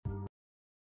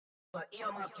But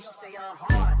earmuff beats they are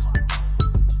hard.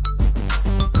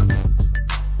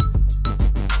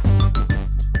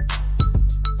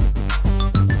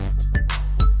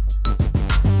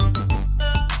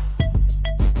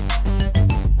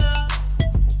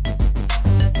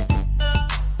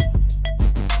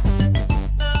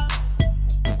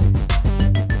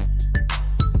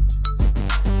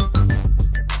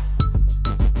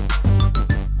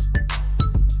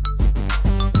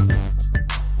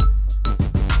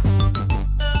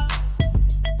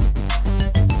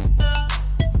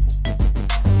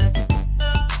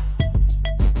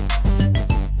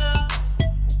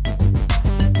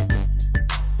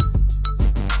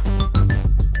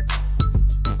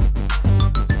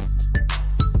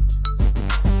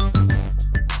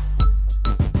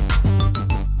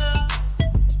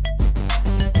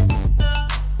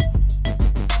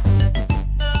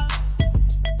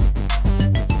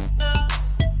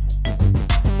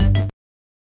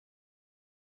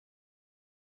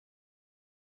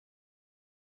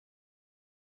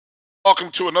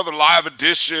 Welcome to another live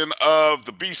edition of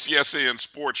the BCSN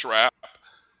Sports Wrap.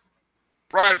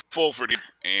 Brian Fulford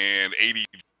and 80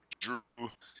 Drew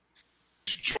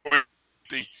joined.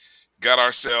 Got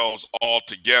ourselves all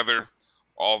together.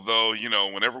 Although,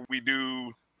 whenever we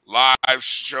do live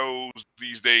shows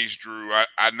these days, Drew,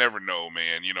 I never know,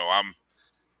 man. I'm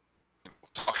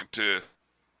talking to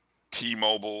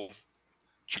T-Mobile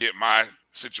to get my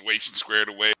situation squared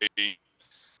away.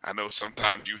 I know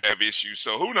sometimes you have issues,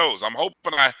 so who knows? I'm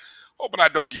hoping I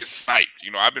don't get sniped.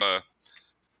 I've been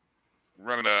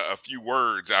running a few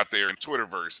words out there in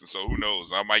Twitterverse, and so who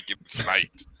knows? I might get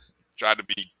sniped. Tried to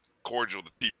be cordial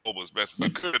to people as best as I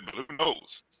could, but who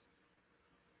knows?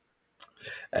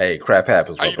 Hey, crap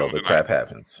happens, How my you doing brother. tonight? Crap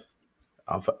happens.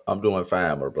 I'm doing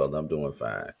fine, my brother. I'm doing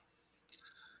fine.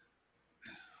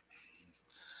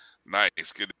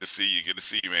 Nice, good to see you. Good to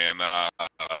see you, man.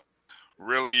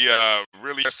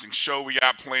 Really interesting show we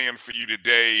got planned for you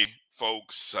today,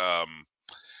 folks.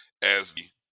 As the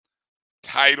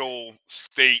title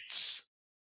states,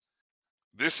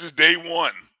 this is day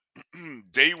one.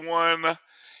 Day one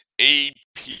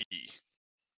AP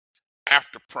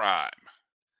after Prime.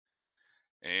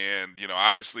 And,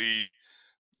 obviously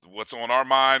what's on our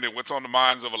mind and what's on the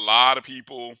minds of a lot of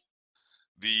people,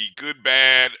 the good,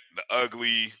 bad, the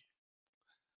ugly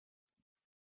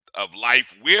of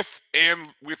life with and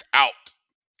without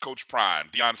Coach Prime,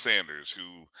 Deion Sanders,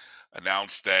 who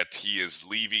announced that he is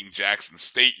leaving Jackson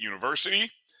State University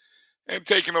and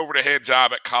taking over the head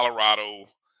job at Colorado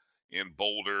in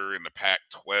Boulder in the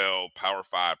Pac-12 Power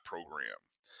 5 program.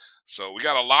 So we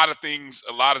got a lot of things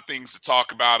to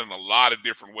talk about in a lot of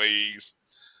different ways.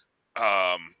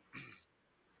 I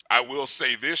will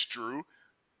say this, Drew.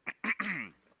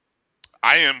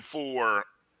 I am for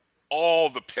all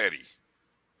the petty.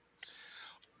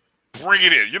 Bring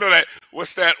it in. You know that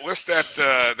what's that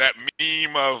that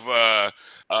meme of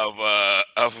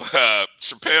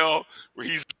Chappelle where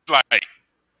he's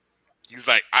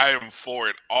like I am for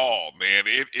it all, man.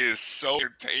 It is so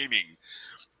entertaining.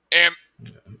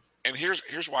 And here's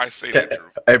why I say that, Drew.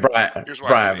 Hey, Brian. Here's why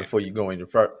I say Brian, it. before you go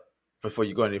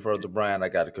any further, Brian, I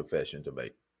got a confession to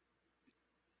make.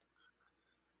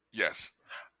 Yes.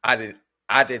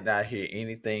 I did not hear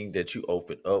anything that you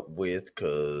opened up with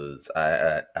because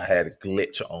I had a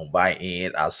glitch on my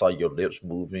end. I saw your lips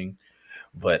moving,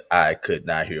 but I could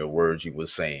not hear a word you were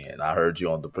saying. I heard you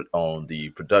on the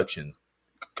production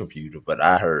computer, but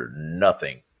I heard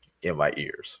nothing in my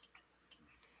ears.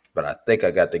 But I think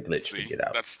I got the glitch See, figured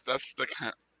out. that's the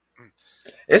kind.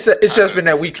 It's just been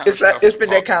that That's the week. kind of stuff It's I'm been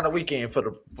that talking kind of about. weekend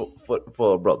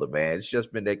for a brother, man. It's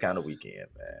just been that kind of weekend,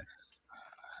 man.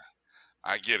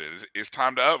 I get it. It's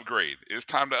time to upgrade. It's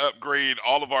time to upgrade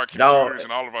all of our No, computers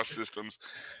and all of our systems.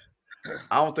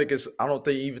 I don't think it's. I don't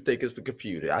think even think it's the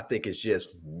computer. I think it's just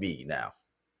me now.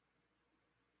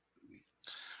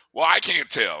 Well, I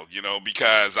can't tell,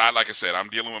 because like I said, I'm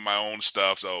dealing with my own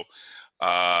stuff. So,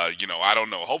 I don't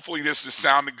know. Hopefully this is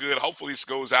sounding good. Hopefully this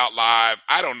goes out live.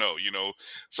 I don't know.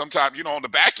 Sometimes, on the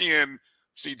back end,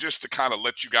 see, just to kind of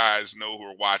let you guys know who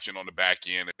are watching on the back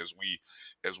end as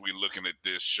we looking at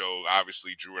this show.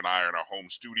 Obviously, Drew and I are in our home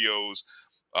studios.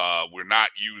 We're not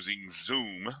using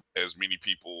Zoom as many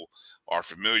people are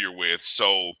familiar with.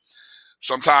 So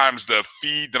sometimes the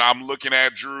feed that I'm looking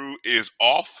at, Drew, is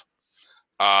off.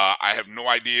 I have no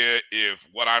idea if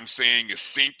what I'm saying is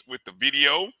synced with the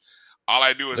video. All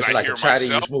I do is Looking I like a hear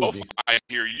myself. Chinese movie. I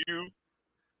hear you.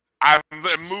 I'm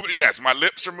moving. Yes, my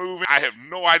lips are moving. I have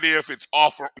no idea if it's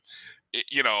off or,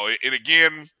 and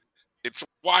again, it's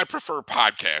why I prefer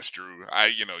podcasts, Drew.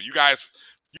 You guys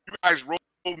roll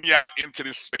me out into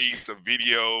this space of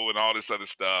video and all this other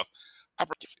stuff.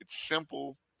 It's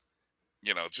simple,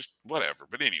 just whatever.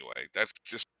 But anyway, that's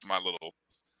just my little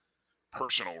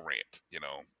personal rant,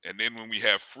 And then when we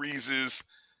have freezes,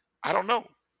 I don't know.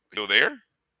 You there?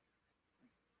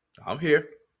 I'm here.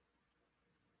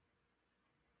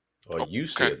 Or you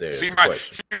still there? See, I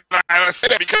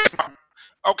said that because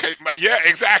yeah,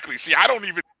 exactly. See, I don't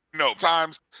even know.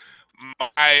 Times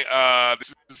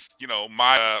this is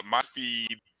my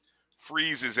feed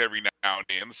freezes every now and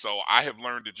then, so I have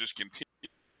learned to just continue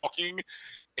talking,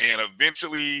 and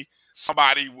eventually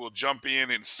somebody will jump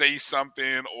in and say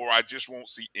something, or I just won't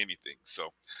see anything.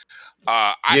 So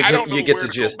I don't know where to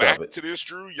go back to this,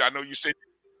 Drew. I know you said,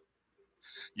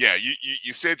 yeah,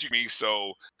 you said you me.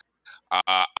 So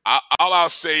all I'll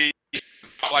say,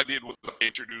 all I did was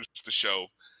introduce the show.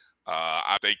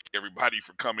 I thank everybody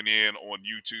for coming in on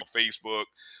YouTube, Facebook,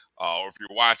 or if you're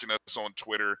watching us on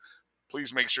Twitter,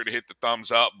 please make sure to hit the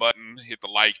thumbs up button, hit the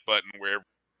like button wherever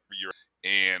you're,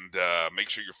 and make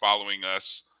sure you're following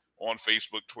us on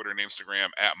Facebook, Twitter, and Instagram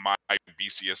at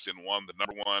MyBCSN1, the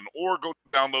number one, or go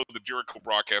download the Jericho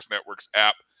Broadcast Network's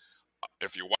app.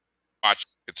 If you're watching,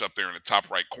 it's up there in the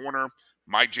top right corner.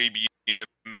 MyJBN,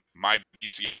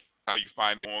 MyBCSN, how you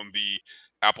find it on the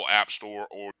Apple App Store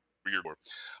or your door.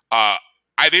 I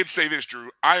did say this, Drew.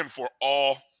 I am for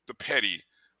all the petty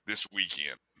this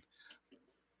weekend.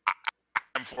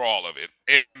 I'm for all of it.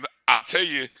 And I'll tell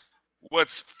you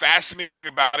what's fascinating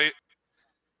about it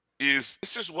is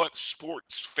this is what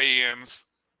sports fans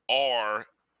are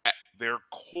at their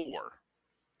core.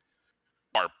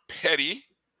 We are petty.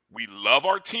 We love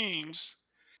our teams.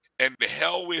 And the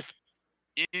hell with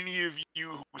any of you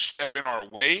who step in our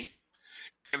way.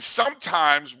 And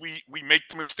sometimes we make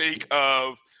the mistake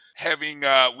of having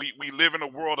we live in a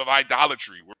world of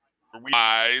idolatry where we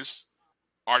idolize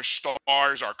our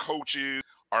stars, our coaches,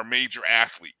 our major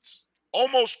athletes,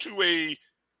 almost to a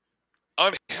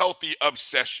unhealthy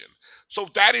obsession. So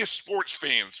that is sports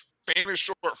fans. Fan is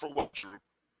short for what, Drew?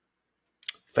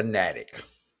 Fanatic.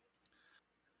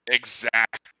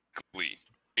 Exactly.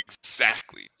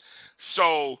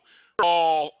 So we're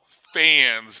all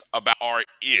fans about our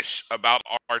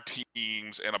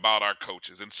teams, and about our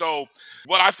coaches. And so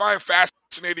what I find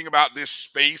fascinating about this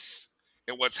space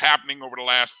and what's happening over the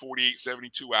last 48,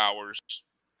 72 hours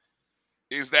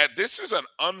is that this is an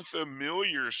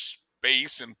unfamiliar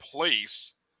space and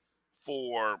place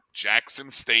for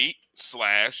Jackson State /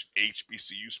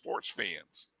 HBCU sports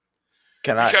fans.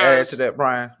 Can I add to that,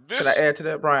 Brian?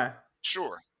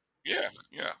 Sure. Yeah.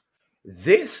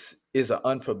 This is an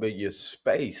unfamiliar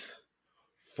space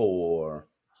for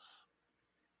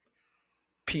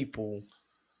people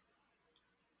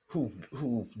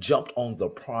who've jumped on the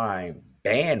Prime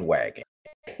bandwagon.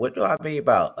 What do I mean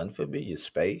by unfamiliar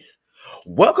space?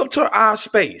 Welcome to our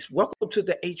space. Welcome to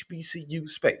the HBCU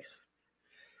space.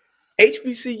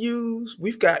 HBCUs,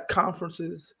 we've got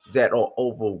conferences that are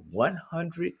over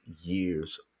 100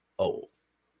 years old.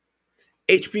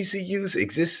 HBCUs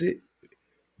existed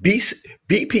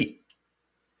BP.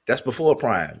 That's before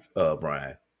Prime,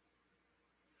 Brian.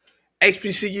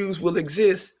 HBCUs will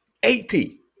exist AP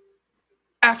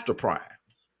after Prime.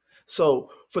 So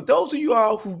for those of you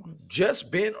all who've just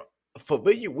been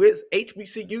familiar with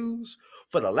HBCUs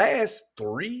for the last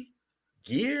 3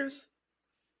 years,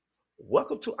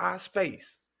 welcome to our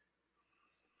space.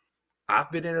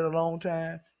 I've been in it a long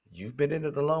time. You've been in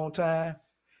it a long time.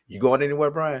 You going anywhere,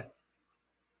 Brian?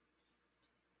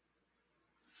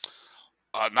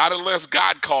 Not unless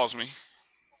God calls me.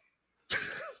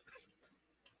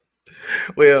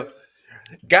 Well,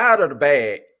 God or the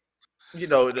bag.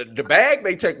 The bag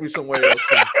may take me somewhere else.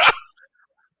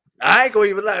 I ain't gonna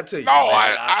even lie to you. No,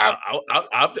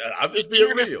 I'm just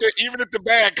being real. Even if the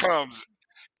bag comes,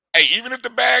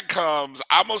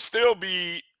 I'm gonna still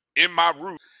be in my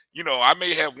root. I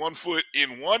may have one foot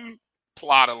in one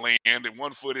plot of land and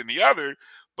one foot in the other,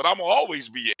 but I'm gonna always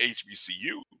be at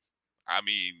HBCU. I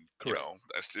mean, correct.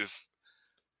 That's just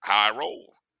how I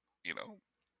roll.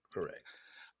 Correct.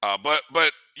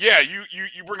 But yeah, you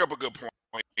bring up a good point,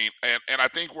 and I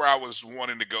think where I was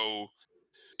wanting to go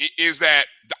is that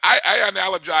I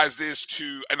analogize this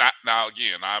to, and now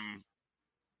again,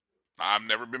 I've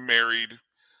never been married.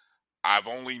 I've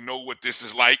only know what this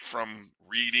is like from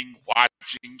reading,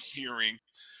 watching, hearing,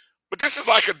 but this is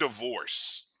like a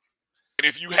divorce. And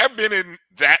if you have been in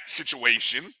that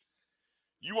situation,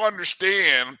 you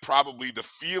understand probably the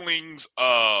feelings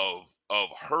of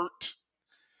hurt,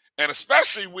 and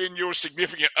especially when your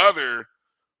significant other,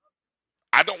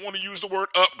 I don't want to use the word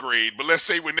upgrade, but let's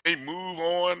say when they move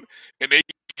on and they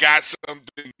got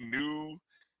something new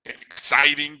and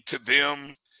exciting to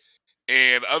them,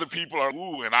 and other people are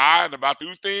ooh and I and about to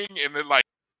do thing, and then like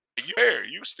you there,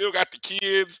 you still got the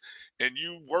kids and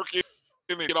you working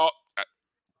and you know.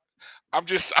 I'm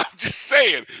just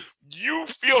saying, you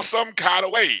feel some kind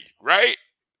of way, right?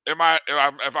 If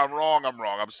I'm wrong, I'm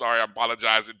wrong. I'm sorry. I'm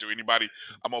apologizing to anybody.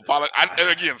 I'm apologize. And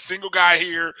again, single guy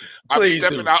here. I'm Please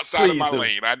stepping do. outside of Please my do.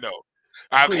 lane. I know.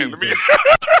 Okay, Please let me. do.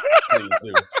 Please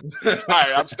do. All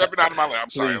right, I'm stepping out of my lane. I'm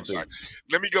sorry. Please I'm do. sorry.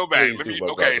 Let me go back. Please Let do, me. my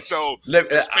Okay, brother. so Let,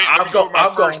 let me go with my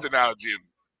I'm first going. analogy.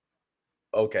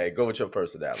 Okay, go with your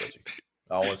first analogy.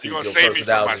 I want to see You're if gonna your save first me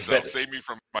from analogy is myself. better. Save me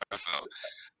from myself.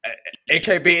 It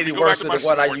can't be Let any me go back worse to than my the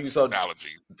one I sports used on analogy.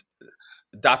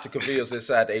 Dr. Cavil's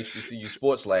inside the HBCU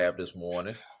Sports Lab this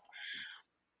morning.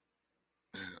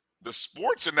 The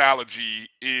sports analogy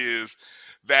is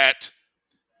that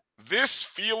this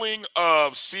feeling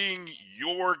of seeing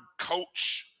your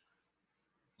coach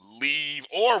leave,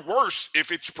 or worse,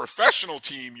 if it's a professional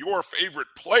team, your favorite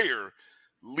player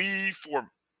leave for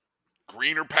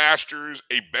greener pastures,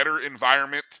 a better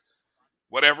environment,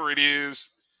 whatever it is.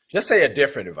 Let's say a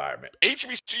different environment.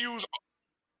 HBCUs,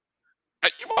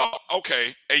 well,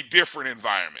 okay, a different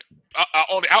environment.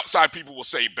 On the outside, people will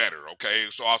say better, okay?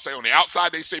 So I'll say on the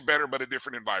outside, they say better, but a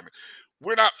different environment.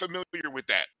 We're not familiar with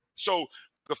that. So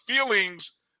the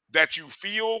feelings that you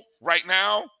feel right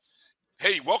now,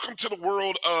 hey, welcome to the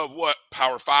world of what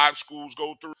Power 5 schools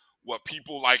go through, what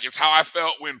people like. It's how I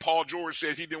felt when Paul George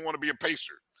said he didn't want to be a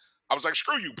Pacer. I was like,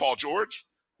 screw you, Paul George.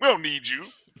 We don't need you.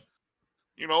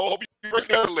 You know, hope you break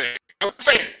the other leg. I'm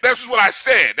saying, that's what I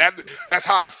said. That's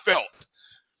how I felt.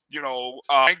 You know,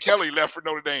 Ryan Kelly left for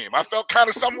Notre Dame. I felt kind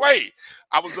of some way.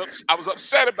 I was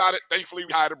upset about it. Thankfully,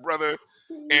 we had a brother,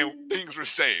 and things were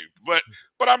saved. But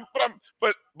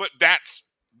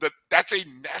that's a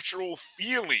natural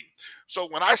feeling. So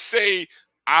when I say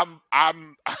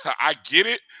I get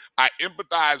it. I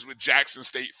empathize with Jackson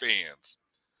State fans.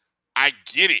 I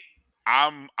get it.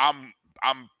 I'm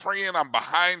praying. I'm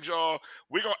behind y'all.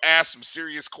 We're gonna ask some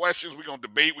serious questions. We're gonna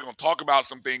debate. We're gonna talk about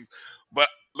some things. But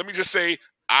let me just say,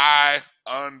 I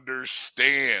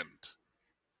understand.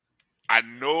 I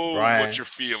know what Brian, you're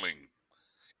feeling.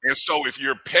 And so if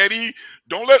you're petty,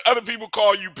 don't let other people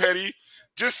call you petty.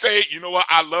 Just say, you know what,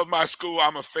 I love my school.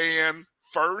 I'm a fan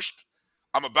first.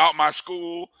 I'm about my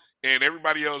school, and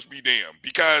everybody else be damned.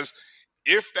 Because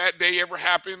if that day ever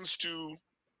happens to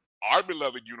our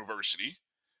beloved university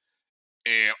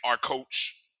and our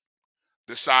coach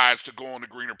decides to go on the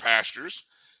greener pastures,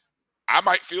 I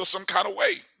might feel some kind of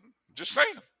way. Just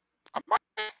saying. I might.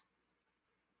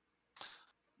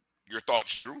 Your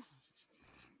thoughts, Drew?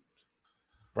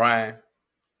 Brian,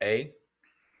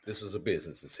 this was a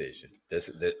business decision.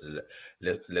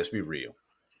 Let's be real.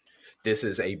 This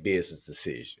is a business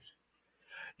decision.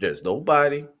 There's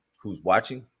nobody who's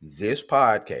watching this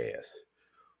podcast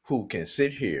who can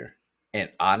sit here and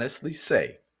honestly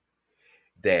say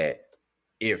that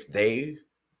if they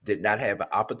did not have an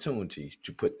opportunity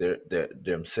to put their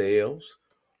themselves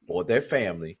or their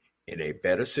family in a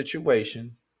better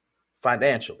situation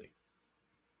financially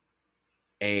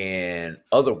and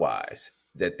otherwise,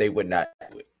 that they would not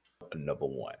do it. Number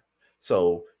one.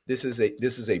 So this is a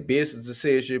business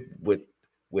decision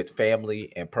with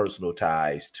family and personal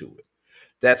ties to it.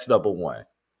 That's number one.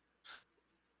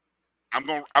 I'm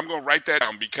gonna write that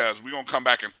down because we're gonna come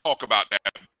back and talk about that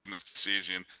business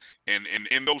decision and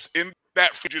in those in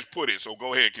that you just put it. So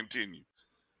go ahead, continue.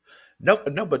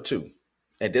 Number two,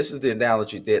 and this is the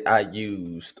analogy that I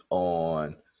used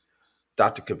on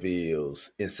Dr.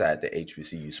 Cavil's inside the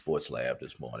HBCU Sports Lab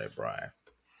this morning, Brian.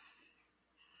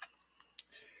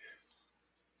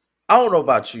 I don't know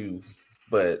about you,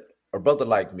 but a brother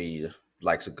like me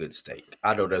likes a good steak.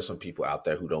 I know there's some people out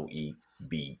there who don't eat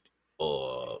meat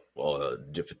or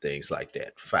different things like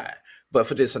that. Fine. But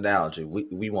for this analogy,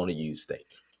 we want to use steak.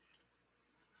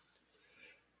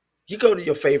 You go to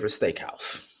your favorite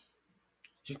steakhouse.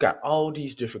 You've got all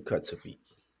these different cuts of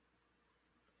meat.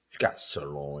 You've got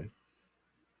sirloin,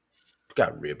 you've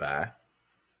got ribeye,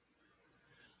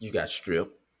 you got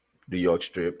strip, New York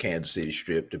strip, Kansas City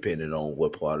strip, depending on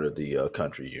what part of the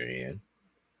country you're in.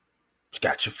 You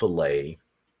got your filet,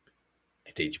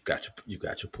 and then you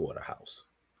got your porterhouse.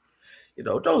 You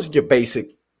know, those are your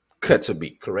basic cuts of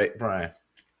meat, correct, Brian?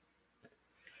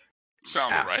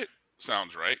 Sounds Now, right.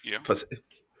 Sounds right. Yeah.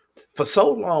 for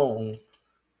so long,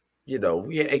 you know,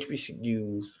 we had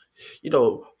HBCUs. You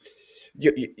know,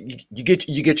 you get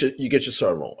your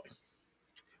sirloin.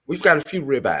 We've got a few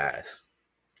ribeyes.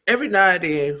 Every now and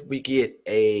then we get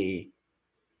a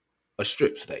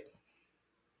strip steak.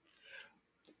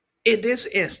 In this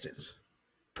instance,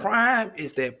 Prime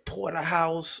is that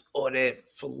porterhouse or that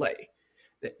fillet,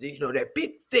 that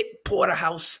big thick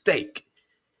porterhouse steak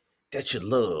that you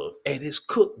love, and it's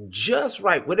cooked just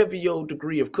right, whatever your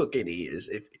degree of cooking is.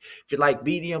 If you like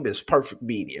medium, it's perfect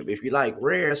medium. If you like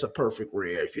rare, it's a perfect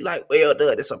rare. If you like well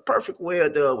done, it's a perfect well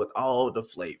done with all the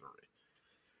flavoring.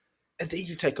 And then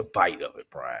you take a bite of it,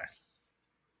 Brian,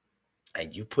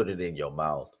 and you put it in your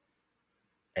mouth,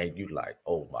 and you like,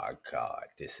 oh my God,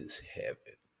 this is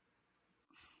heaven.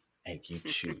 And you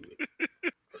chew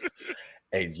it,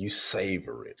 and you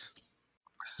savor it.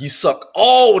 You suck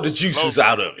all the juices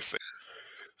out of it.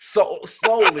 So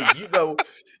slowly, you know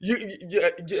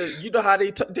how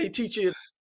they teach you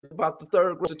about the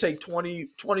third grade to take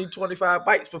 25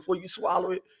 bites before you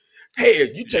swallow it.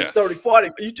 Hey, you take 30, 40,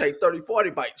 you take 30,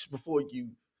 40 bites before you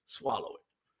swallow it.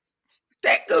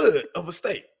 That good of a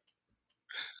steak.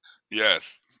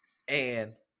 Yes.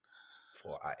 And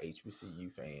for our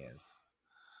HBCU fans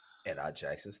and our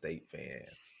Jackson State fans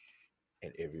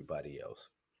and everybody else,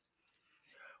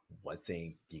 one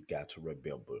thing you got to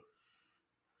remember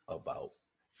about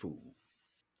food,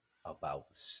 about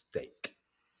steak,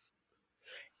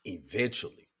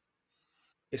 eventually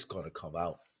it's going to come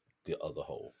out the other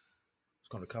hole. It's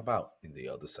going to come out in the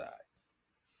other side.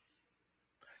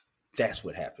 That's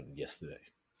what happened yesterday.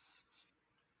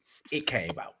 It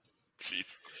came out.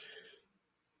 Jesus.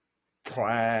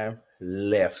 Prime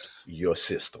left your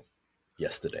system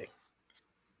yesterday.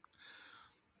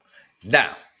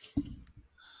 Now,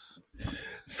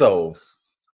 so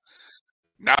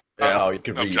now you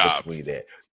can read jobs. between that.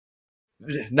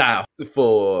 Now,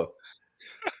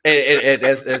 and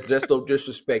that's no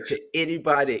disrespect to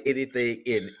anybody, anything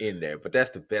in there, but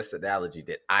that's the best analogy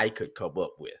that I could come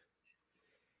up with.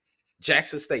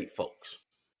 Jackson State folks,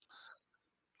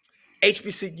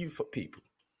 HBCU for people.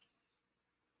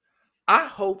 I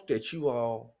hope that you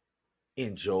all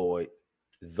enjoyed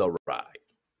the ride.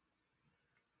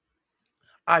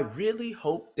 I really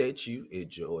hope that you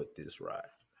enjoyed this ride.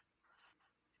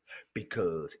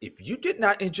 Because if you did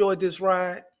not enjoy this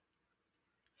ride,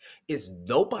 it's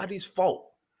nobody's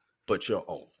fault but your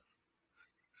own.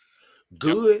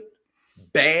 Good,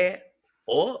 bad,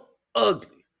 or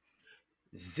ugly.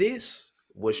 This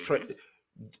was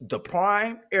the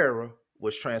prime era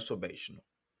was transformational.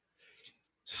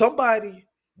 Somebody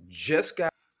just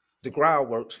got the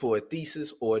groundworks for a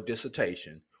thesis or a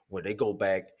dissertation when they go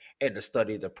back and to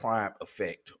study the prime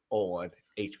effect on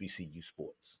HBCU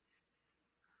sports.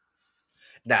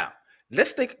 Now,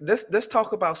 let's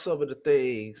talk about some of the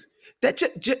things that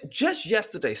just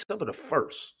yesterday, some of the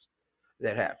firsts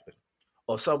that happened,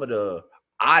 or some of the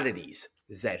oddities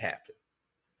that happened.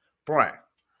 Brian,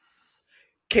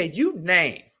 can you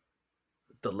name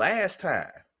the last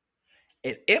time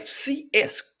an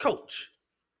FCS coach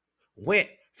went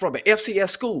from an FCS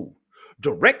school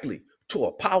directly to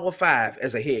a Power 5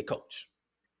 as a head coach?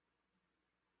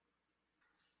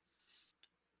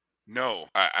 No,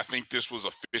 I think this was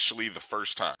officially the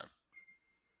first time.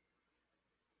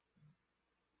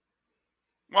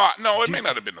 Well, no, it may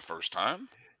not have been the first time.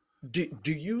 Can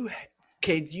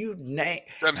you name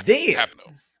Doesn't happen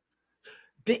though.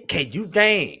 Can you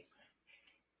name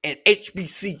an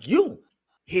HBCU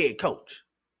head coach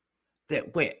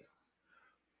that went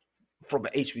from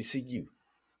an HBCU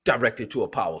directly to a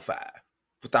Power 5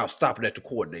 without stopping at the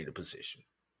coordinator position?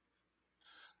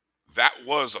 That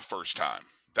was a first time.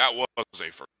 That was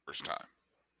a first time.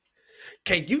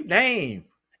 Can you name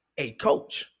a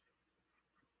coach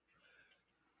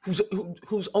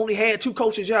who's only had 2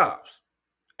 coaching jobs,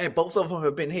 and both of them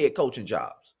have been head coaching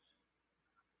jobs?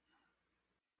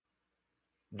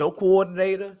 No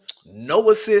coordinator, no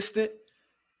assistant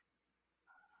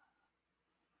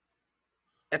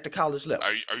at the college level.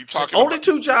 Are you talking only about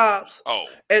 2 jobs? Oh,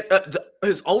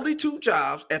 his only 2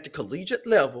 jobs at the collegiate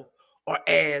level are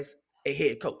as a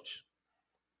head coach.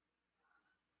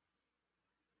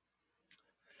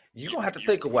 You're gonna have to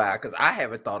think a while because I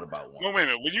haven't thought about one. Well, wait a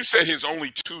minute. When you said his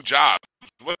only 2 jobs,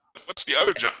 what's the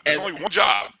other job? There's only one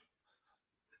job.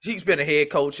 He's been a head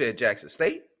coach at Jackson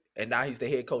State, and now he's the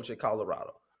head coach at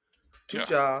Colorado. 2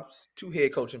 jobs, 2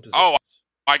 head coaching positions. Oh,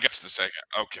 I guess the second.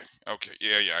 Okay.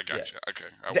 Yeah, I got you. Okay,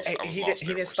 I was he lost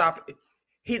didn't stop.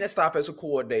 He didn't stop as a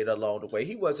coordinator along the way.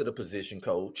 He wasn't a position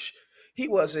coach. He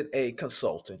wasn't a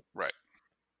consultant. Right.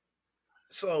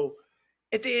 So,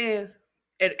 and then,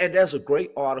 and there's a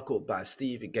great article by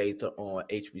Stephen Gaither on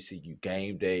HBCU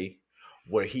Game Day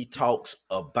where he talks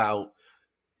about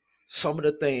some of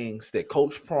the things that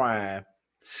Coach Prime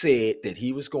said that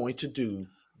he was going to do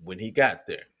when he got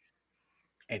there,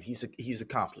 and he's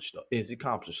accomplished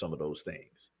some of those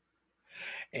things.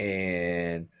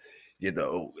 And you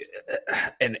know,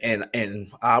 and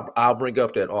I'll bring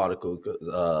up that article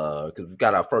because we've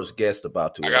got our first guest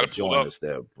about I to got it pulled join up. us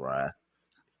there, Brian.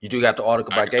 You do got the article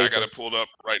by I got Gaither? it pulled up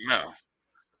right now.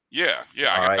 Yeah,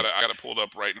 All right. I got it pulled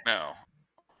up right now.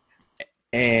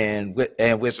 And with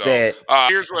So that,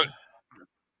 here's what. go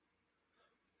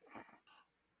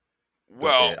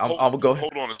Well, ahead. I'm gonna go ahead.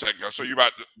 hold on a second. So you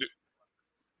about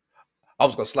I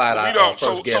was gonna slide we our don't.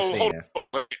 first guest Hold in.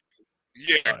 on.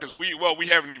 Yeah, All right. because we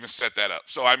haven't even set that up.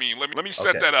 So I mean, let me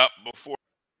set Okay. that up before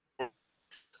I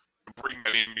bring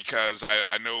that in because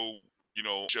I know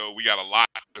show we got a lot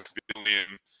to fill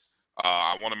in.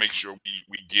 I want to make sure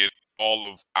we get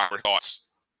all of our thoughts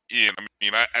in. I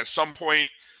mean, at some point,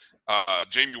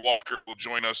 Jamie Walker will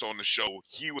join us on the show.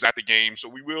 He was at the game, so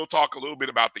we will talk a little bit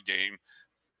about the game.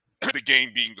 The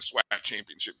game being the SWAC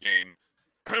championship game,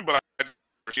 but I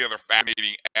see other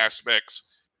fascinating aspects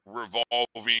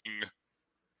revolving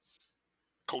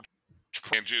coach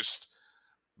and just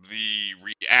the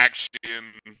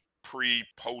reaction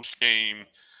post game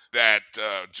that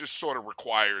just sort of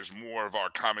requires more of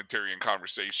our commentary and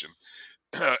conversation.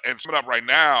 And summing up right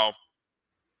now,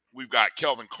 we've got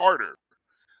Kelvin Carter.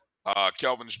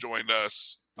 Kelvin's joined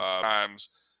us times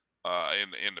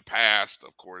in the past.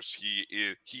 Of course, he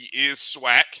is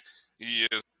SWAC. He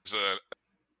is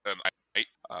an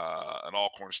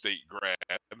Alcorn State grad,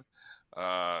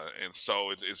 and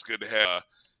so it's good to have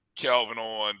Kelvin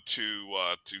on to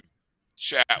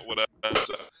chat with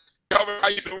us. Kelvin, how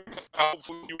you doing?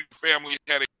 Hopefully you and your family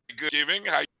had a good giving.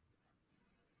 I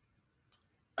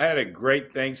had a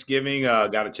great Thanksgiving.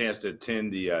 Got a chance to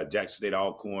attend the Jackson State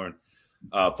Alcorn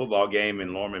football game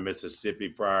in Lorman, Mississippi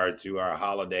prior to our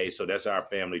holiday. So that's our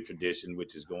family tradition,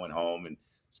 which is going home and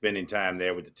spending time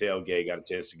there with the tailgate. Got a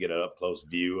chance to get an up close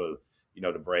view of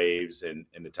the Braves and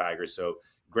the Tigers. So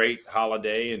great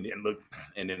holiday, and then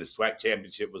the SWAC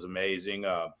championship was amazing.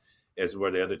 As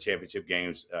were the other championship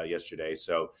games yesterday.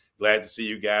 So glad to see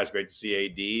you guys. Great to see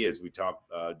AD as we talked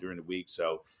during the week.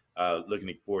 So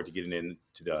looking forward to getting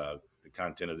into the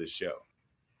content of this show.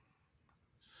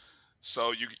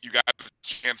 So you got a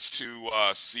chance to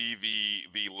see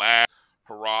the last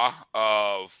hurrah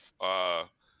of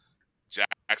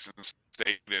Jackson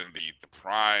State and the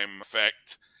prime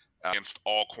effect against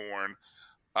Alcorn.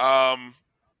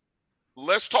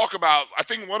 Let's talk about, I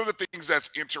think one of the things that's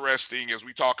interesting as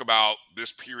we talk about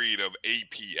this period of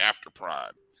AP after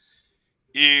prime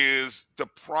is the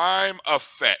prime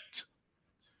effect,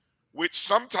 which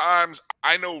sometimes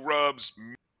I know rubs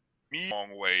me the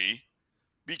wrong way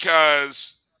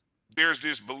because there's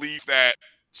this belief that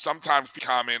sometimes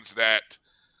comments that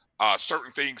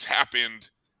certain things happened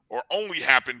or only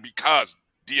happened because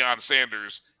Deion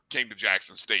Sanders came to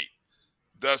Jackson State,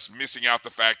 thus missing out the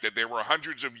fact that there were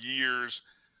hundreds of years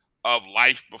of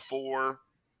life before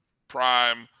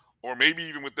prime, or maybe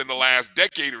even within the last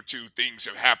decade or two, things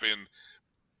have happened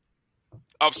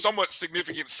of somewhat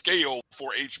significant scale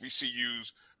for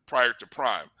HBCUs prior to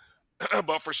prime.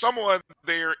 But for someone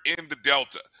there in the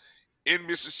Delta, in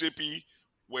Mississippi,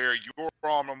 where your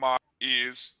alma mater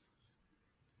is,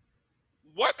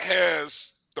 what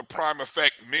has the prime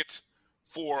effect meant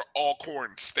for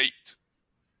Alcorn State?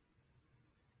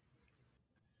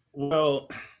 Well,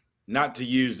 not to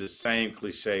use the same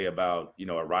cliche about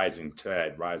a rising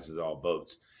tide rises all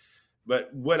boats,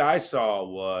 but what I saw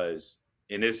was,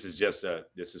 and this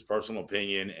is personal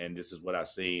opinion, and this is what I've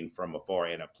seen from afar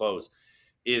and up close,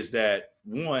 is that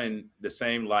one, the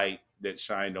same light that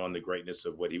shined on the greatness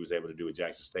of what he was able to do at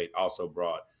Jackson State also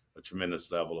brought a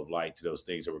tremendous level of light to those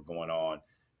things that were going on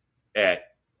at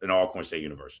an Alcorn State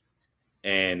University.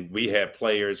 And we had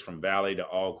players from Valley to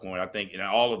Alcorn. I think in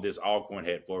all of this, Alcorn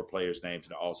had 4 players named to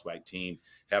the All-SWAC team,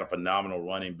 had a phenomenal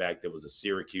running back that was a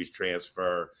Syracuse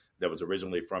transfer that was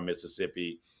originally from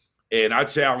Mississippi. And I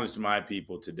challenged my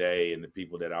people today and the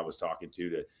people that I was talking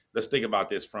to let's think about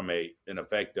this from an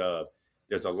effect of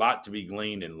there's a lot to be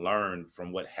gleaned and learned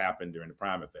from what happened during the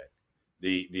prime effect.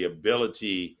 The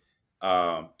ability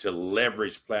to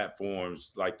leverage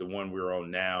platforms like the one we're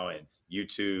on now and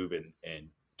YouTube and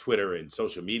Twitter and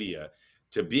social media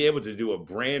to be able to do a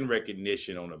brand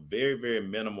recognition on a very, very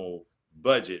minimal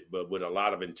budget, but with a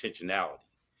lot of intentionality.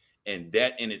 And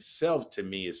that in itself, to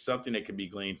me, is something that can be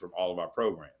gleaned from all of our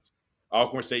programs.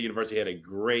 Alcorn State University had a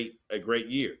great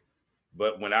year.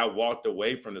 But when I walked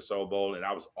away from the Soul Bowl and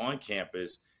I was on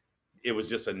campus, it was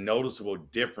just a noticeable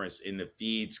difference in the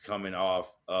feeds coming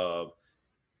off of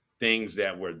things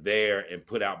that were there and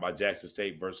put out by Jackson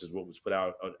State versus what was put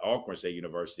out at Alcorn State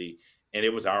University. And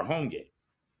it was our home game.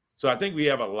 So I think we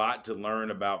have a lot to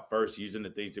learn about, first, using the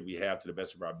things that we have to the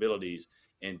best of our abilities,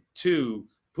 and 2,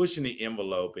 pushing the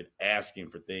envelope and asking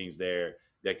for things there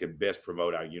that could best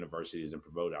promote our universities and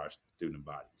promote our student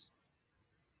bodies.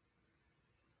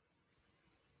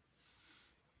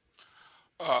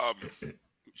 Um,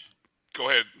 go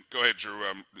ahead, Drew.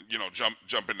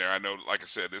 Jump in there. I know, like I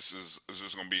said, this is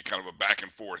going to be kind of a back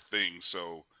and forth thing.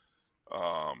 So,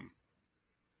 um,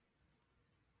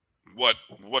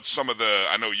 what's some of the?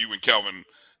 I know you and Kelvin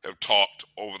have talked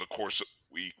over the course of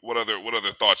the week. What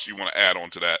other thoughts you want to add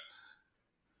on to that?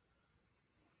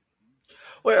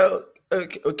 Well,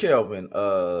 Kelvin,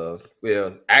 well,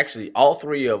 actually, all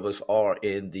three of us are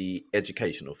in the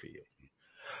educational field.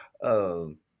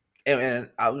 Um, and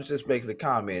I was just making the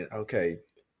comment, okay,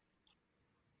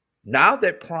 now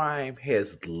that Prime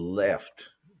has left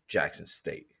Jackson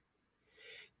State,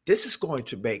 this is going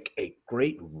to make a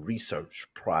great research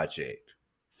project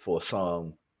for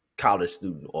some college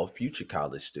student or future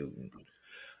college student,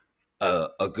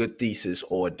 a good thesis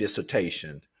or a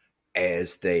dissertation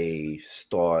as they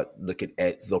start looking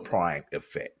at the Prime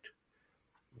effect.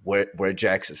 Where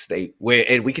Jackson State, where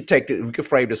and we could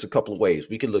frame this a couple of ways.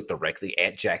 We could look directly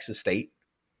at Jackson State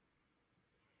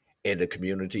and the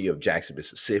community of Jackson,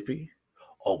 Mississippi,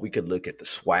 or we could look at the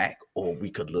SWAC, or we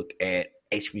could look at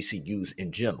HBCUs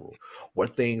in general, where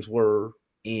things were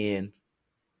in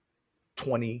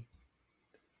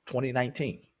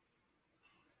 2019,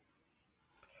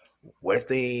 where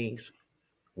things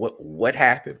what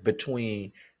happened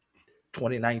between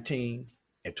 2019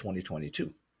 and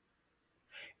 2022.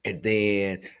 And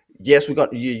then, yes,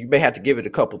 you may have to give it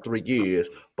a couple 3 years,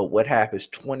 but what happens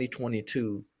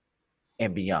 2022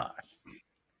 and beyond?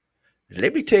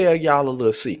 Let me tell y'all a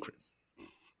little secret.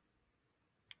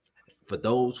 For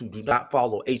those who do not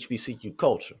follow HBCU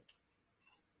culture,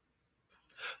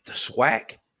 the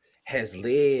SWAC has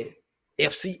led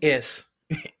FCS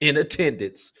in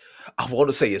attendance. I want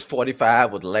to say it's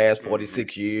 45 of the last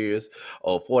 46 years,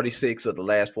 or 46 of the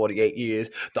last 48 years.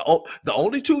 The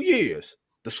only 2 years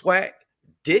the SWAC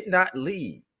did not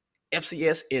lead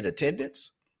FCS in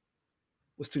attendance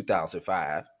was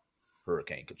 2005,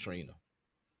 Hurricane Katrina,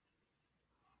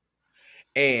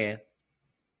 and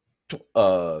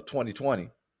 2020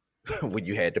 when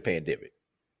you had the pandemic.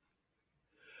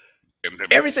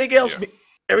 Everything else, Yeah.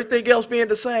 everything else being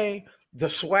the same, the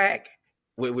SWAC,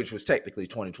 which was technically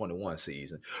 2021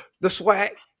 season, the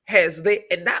SWAC has they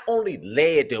and not only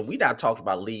led them. We're not talking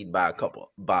about leading by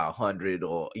by 100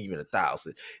 or even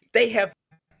 1,000. They have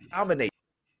dominated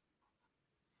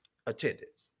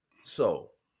attendance.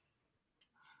 So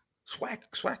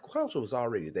SWAC culture was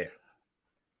already there.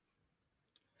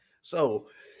 So,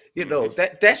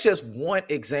 that's just one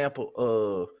example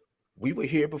of we were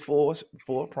here before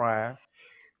Prime.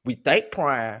 We thank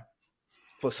Prime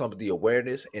for some of the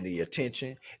awareness and the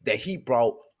attention that he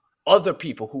brought other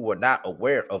people who were not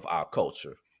aware of our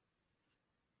culture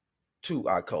to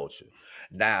our culture.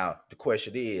 Now, the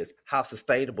question is, how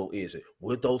sustainable is it?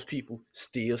 Will those people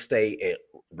still stay and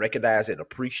recognize and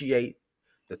appreciate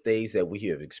the things that we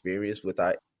have experienced with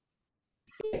our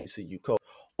CU culture?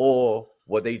 Or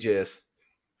will they just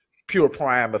pure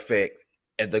Prime effect,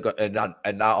 and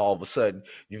now all of a sudden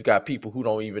you've got people who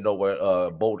don't even know where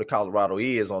Boulder, Colorado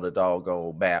is on the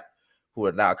doggone map, who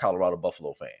are now Colorado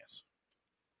Buffalo fans.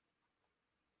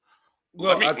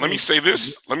 Well, let me say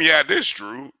this. Let me add this,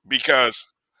 Drew,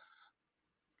 because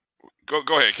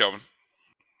go ahead, Kelvin.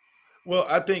 Well,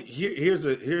 I think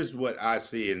here's what I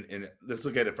see, and let's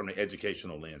look at it from the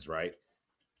educational lens, right?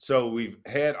 So we've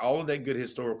had all of that good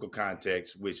historical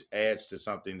context, which adds to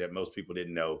something that most people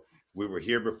didn't know. We were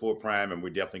here before Prime, and we're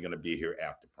definitely going to be here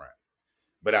after Prime.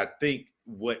 But I think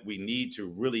what we need to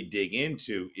really dig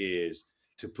into is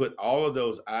to put all of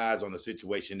those eyes on the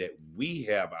situation that we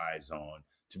have eyes on,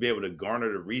 to be able to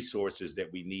garner the resources that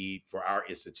we need for our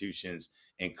institutions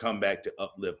and come back to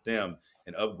uplift them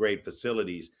and upgrade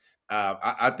facilities.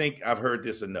 I think I've heard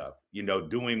this enough,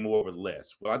 doing more with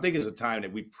less. Well, I think it's a time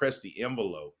that we press the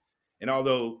envelope. And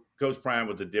although Coach Prime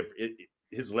was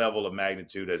his level of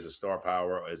magnitude as a star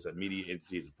power, or as a media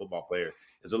entity, as a football player,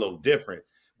 is a little different.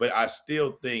 But I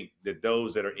still think that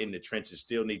those that are in the trenches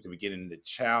still need to be getting the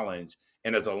challenge.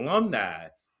 And as alumni,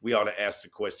 we ought to ask the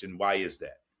question, why is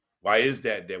that? Why is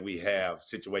that we have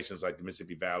situations like the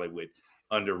Mississippi Valley with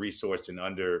under-resourced and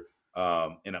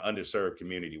in an underserved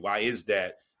community? Why is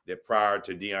that prior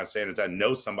to Deion Sanders, I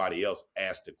know somebody else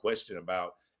asked a question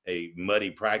about a muddy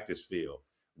practice field?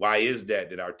 Why is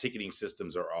that our ticketing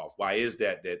systems are off? Why is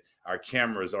that our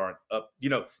cameras aren't up?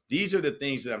 These are the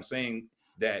things that I'm saying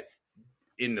that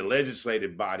in the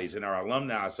legislative bodies, in our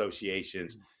alumni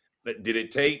associations, did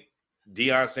it take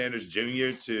Deion Sanders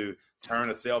Jr. to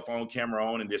turn a cell phone camera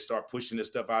on and just start pushing this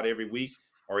stuff out every week?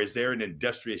 or is there an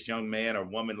industrious young man or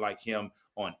woman like him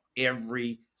on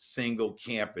every single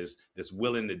campus that's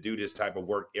willing to do this type of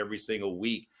work every single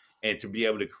week and to be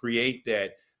able to create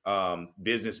that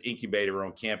business incubator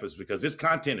on campus? Because this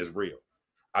content is real.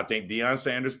 I think Deion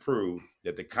Sanders proved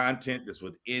that the content that's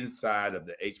with inside of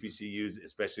the HBCUs,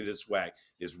 especially the SWAC,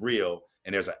 is real,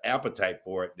 and there's an appetite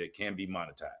for it that can be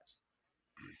monetized.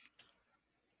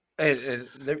 And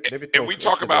we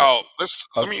talk about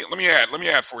let me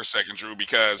add for a second, Drew,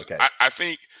 because okay. I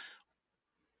think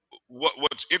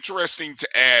what's interesting to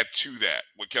add to that,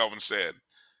 what Kelvin said,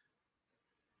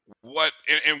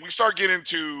 and we start getting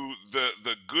into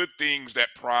the good things that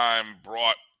Prime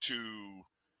brought to,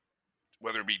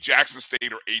 whether it be Jackson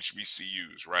State or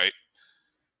HBCUs, right?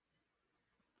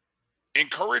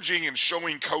 Encouraging and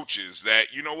showing coaches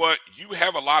that, you know what, you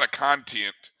have a lot of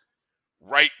content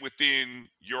right within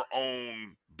your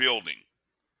own building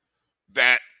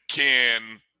that can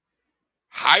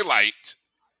highlight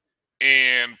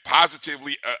and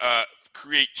positively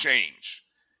create change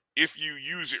if you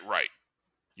use it right.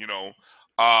 You know,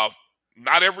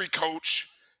 not every coach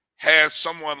has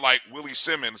someone like Willie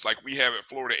Simmons, like we have at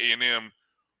Florida A&M,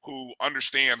 who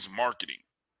understands marketing.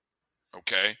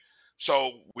 Okay,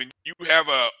 so when you have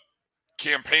a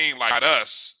campaign like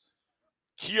us,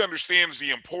 he understands the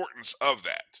importance of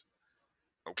that.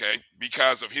 Okay,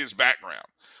 because of his background.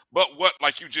 But what,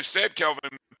 like you just said,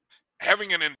 Kelvin,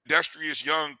 having an industrious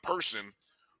young person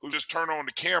who just turn on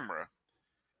the camera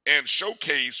and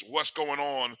showcase what's going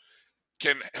on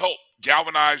can help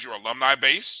galvanize your alumni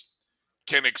base,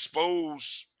 can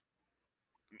expose,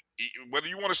 whether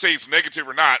you want to say it's negative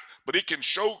or not, but it can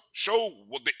show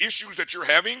what the issues that you're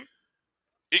having.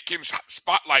 It can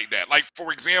spotlight that. Like,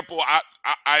 for example, I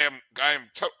am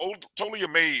totally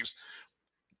amazed.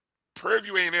 Prairie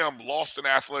View A&M lost an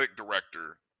athletic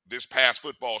director this past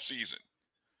football season.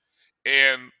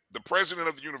 And the president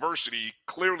of the university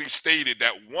clearly stated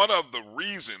that one of the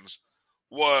reasons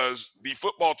was the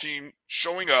football team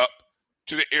showing up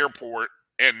to the airport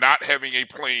and not having a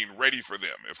plane ready for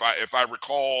them, if I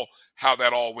recall how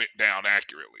that all went down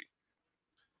accurately.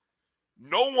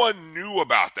 No one knew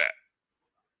about that.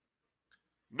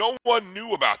 No one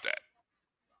knew about that.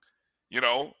 You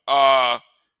know,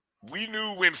 we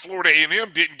knew when Florida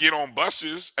A&M didn't get on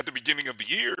buses at the beginning of the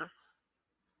year,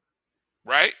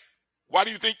 right? Why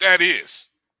do you think that is?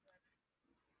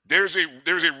 There's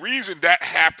a reason that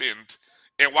happened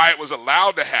and why it was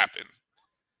allowed to happen.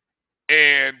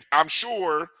 And I'm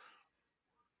sure,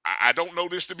 I don't know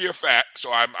this to be a fact,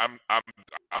 so I'm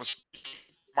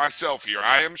myself here.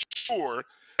 I am sure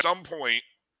at some point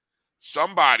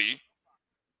somebody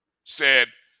said,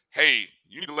 hey,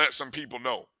 you need to let some people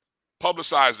know.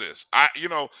 Publicize this. I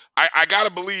got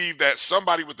to believe that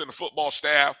somebody within the football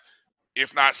staff,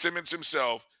 if not Simmons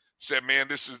himself, said, man,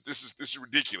 this is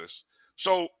ridiculous.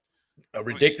 So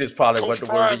ridiculous probably what the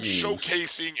word we use.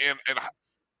 Showcasing and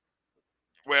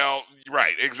well,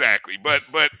 right, exactly. But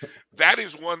that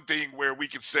is one thing where we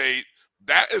could say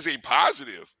that is a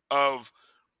positive of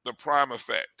the Prime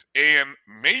effect. And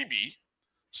maybe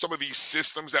some of these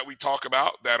systems that we talk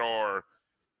about that are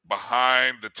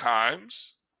behind the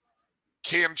times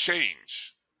can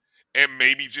change. And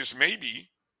maybe, just maybe,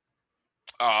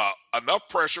 enough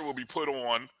pressure will be put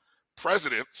on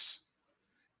presidents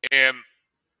and,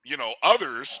 you know,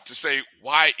 others to say,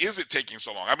 why is it taking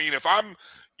so long? I mean, if I'm,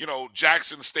 you know,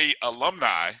 Jackson State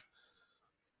alumni,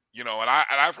 you know, and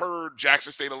I've heard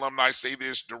Jackson State alumni say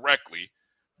this directly,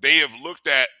 they have looked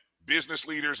at business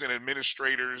leaders and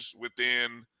administrators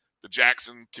within the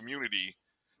Jackson community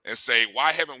and say,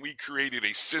 why haven't we created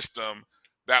a system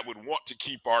that would want to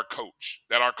keep our coach,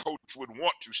 that our coach would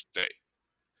want to stay?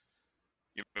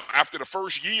 You know, after the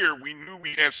first year, we knew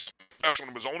we had special and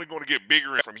it was only going to get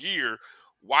bigger from here.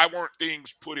 Why weren't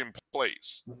things put in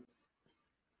place?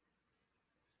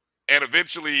 And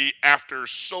eventually, after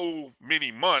so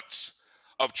many months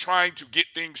of trying to get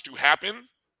things to happen,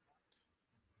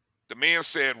 the man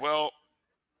said, well,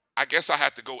 I guess I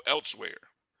have to go elsewhere.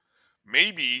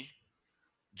 Maybe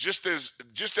just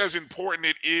as important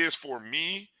it is for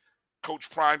me, Coach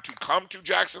Prime, to come to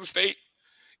Jackson State,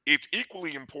 it's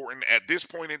equally important at this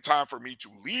point in time for me to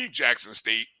leave Jackson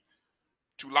State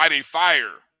to light a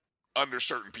fire under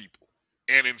certain people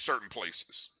and in certain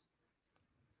places.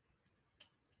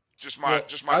 Just my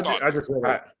thought. I just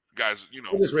read guys, you know.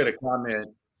 I just read a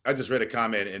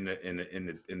comment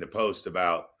in the post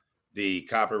about the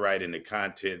copyright and the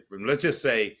content. Let's just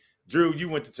say, Drew, you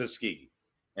went to Tuskegee,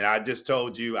 and I just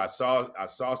told you I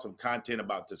saw some content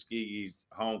about Tuskegee's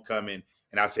homecoming,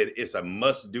 and I said it's a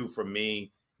must do for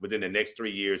me within the next 3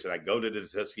 years that I go to the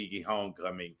Tuskegee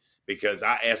homecoming, because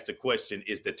I asked the question,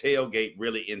 is the tailgate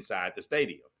really inside the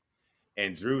stadium?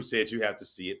 And Drew said, you have to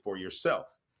see it for yourself.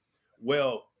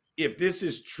 Well, if this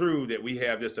is true that we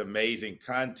have this amazing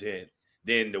content,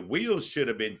 then the wheels should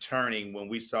have been turning when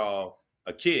we saw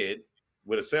a kid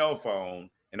with a cell phone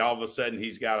and all of a sudden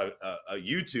he's got a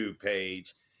YouTube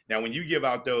page. Now, when you give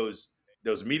out those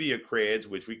media creds,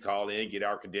 which we call in, get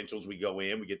our credentials, we go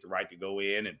in, we get the right to go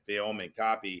in and film and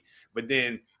copy, but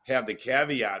then have the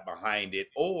caveat behind it,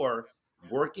 or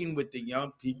working with the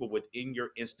young people within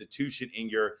your institution, in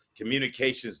your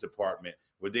communications department,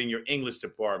 within your English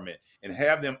department, and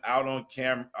have them out on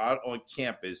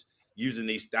campus using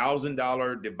these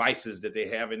 $1,000 devices that they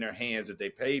have in their hands that they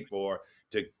paid for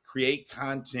to create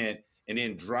content, and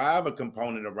then drive a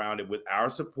component around it with our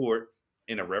support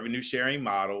in a revenue sharing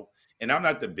model. And I'm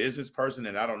not the business person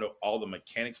and I don't know all the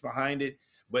mechanics behind it,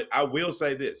 but I will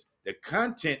say this: the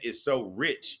content is so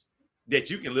rich that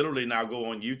you can literally now go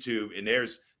on YouTube and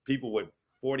there's people with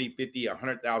 40, 50,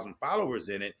 100,000 followers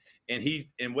in it.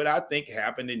 And what I think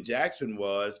happened in Jackson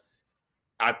was,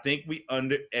 I think we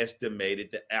underestimated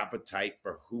the appetite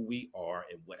for who we are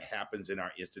and what happens in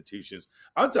our institutions.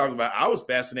 I'm talking about, I was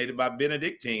fascinated by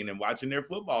Benedictine and watching their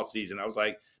football season. I was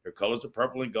like, their colors are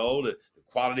purple and gold. The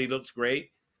quality looks great.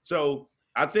 So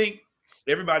I think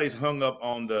everybody's hung up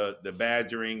on the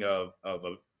badgering of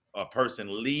a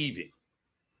person leaving.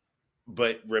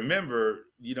 But remember,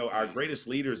 our greatest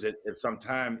leaders at some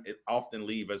time, it often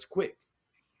leave us quick.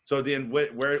 So then what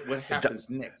happens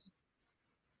next?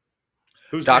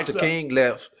 Who's Dr. next King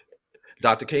left.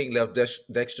 Dr. King left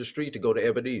Dexter Street to go to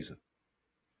Ebenezer.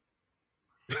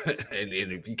 and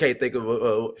if you can't think of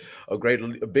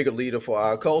a bigger leader for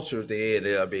our culture, then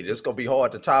it's gonna be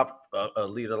hard to top a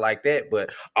leader like that. But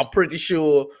I'm pretty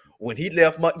sure when he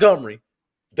left Montgomery,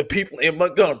 the people in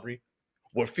Montgomery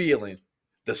were feeling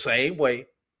the same way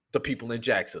the people in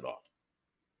Jackson are.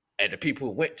 And the people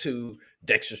who went to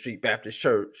Dexter Street Baptist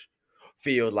Church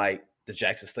feel like the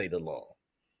Jackson State alum.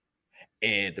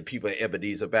 And the people at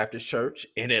Ebenezer Baptist Church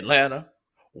in Atlanta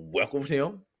welcomed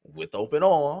him with open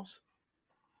arms,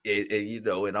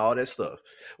 and all that stuff.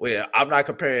 Well, I'm not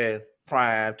comparing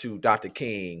Prime to Dr.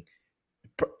 King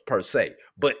per se,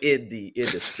 but in the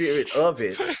spirit of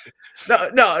it,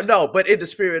 no, but in the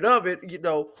spirit of it,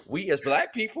 we as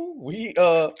Black people, we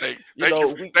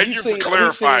thank you for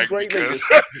clarifying, because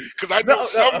I know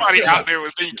somebody out there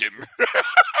was thinking.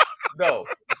 No,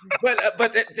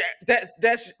 but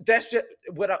that's just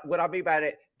what I mean by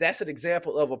that. That's an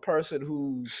example of a person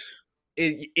who,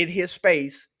 in his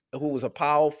space, who was a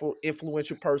powerful,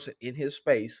 influential person in his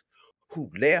space, who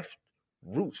left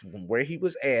roots from where he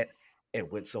was at and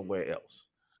went somewhere else.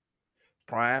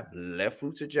 Prime left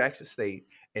roots at Jackson State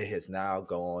and has now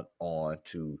gone on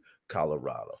to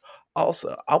Colorado.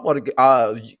 Also, I want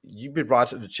to you've been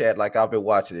watching the chat like I've been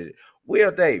watching it.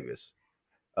 Will Davis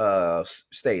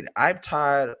stated, I'm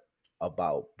tired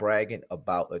about bragging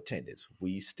about attendance.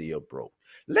 We still broke.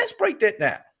 Let's break that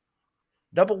down.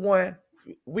 Number one,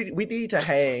 we need to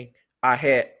hang our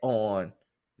hat on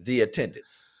the attendance.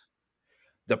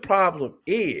 The problem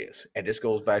is, and this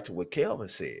goes back to what Kelvin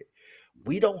said,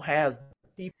 we don't have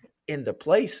people in the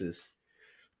places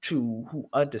who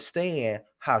understand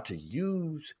how to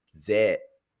use that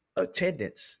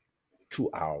attendance to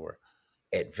our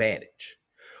advantage.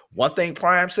 One thing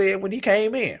Prime said when he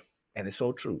came in, and it's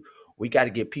so true, we got to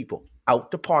get people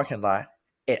out the parking lot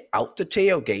and out the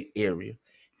tailgate area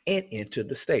and into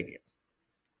the stadium.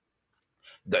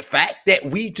 The fact that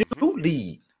we do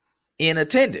lead in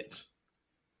attendance,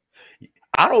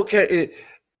 I don't care.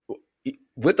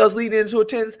 With us leading into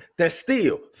attendance, there's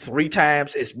still 3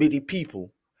 times as many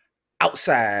people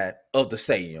outside of the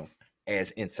stadium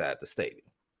as inside the stadium.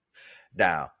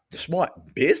 Now, the smart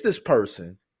business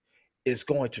person is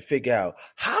going to figure out,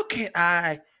 how can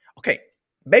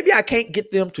maybe I can't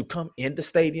get them to come in the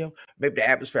stadium. Maybe the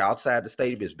atmosphere outside the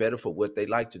stadium is better for what they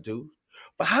like to do.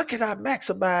 But how can I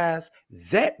maximize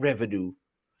that revenue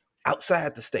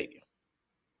outside the stadium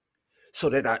so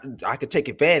that I can take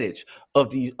advantage of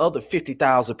these other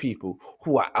 50,000 people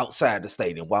who are outside the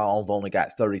stadium while I've only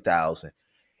got 30,000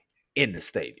 in the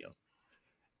stadium?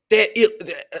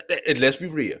 And let's be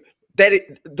real,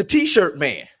 the T-shirt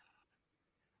man,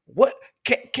 what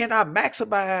can I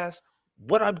maximize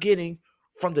what I'm getting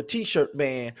from the T-shirt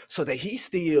man so that he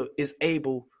still is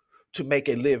able to make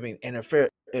a living and a fair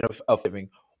living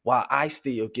while I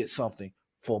still get something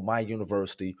for my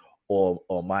university or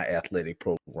my athletic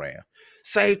program?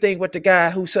 Same thing with the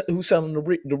guy who's selling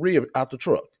the rib out the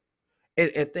truck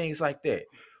and things like that.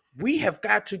 We have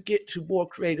got to get to more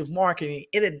creative marketing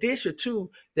in addition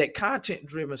to that content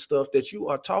driven stuff that you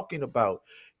are talking about,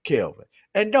 Kelvin.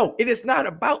 And no, it is not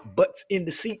about butts in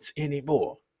the seats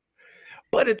anymore.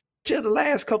 But until the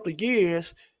last couple of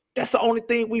years, that's the only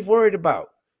thing we've worried about.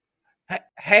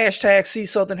 Hashtag see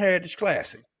Southern Heritage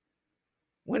Classic.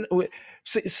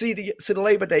 See the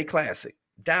Labor Day Classic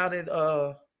down in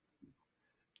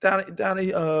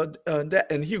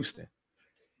Houston.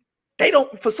 They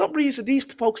don't, for some reason, these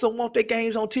folks don't want their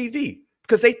games on TV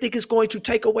because they think it's going to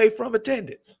take away from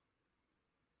attendance.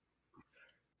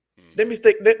 Let me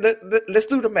think. Let's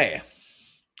do the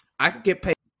math. I can get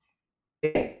paid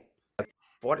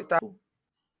 $40,000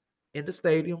 in the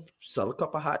stadium, sell a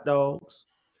couple hot dogs,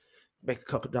 make a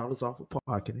couple dollars off of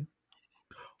parking,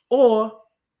 or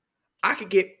I could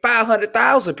get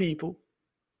 500,000 people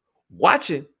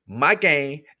watching my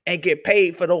game and get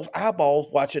paid for those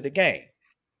eyeballs watching the game.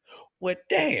 Well,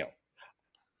 damn.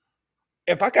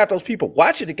 If I got those people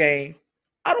watching the game,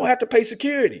 I don't have to pay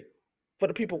security for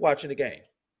the people watching the game.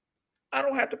 I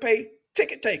don't have to pay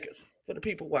ticket takers for the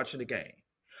people watching the game.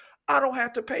 I don't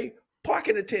have to pay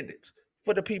parking attendants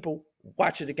for the people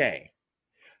watching the game.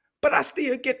 But I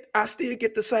still get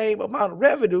the same amount of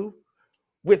revenue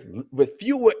with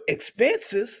fewer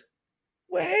expenses.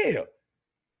 Well, hell,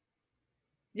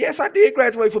 yes, I did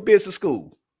graduate from business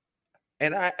school,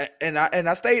 and I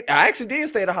actually did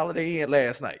stay at a Holiday Inn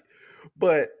last night.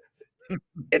 But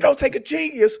it don't take a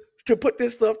genius to put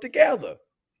this stuff together.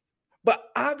 But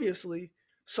obviously,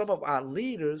 some of our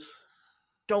leaders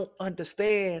don't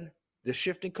understand the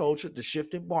shifting culture, the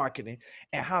shifting marketing,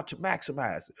 and how to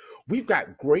maximize it. We've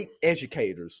got great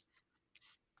educators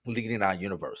leading our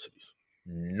universities,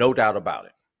 no doubt about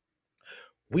it.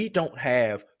 We don't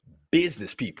have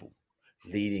business people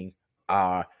leading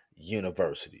our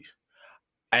universities.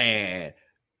 And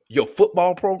your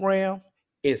football program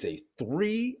is a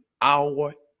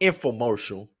 3-hour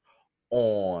infomercial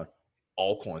on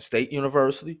Alcorn State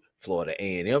University, Florida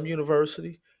A&M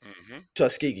University,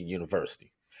 Tuskegee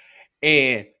University.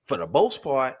 And for the most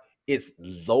part, it's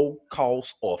low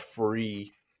cost or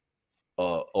free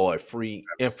or a free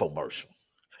infomercial.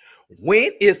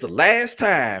 When is the last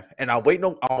time, and I'm waiting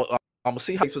on, I'm gonna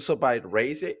see how for somebody to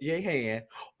raise your hand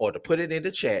or to put it in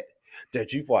the chat,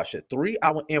 that you've watched a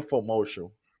 3-hour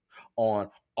infomercial on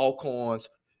Alcorn's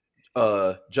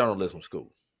journalism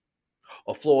school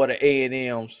or Florida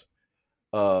A&M's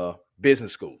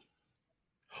business school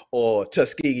or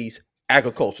Tuskegee's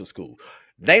agriculture school.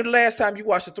 Name the last time you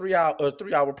watched a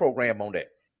 3-hour program on that.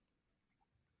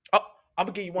 Oh, I'm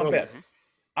gonna give you one better.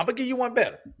 I'm gonna give you one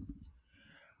better.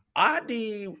 I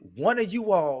need one of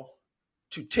you all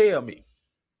to tell me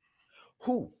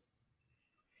who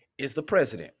is the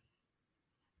president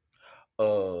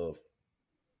of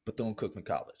Bethune-Cookman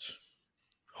College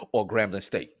or Grambling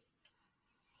State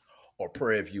or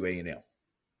Prairie View A&M.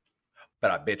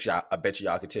 But I bet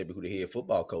y'all can tell me who the head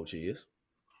football coach is.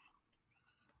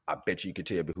 I bet you can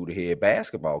tell me who the head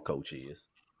basketball coach is.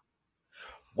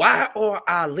 Why are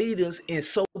our leaders in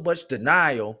so much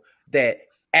denial that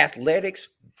athletics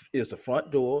is the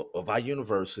front door of our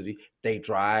university? They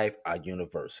drive our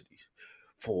universities.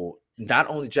 For not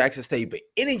only Jackson State, but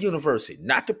any university,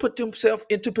 not to put themselves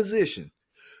into position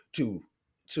to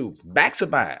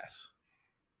maximize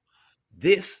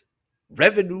this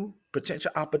revenue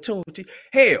potential opportunity.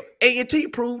 Hell, A&T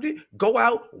proved it. Go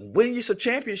out, win you some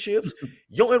championships,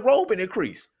 your enrollment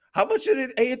increase. How much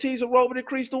did A&T's enrollment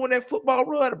increase during that football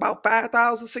run? About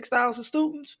 5,000, 6,000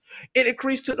 students. It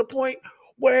increased to the point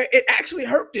where it actually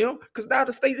hurt them because now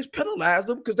the state has penalized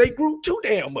them because they grew too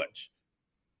damn much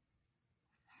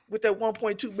with that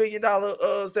 $1.2 million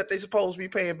that they supposed to be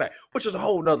paying back, which is a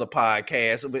whole nother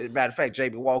podcast. Matter of fact,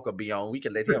 Jamie Walker be on. We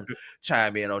can let him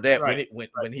chime in on that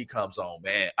when he comes on,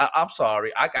 man. I'm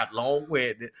sorry. I got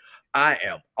long-winded. I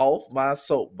am off my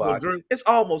soapbox. Well, it's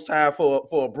almost time for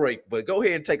a break, but go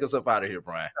ahead and take us up out of here,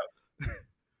 Brian.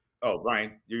 Oh,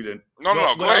 Brian, you didn't.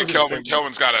 No. Go ahead, Kelvin.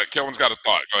 Kelvin's got a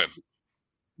thought. Go ahead.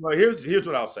 Well, here's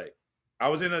what I'll say. I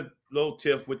was in a little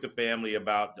tiff with the family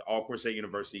about the Alcorn State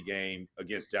University game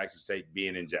against Jackson State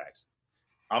being in Jackson.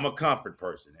 I'm a comfort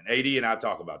person, and AD and I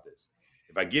talk about this.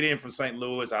 If I get in from St.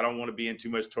 Louis, I don't want to be in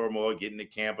too much turmoil getting to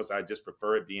campus. I just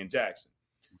prefer it being Jackson.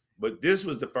 But this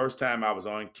was the first time I was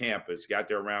on campus, got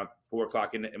there around 4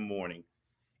 o'clock in the morning,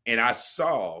 and I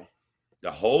saw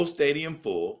the whole stadium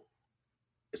full.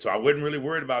 So I wasn't really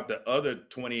worried about the other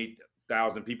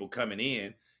 20,000 people coming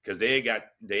in because they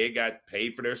had got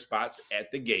paid for their spots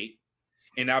at the gate.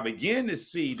 And I began to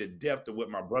see the depth of what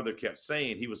my brother kept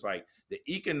saying. He was like, the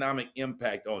economic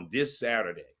impact on this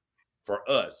Saturday for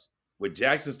us with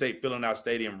Jackson State filling our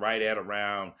stadium right at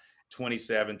around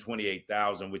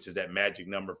 28,000, which is that magic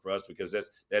number for us because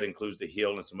that includes the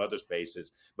hill and some other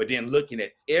spaces. But then looking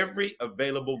at every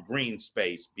available green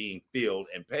space being filled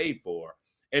and paid for,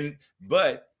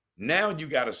 but now you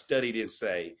got to study it and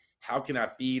say, how can I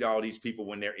feed all these people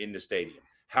when they're in the stadium?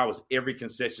 How is every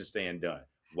concession stand done?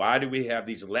 Why do we have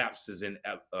these lapses in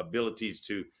abilities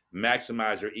to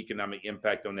maximize your economic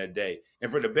impact on that day? And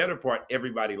for the better part,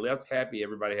 everybody left happy.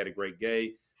 Everybody had a great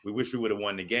day. We wish we would have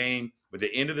won the game. But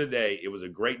at the end of the day, it was a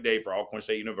great day for Alcorn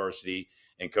State University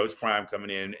and Coach Prime coming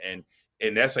in. And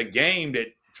that's a game that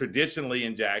traditionally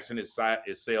in Jackson is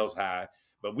sales high.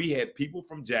 But we had people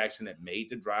from Jackson that made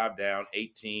the drive down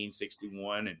 18,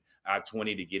 61, and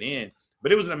I-20 to get in.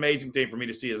 But it was an amazing thing for me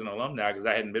to see as an alumni because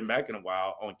I hadn't been back in a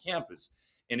while on campus.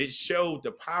 And it showed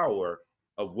the power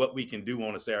of what we can do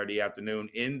on a Saturday afternoon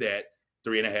in that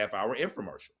 3.5-hour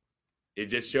infomercial. It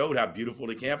just showed how beautiful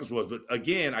the campus was. But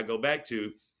again, I go back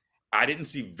to, I didn't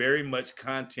see very much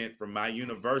content from my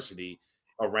university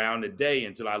around the day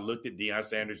until I looked at Deion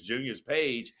Sanders Jr.'s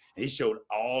page. And he showed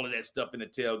all of that stuff in the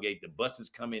tailgate, the buses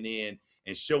coming in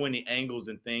and showing the angles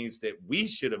and things that we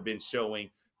should have been showing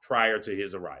prior to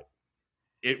his arrival,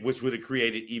 which would have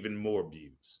created even more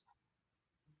views.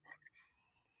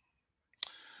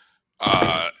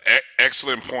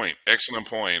 Excellent point. Excellent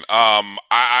point.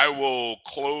 I will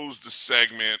close the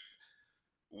segment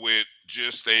with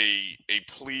just a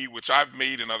plea, which I've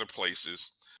made in other places,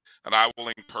 and I will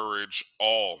encourage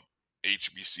all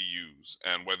HBCUs,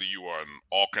 and whether you are an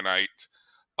Alcornite,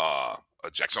 a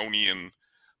Jacksonian,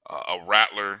 a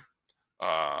Rattler,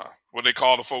 what they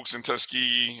call the folks in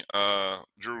Tuskegee,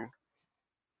 Drew?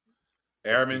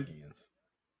 Airmen.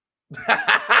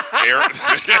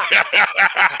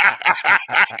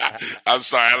 I'm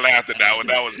sorry, I laughed at that one.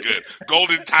 That was good.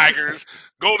 Golden Tigers,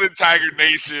 Golden Tiger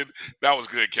Nation. That was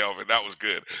good, Kelvin. That was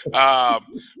good.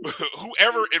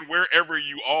 Whoever and wherever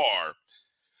you are,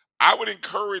 I would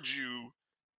encourage you.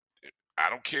 I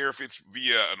don't care if it's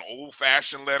via an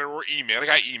old-fashioned letter or email. I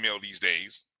got email these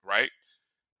days, right?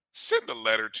 Send a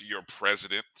letter to your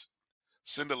president.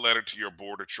 Send a letter to your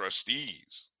board of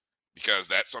trustees, because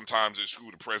that sometimes is who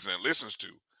the president listens to.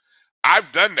 I've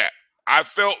done that. I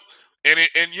felt, and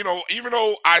you know, even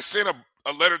though I sent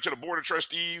a letter to the board of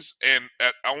trustees and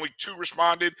only 2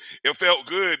 responded, it felt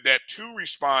good that 2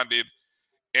 responded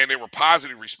and there were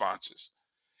positive responses.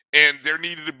 And there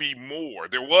needed to be more.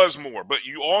 There was more, but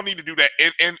you all need to do that.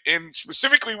 And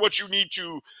specifically what you need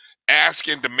to ask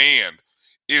and demand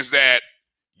is that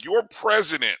your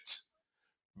president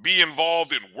be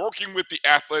involved in working with the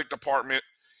athletic department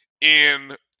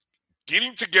in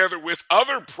getting together with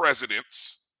other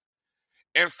presidents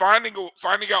and finding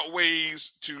out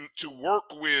ways to work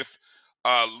with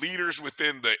leaders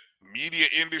within the media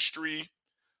industry,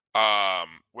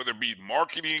 whether it be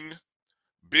marketing,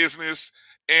 business,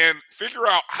 and figure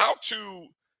out how to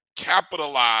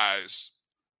capitalize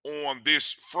on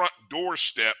this front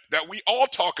doorstep that we all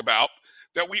talk about,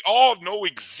 that we all know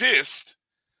exists,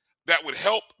 that would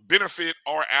help benefit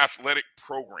our athletic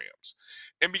programs.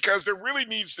 And because there really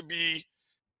needs to be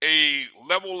a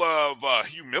level of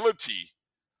humility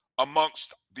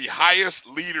amongst the highest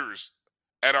leaders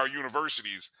at our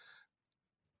universities,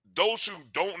 those who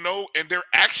don't know, and their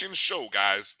actions show,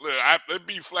 guys. Let's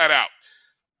be flat out.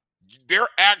 Their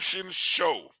actions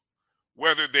show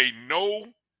whether they know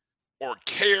or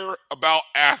care about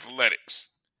athletics.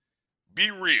 Be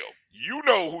real. You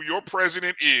know who your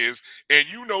president is,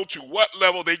 and you know to what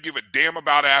level they give a damn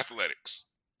about athletics.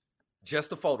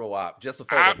 Just a photo op. Just a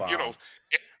photo op. You know,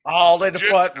 all in the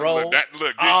front row.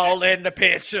 All in the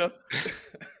picture.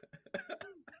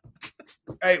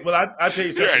 Hey, well, I tell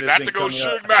you something. Yeah, not to go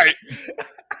Suge Knight.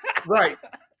 Right.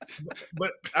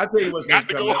 But I tell you what's not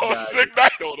to go on Suge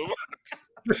Knight on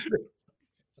them.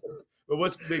 But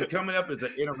what's been coming up is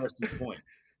an interesting point.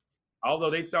 Although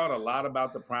they thought a lot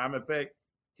about the Prime effect,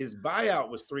 his buyout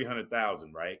was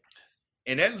 $300,000, right?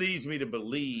 And that leads me to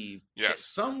believe that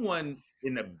someone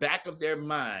in the back of their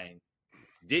mind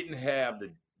didn't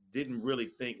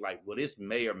really think like, well, this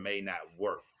may or may not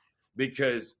work,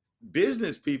 because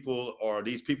business people or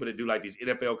these people that do like these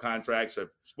NFL contracts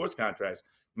or sports contracts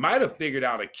might have figured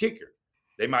out a kicker.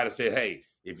 They might have said, hey,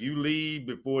 if you leave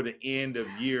before the end of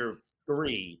year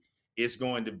 3, it's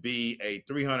going to be a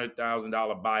 $300,000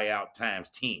 buyout times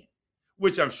 10,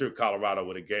 which I'm sure Colorado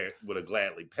would have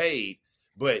gladly paid.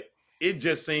 But it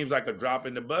just seems like a drop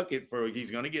in the bucket for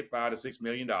he's going to get $5 to $6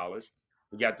 million.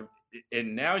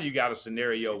 And now you got a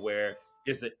scenario where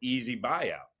it's an easy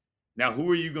buyout. Now, who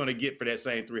are you going to get for that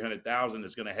same $300,000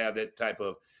 that's going to have that type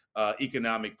of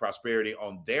economic prosperity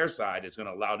on their side that's going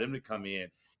to allow them to come in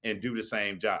and do the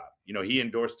same job. You know, he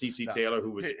endorsed T.C. Taylor,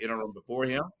 who was the interim before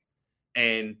him,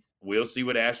 and we'll see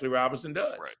what Ashley Robinson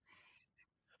does. Right.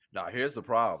 Now, here's the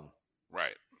problem.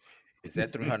 Right. Is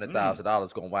that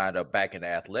 $300,000 going to wind up back in the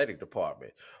athletic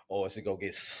department, or is it going to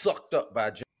get sucked up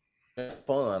by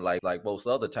fun like most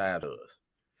other times does?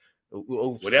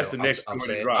 Well, that's the next story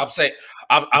to drop.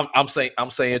 I'm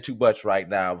saying too much right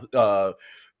now.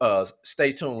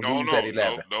 Stay tuned. News at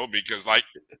 11. No, because like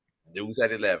news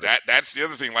at 11. That's the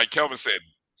other thing. Like Kelvin said,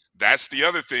 that's the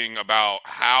other thing about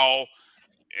how.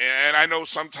 And I know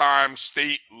sometimes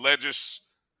state legislators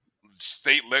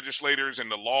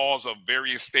and the laws of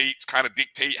various states kind of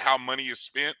dictate how money is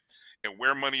spent and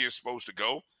where money is supposed to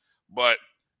go. But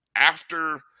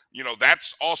after,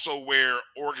 that's also where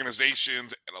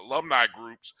organizations and alumni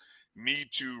groups need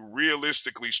to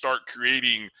realistically start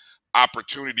creating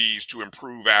opportunities to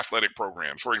improve athletic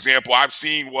programs. For example, I've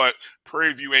seen what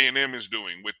Prairie View A&M is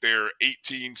doing with their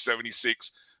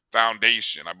 1876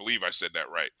 Foundation. I believe I said that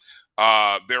right.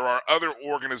 There are other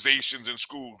organizations in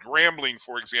schools. Grambling,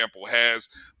 for example, has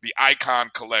the Icon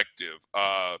Collective.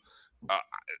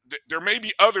 There may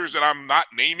be others that I'm not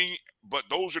naming, but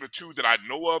those are the two that I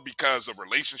know of because of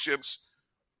relationships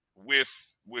with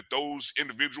those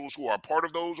individuals who are part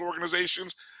of those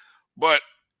organizations. But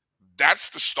that's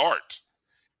the start.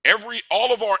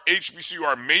 All of our HBCU,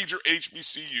 our major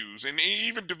HBCUs, and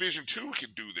even Division II can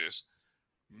do this,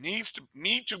 need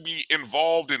to be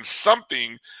involved in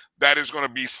something that is going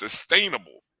to be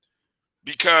sustainable.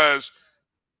 Because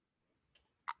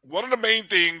one of the main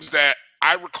things that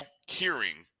I recall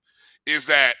hearing is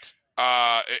that,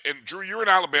 and Drew, you're in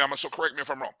Alabama, so correct me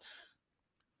if I'm wrong.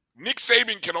 Nick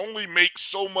Saban can only make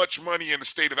so much money in the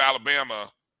state of Alabama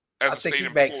as a state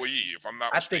employee, if I'm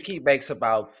not mistaken. I think he makes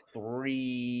about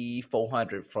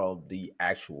 $300-400 from the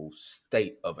actual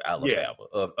state of Alabama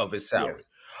of his salary. Yes.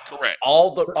 Correct.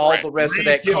 All the rest of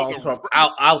that comes from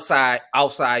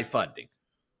outside funding.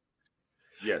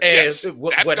 Yes. And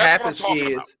what happens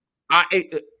is our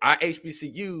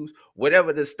HBCUs,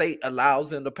 whatever the state allows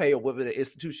them to pay or whatever the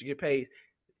institution get paid,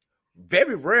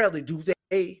 very rarely do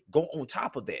they go on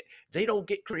top of that. They don't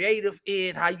get creative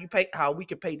in how we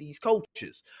can pay these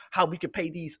coaches, how we can pay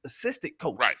these assistant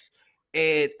coaches,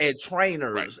 and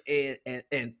trainers,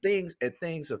 and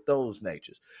things of those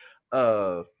natures.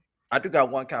 I do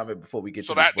got one comment before we get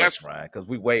to this break, Ryan, because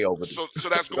we way over. So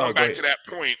that's going back to that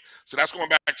point. So that's going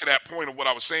back to that point of what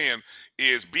I was saying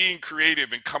is being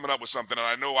creative and coming up with something. And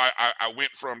I know I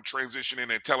went from transitioning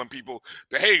and telling people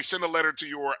to, hey, send a letter to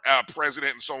your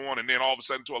president and so on, and then all of a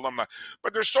sudden to alumni.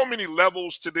 But there's so many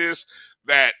levels to this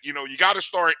that, you got to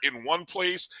start in one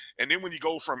place. And then when you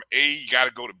go from A, you got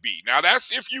to go to B. Now,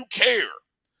 that's if you care.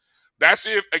 That's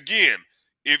if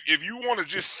you want to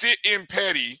just sit in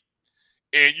petty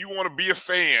and you want to be a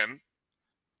fan,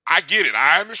 I get it.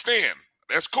 I understand.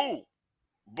 That's cool.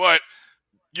 But,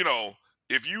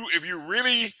 if you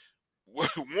really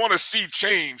want to see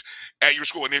change at your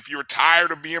school, and if you're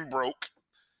tired of being broke,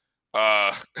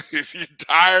 if you're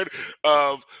tired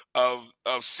of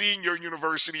seeing your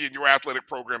university and your athletic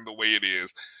program the way it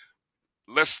is,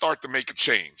 let's start to make a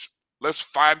change. Let's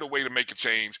find a way to make a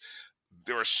change.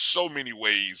 There are so many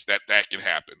ways that can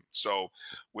happen. So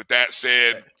with that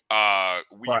said,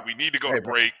 we need to go to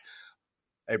break.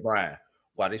 Hey, Brian,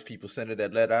 while these people sending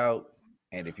that letter out,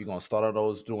 and if you're going to start on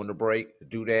those during the break,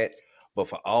 do that. But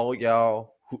for all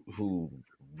y'all who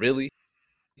really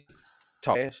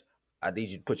talk, I need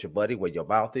you to put your buddy where your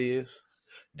mouth is.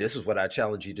 This is what I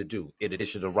challenge you to do. In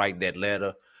addition to writing that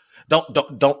letter,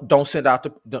 don't send out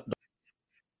the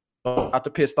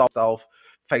pissed off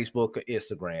Facebook or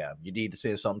Instagram. You need to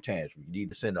send something tangible. You need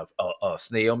to send a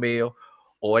snail mail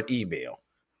or an email.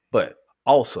 But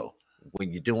also,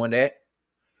 when you're doing that,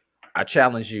 I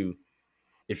challenge you,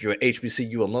 if you're an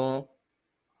HBCU alum,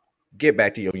 get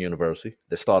back to your university.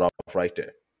 Let's start off right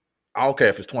there. I don't care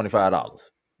if it's $25.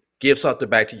 Give something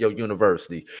back to your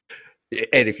university.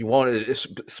 And if you want to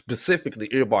specifically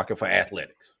earmark it for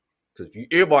athletics, because if you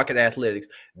earmark it athletics,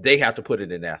 they have to put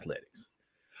it in athletics.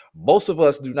 Most of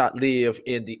us do not live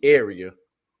in the area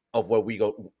of where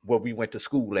we went to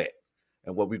school at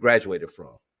and where we graduated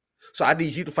from. So I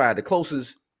need you to find the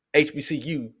closest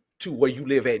HBCU to where you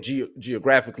live at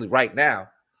geographically right now,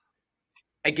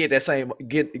 and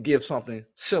give something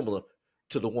similar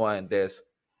to the one that's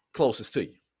closest to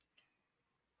you.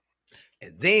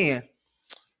 And then,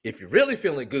 if you're really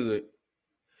feeling good,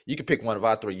 you can pick one of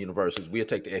our 3 universities. We'll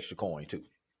take the extra coin too.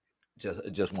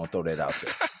 Just want to throw that out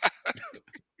there.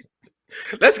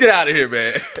 Let's get out of here,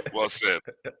 man. Well said.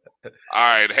 All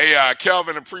right. Hey,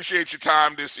 Kelvin, appreciate your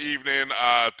time this evening.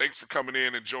 Thanks for coming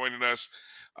in and joining us.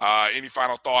 Any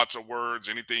final thoughts or words,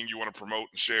 anything you want to promote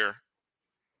and share?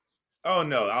 Oh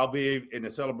no, I'll be in the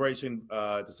Celebration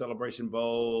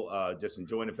Bowl, just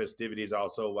enjoying the festivities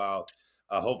also while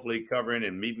hopefully covering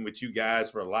and meeting with you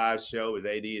guys for a live show as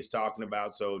AD is talking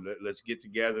about. So let's get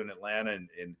together in Atlanta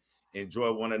and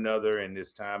enjoy one another in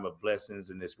this time of blessings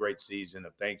and this great season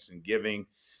of Thanksgiving,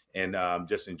 and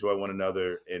just enjoy one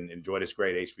another and enjoy this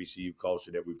great HBCU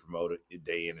culture that we promote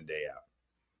day in and day out.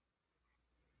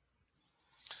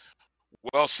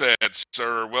 Well said,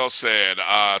 sir. Well said.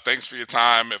 Thanks for your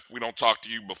time. If we don't talk to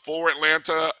you before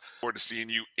Atlanta, look forward to seeing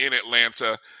you in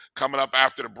Atlanta. Coming up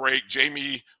after the break,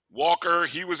 Jamie Walker,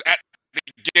 he was at the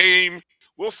game.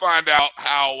 We'll find out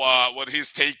how what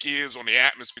his take is on the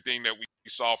atmosphere thing that we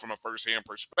saw from a firsthand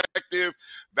perspective.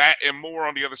 That and more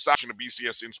on the other side of the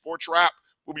BCSN Sports Wrap.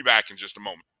 We'll be back in just a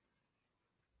moment.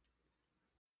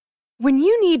 When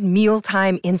you need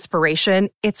mealtime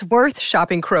inspiration, it's worth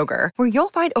shopping Kroger, where you'll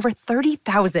find over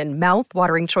 30,000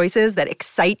 mouth-watering choices that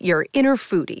excite your inner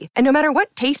foodie. And no matter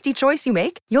what tasty choice you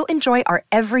make, you'll enjoy our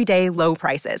everyday low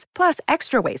prices, plus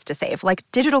extra ways to save, like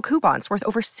digital coupons worth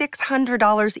over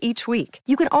 $600 each week.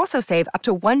 You can also save up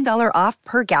to $1 off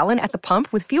per gallon at the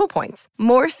pump with fuel points.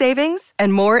 More savings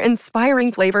and more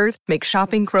inspiring flavors make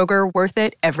shopping Kroger worth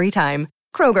it every time.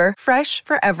 Kroger, fresh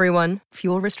for everyone.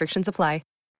 Fuel restrictions apply.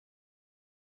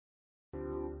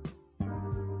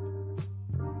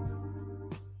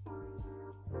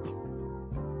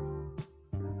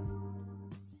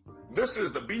 This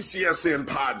is the BCSN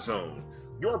Pod Zone,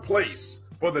 your place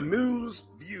for the news,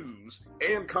 views,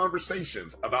 and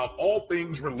conversations about all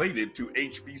things related to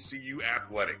HBCU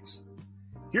athletics.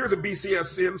 Here are the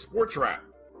BCSN Sports Wrap,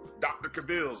 Dr.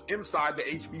 Cavill's Inside the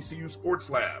HBCU Sports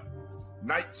Lab,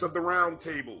 Knights of the Round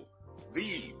Table,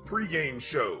 The Pregame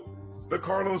Show, The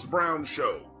Carlos Brown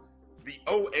Show, The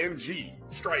ONG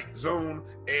Strike Zone,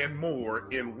 and more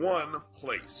in one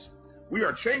place. We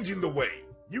are changing the way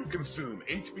you consume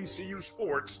HBCU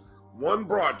sports, one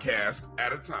broadcast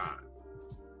at a time.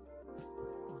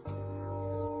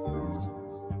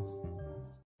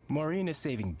 Maureen is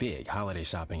saving big holiday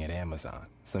shopping at Amazon,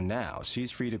 so now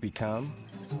she's free to become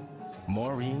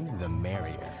Maureen the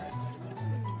Merrier.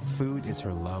 Food is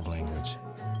her love language,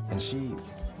 and she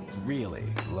really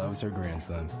loves her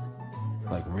grandson.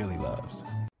 Like, really loves.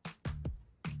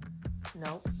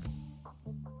 Nope.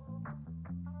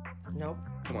 Nope.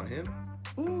 Come on, him?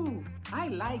 Ooh, I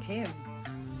like him.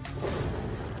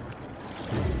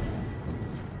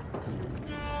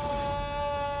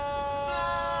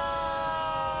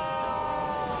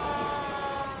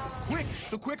 Quick,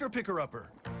 the Quicker Picker-Upper.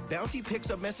 Bounty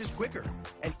picks up messes quicker,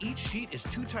 and each sheet is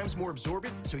 2 times more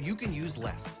absorbent, so you can use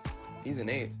less. He's an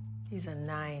 8. He's a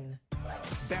 9.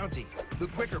 Bounty, the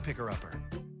Quicker Picker-Upper.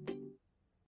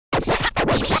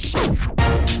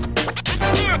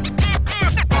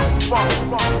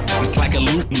 It's like a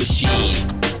loop machine.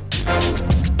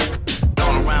 All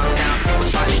around town, people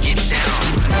try to get down.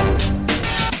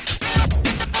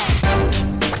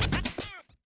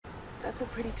 That's a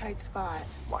pretty tight spot.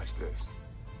 Watch this.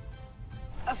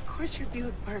 Of course your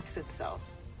Buick parks itself.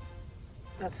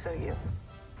 That's so you.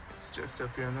 It's just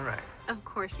up here on the right. Of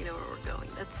course you know where we're going.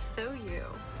 That's so you.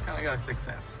 Kind of got a 6th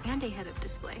sense. And a head-up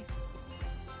display.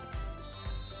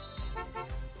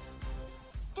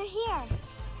 They're here.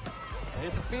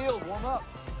 Hit the field, warm up.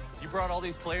 You brought all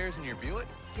these players in your Buick?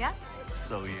 Yeah.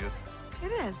 So you.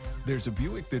 It is. There's a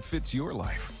Buick that fits your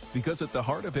life, because at the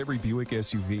heart of every Buick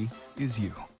SUV is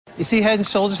you. You see, Head &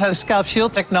 Shoulders has Scalp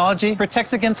Shield technology,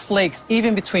 protects against flakes,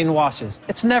 even between washes.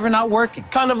 It's never not working.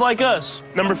 Kind of like us.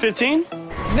 Number 15?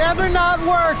 Never not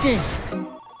working!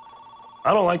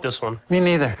 I don't like this one. Me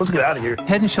neither. Let's get out of here.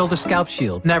 Head & Shoulders Scalp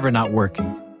Shield, never not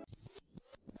working.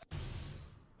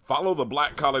 Follow the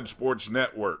Black College Sports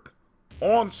Network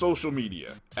on social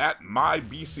media at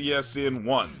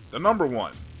MyBCSN1, the number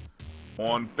 1,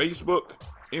 on Facebook,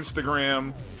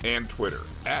 Instagram, and Twitter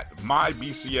at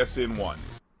MyBCSN1.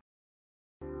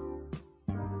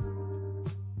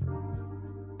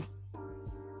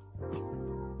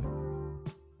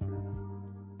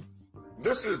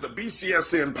 This is the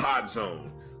BCSN Pod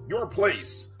Zone, your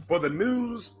place for the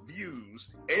news,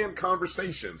 views, and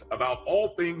conversations about all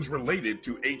things related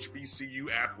to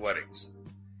HBCU athletics.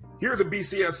 Here are the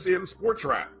BCSN Sports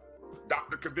Wrap,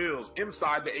 Dr. Cavill's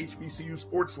Inside the HBCU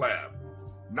Sports Lab,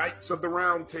 Knights of the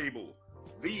Round Table,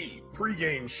 The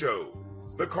Pregame Show,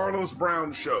 The Carlos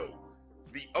Brown Show,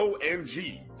 The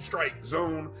ONG Strike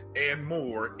Zone, and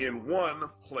more in one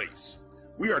place.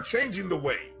 We are changing the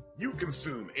way you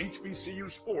consume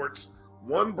HBCU sports,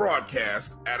 one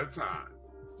broadcast at a time.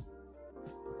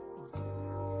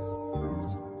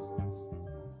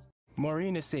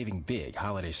 Maureen is saving big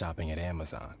holiday shopping at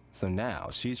Amazon. So now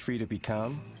she's free to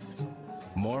become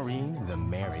Maureen the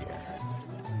Merrier.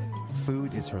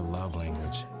 Food is her love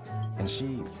language, and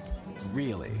she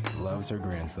really loves her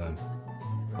grandson.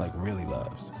 Like, really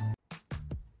loves.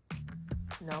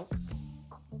 Nope.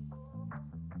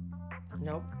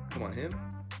 Nope. Come on, him?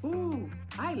 Ooh,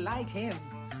 I like him.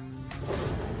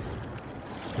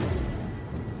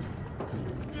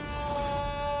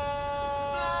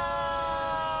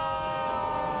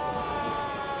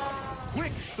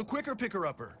 Quick, the Quicker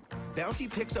Picker-Upper. Bounty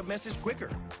picks up messes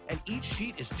quicker, and each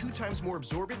sheet is 2 times more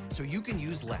absorbent so you can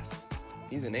use less.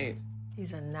 He's an 8.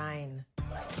 He's a 9.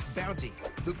 Bounty,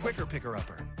 the Quicker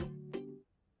Picker-Upper.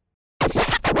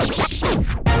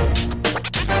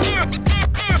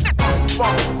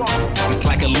 It's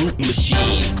like a loot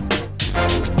machine.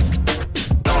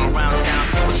 All around town,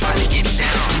 people trying to get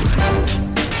down.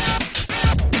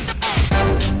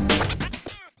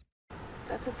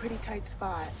 That's a pretty tight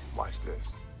spot. Watch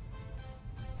this.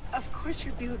 Of course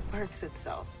your Buick parks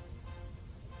itself.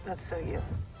 That's so you.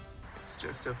 It's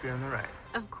just up here on the right.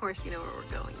 Of course you know where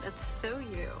we're going. That's so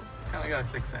you. Kinda got a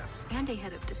sixth sense. And a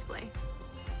head-up display.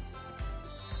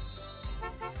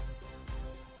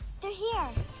 They're here.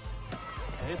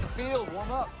 Hit the field,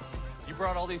 warm up. You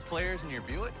brought all these players in your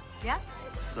Buick? Yeah,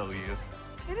 So you.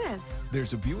 it is.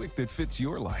 There's a Buick that fits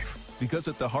your life because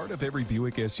at the heart of every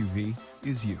Buick SUV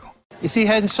is you. You see,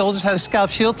 Head & Shoulders has Scalp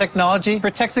Shield technology,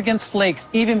 protects against flakes,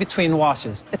 even between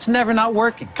washes. It's never not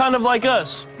working. Kind of like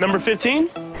us. Number 15?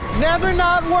 Never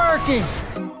not working!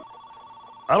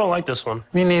 I don't like this one.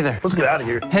 Me neither. Let's get out of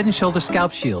here. Head & Shoulders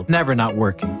Scalp Shield, never not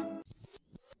working.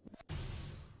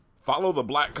 Follow the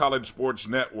Black College Sports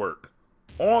Network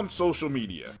on social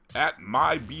media at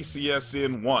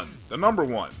MyBCSN1, the number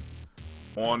 1,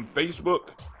 on Facebook,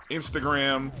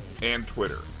 Instagram, and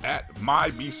Twitter at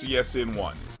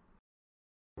MyBCSN1.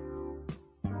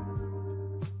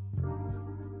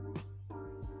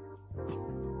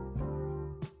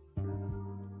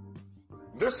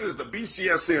 This is the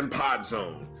BCSN Pod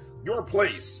Zone, your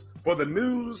place for the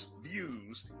news,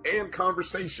 views, and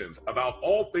conversations about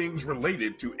all things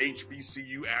related to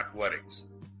HBCU athletics.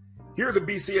 Hear the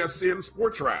BCSN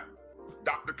Sports Wrap,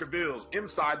 Dr. Cavill's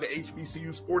Inside the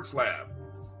HBCU Sports Lab,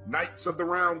 Knights of the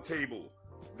Round Table,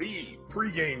 the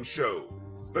pregame show,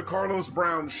 the Carlos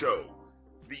Brown Show,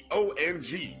 the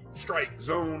ONG Strike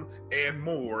Zone, and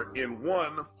more in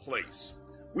one place.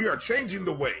 We are changing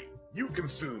the way you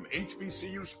consume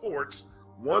HBCU sports,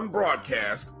 one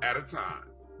broadcast at a time.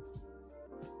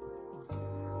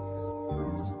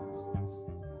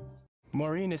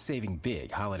 Maureen is saving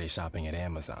big holiday shopping at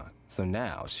Amazon. So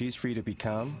now she's free to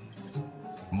become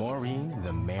Maureen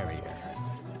the Merrier.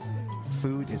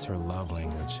 Food is her love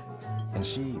language, and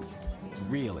she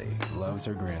really loves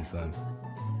her grandson.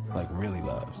 Like, really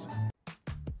loves.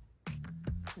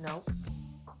 Nope.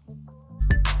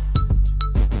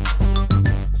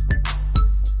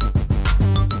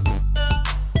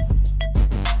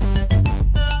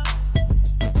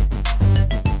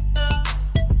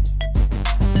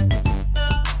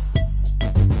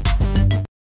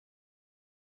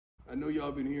 I know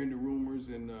y'all been hearing the rumors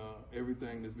and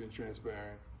everything that's been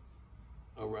transpiring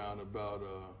around about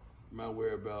my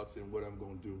whereabouts and what I'm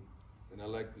going to do. And I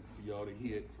like for y'all to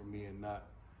hear it from me and not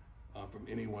from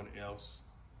anyone else.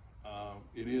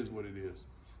 It is what it is.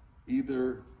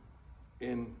 Either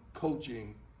in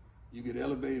coaching, you get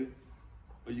elevated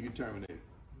or you get terminated.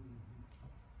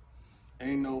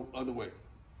 Ain't no other way.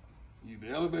 You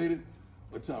either elevated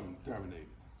or terminated.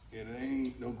 And it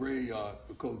ain't no graveyard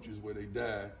for coaches where they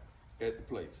die at the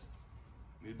place.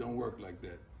 It don't work like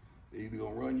that. They either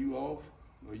gonna run you off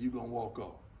or you gonna walk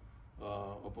off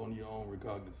upon your own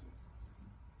recognizance.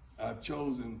 I've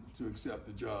chosen to accept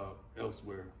the job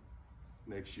elsewhere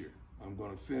next year. I'm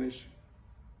gonna finish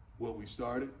what we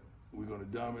started. We're gonna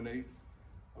dominate.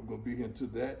 I'm gonna be here to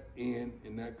that end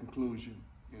and that conclusion.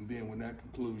 And then when that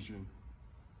conclusion,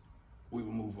 we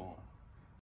will move on.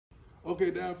 Okay,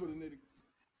 down for the nitty.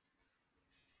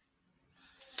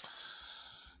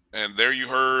 And there you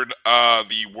heard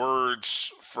the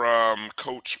words from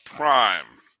Coach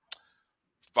Prime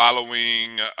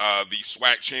following the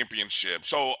SWAC championship.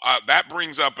 So that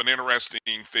brings up an interesting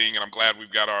thing, and I'm glad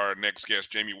we've got our next guest,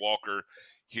 Jamie Walker,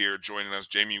 here joining us.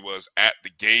 Jamie was at the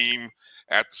game,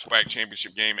 at the SWAC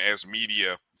championship game as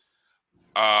media.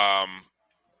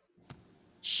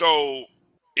 So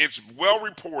it's well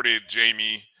reported,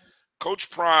 Jamie, Coach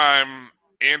Prime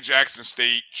and Jackson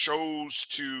State chose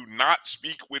to not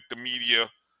speak with the media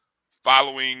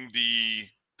following the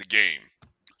game.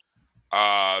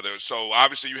 So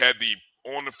obviously you had the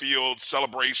on the field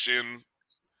celebration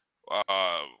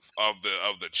of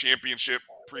the championship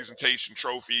presentation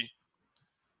trophy.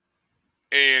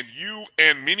 And you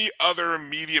and many other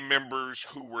media members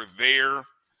who were there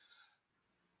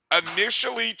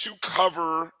initially to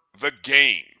cover the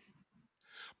game,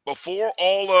 before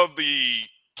all of the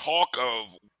talk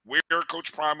of where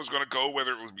Coach Prime was going to go,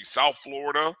 whether it would be South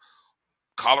Florida,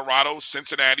 Colorado,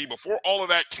 Cincinnati, before all of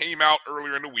that came out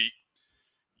earlier in the week,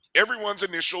 everyone's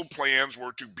initial plans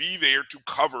were to be there to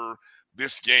cover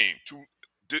this game, to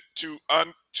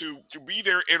be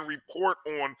there and report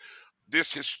on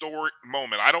this historic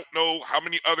moment. I don't know how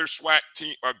many other SWAC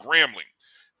team,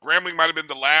 Grambling might have been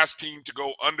the last team to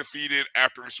go undefeated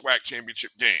after a SWAC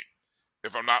championship game,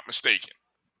 if I'm not mistaken.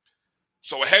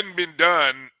 So it hadn't been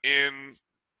done in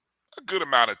a good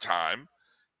amount of time.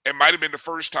 It might have been the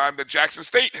first time that Jackson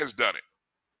State has done it.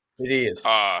 It is.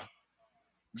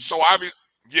 So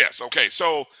yes. Okay.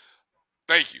 So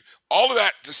thank you. All of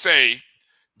that to say,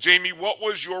 Jamie, what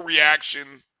was your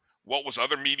reaction? What was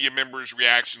other media members'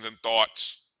 reactions and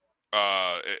thoughts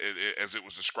as it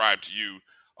was described to you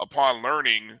upon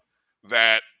learning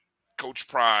that Coach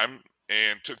Prime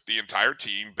and took the entire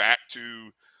team back to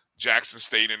Jackson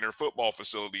State and their football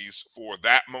facilities for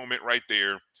that moment right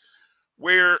there,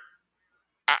 where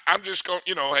I'm just going,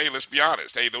 hey, let's be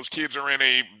honest. Hey, those kids are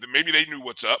maybe they knew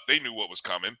what's up. They knew what was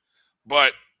coming,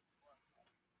 but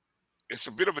it's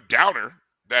a bit of a downer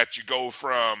that you go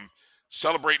from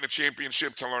celebrating the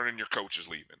championship to learning your coach is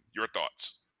leaving. Your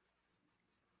thoughts?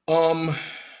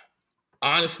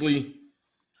 Honestly,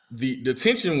 the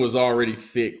tension was already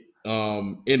thick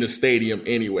in the stadium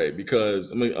anyway,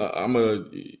 because I'm gonna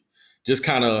just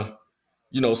kind of,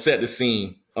 set the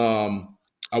scene.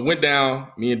 I went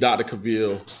down, me and Dr.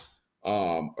 Cavill,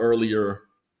 earlier,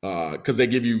 because they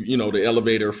give you, the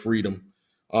elevator of freedom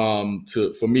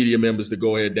for media members to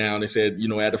go ahead down. They said, at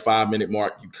the 5-minute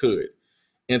mark, you could.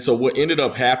 And so what ended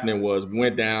up happening was we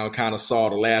went down, kind of saw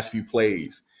the last few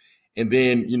plays. And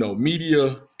then,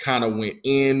 media kind of went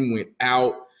in, went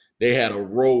out. They had a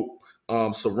rope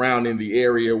surrounding the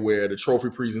area where the trophy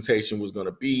presentation was going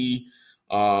to be.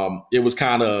 It was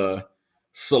kind of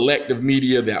selective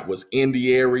media that was in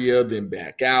the area, then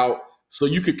back out. So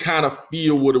you could kind of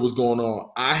feel what it was going on.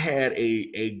 I had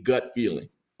a gut feeling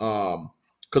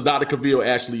because Dr. Cavill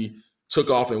actually took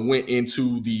off and went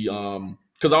into the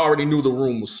because I already knew the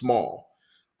room was small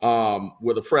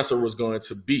where the presser was going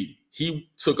to be. He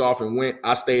took off and went.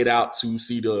 I stayed out to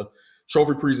see the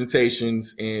trophy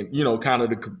presentations and, kind of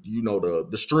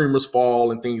the streamers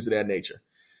fall and things of that nature.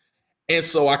 And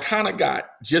so I kind of got,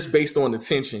 just based on the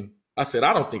tension, I said,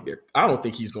 I don't think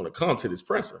he's going to come to this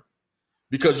presser,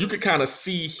 because you could kind of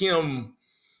see him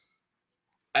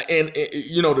and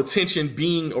the tension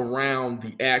being around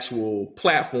the actual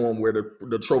platform where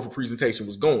the trophy presentation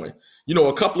was going.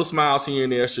 A couple of smiles here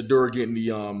and there, Shedeur getting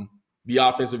the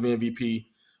offensive MVP,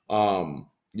 and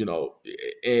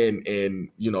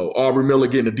Aubrey Miller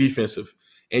getting the defensive.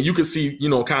 And you could see,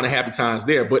 kind of happy times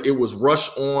there, but it was rush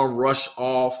on, rush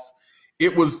off.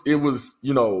 It was,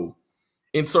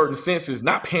 in certain senses,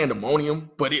 not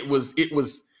pandemonium, but it was,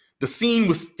 the scene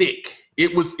was thick.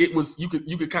 It was,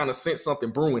 you could kind of sense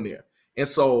something brewing there. And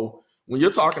so when you're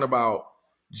talking about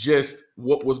just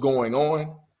what was going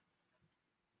on,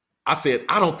 I said,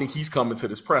 I don't think he's coming to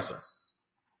this presser.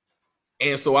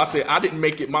 And so I said, I didn't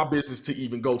make it my business to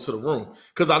even go to the room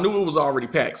because I knew it was already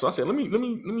packed. So I said, let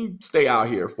me stay out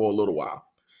here for a little while.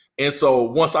 And so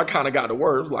once I kind of got the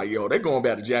word, it was like, they're going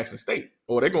back to Jackson State,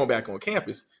 or they're going back on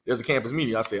campus. There's a campus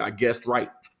meeting. I said, I guessed right,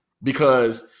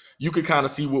 because you could kind of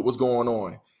see what was going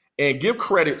on. And give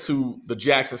credit to the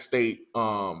Jackson State,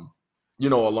 alums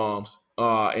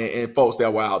and folks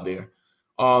that were out there.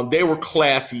 They were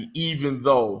classy, even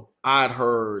though I'd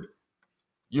heard,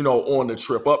 on the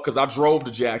trip up, because I drove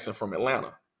to Jackson from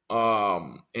Atlanta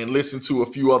and listened to a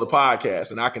few other podcasts.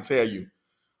 And I can tell you,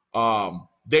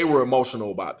 they were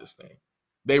emotional about this thing.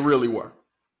 They really were.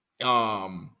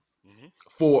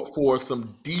 For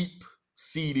some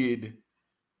deep-seated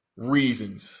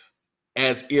reasons,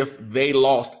 as if they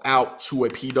lost out to a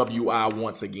PWI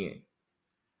once again.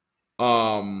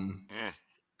 I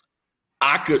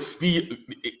could feel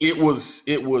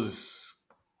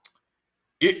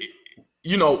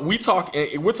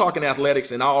we're talking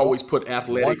athletics, and I always put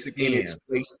athletics in its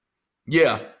place.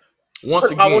 Yeah.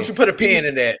 Once again, I want you to put a pin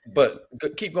in that, but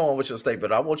keep going with your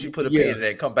statement. I want you to put a pin in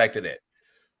that and come back to that.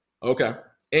 Okay.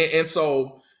 And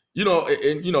so,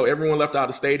 everyone left out of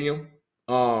the stadium.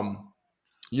 When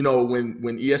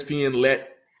ESPN let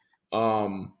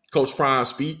Coach Prime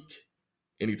speak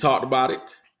and he talked about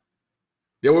it,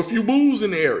 there were a few boos in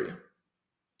the area.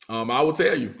 I will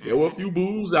tell you, there were a few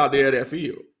boos out there at that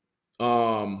field.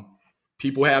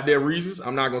 People have their reasons.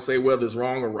 I'm not gonna say whether it's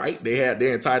wrong or right.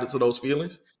 They're entitled to those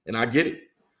feelings, and I get it.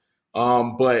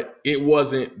 But it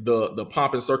wasn't the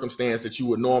pomp and circumstance that you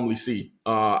would normally see.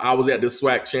 I was at the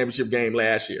SWAC championship game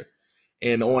last year,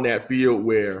 and on that field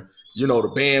where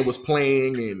the band was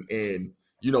playing, and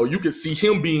you could see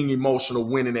him being emotional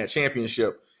winning that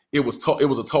championship. It was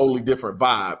a totally different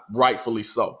vibe, rightfully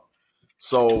so.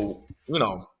 So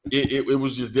it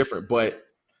was just different. But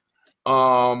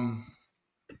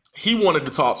he wanted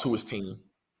to talk to his team,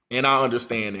 and I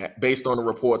understand that based on the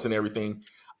reports and everything.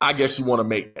 I guess you want to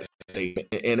make that statement,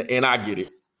 and I get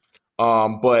it.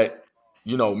 But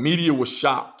media was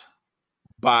shocked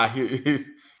by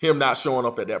him not showing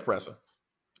up at that presser.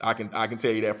 I can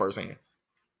tell you that firsthand.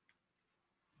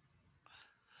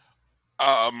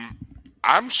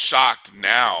 I'm shocked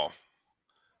now.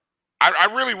 I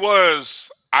really was.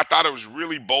 I thought it was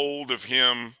really bold of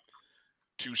him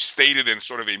to state it in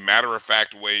sort of a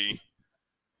matter-of-fact way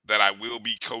that I will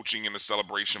be coaching in the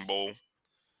Celebration Bowl,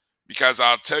 because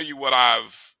I'll tell you what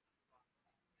I've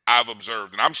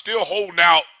observed, and I'm still holding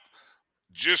out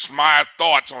just my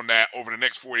thoughts on that over the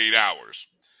next 48 hours,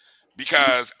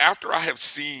 because after I have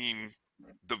seen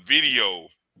the video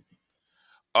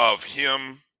of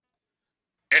him,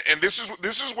 and this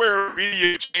is where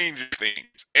video changes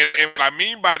things, and what I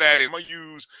mean by that is I'm gonna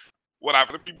use what I've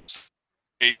heard people say.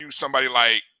 Use somebody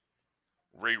like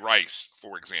Ray Rice,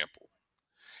 for example,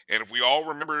 and if we all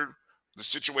remember the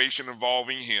situation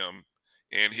involving him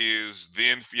and his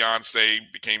then fiance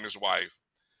became his wife,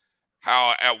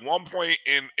 how at one point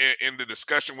in the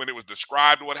discussion when it was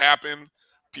described what happened,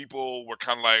 people were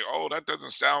kind of like, oh, that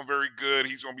doesn't sound very good.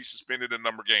 He's going to be suspended a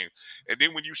number of games. And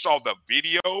then when you saw the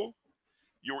video,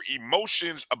 your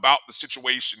emotions about the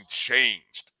situation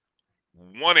changed.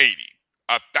 180,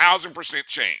 1,000%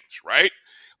 change, right?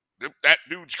 That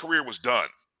dude's career was done.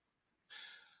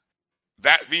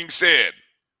 That being said,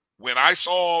 when I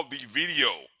saw the video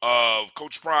of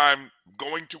Coach Prime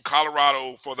going to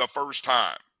Colorado for the first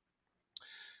time,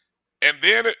 and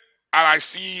then I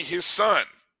see his son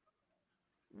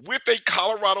with a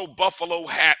Colorado Buffalo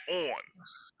hat on,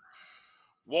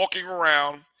 walking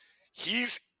around,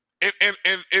 and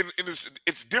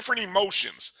it's different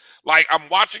emotions. Like, I'm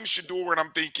watching Shedeur and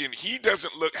I'm thinking he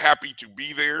doesn't look happy to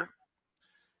be there,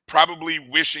 probably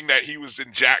wishing that he was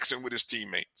in Jackson with his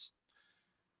teammates.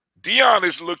 Deion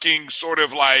is looking sort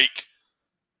of like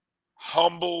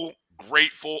humble,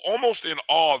 grateful, almost in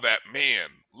awe that, man,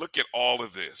 look at all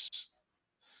of this.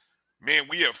 Man,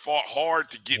 we have fought hard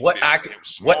to get what to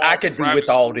this. What I could do with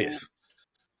all this.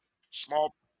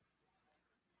 Small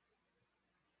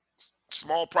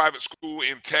private school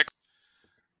in Texas,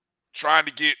 trying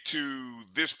to get to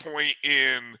this point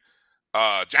in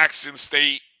Jackson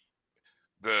State,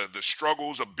 the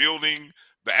struggles of building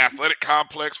the athletic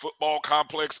complex, football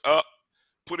complex up,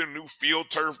 putting new field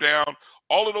turf down,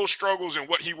 all of those struggles and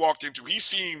what he walked into. He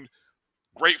seemed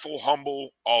grateful, humble,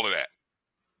 all of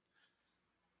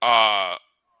that.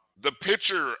 The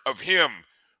picture of him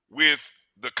with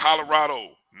the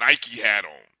Colorado Nike hat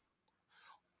on.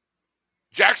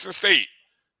 Jackson State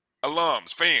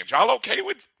alums, fans, y'all okay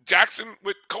with Jackson,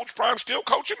 with Coach Prime still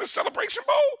coaching the Celebration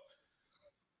Bowl?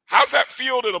 How's that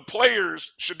feel to the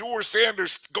players, Shedeur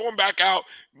Sanders, going back out,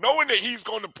 knowing that he's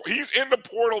in the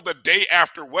portal the day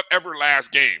after whatever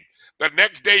last game. The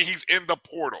next day he's in the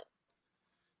portal.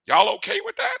 Y'all okay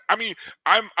with that? I mean,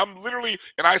 I'm literally,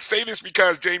 and I say this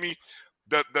because, Jamie,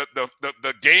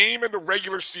 the game in the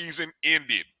regular season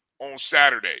ended on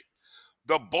Saturday.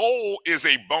 The bowl is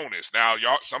a bonus. Now,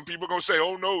 y'all, some people are going to say,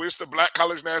 oh, no, it's the Black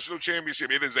College National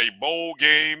Championship. It is a bowl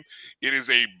game. It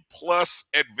is a plus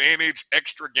advantage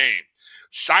extra game.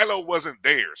 Shiloh wasn't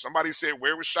there. Somebody said,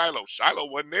 where was Shiloh?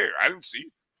 Shiloh wasn't there. I didn't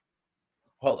see.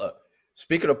 Hold up.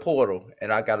 Speaking of portal,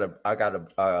 and I got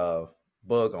a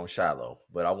bug on Shiloh,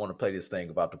 but I want to play this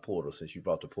thing about the portal since you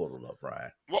brought the portal up,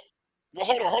 Brian. Well,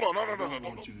 hold on. No. What I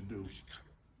want you to do.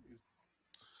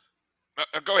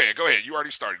 Go ahead. You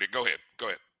already started it. Go ahead.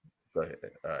 All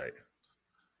right.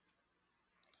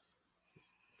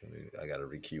 I got to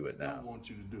recue it now. What I want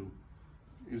you to do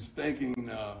is thinking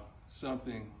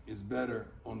something is better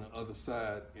on the other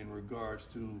side in regards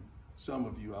to some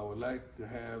of you. I would like to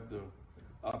have the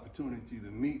opportunity to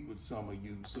meet with some of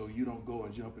you so you don't go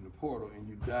and jump in the portal and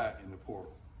you die in the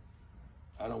portal.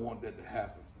 I don't want that to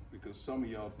happen because some of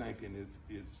y'all thinking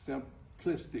it's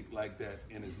simplistic like that,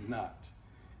 and it's not.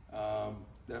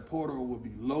 That portal will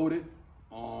be loaded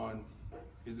on,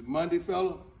 is it Monday,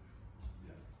 fella?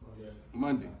 Yeah.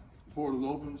 Monday. Portals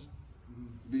opens,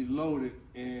 be loaded,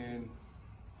 and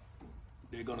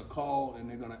they're going to call and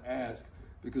they're going to ask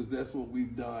because that's what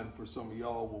we've done for some of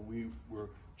y'all when we were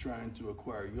trying to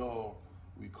acquire y'all.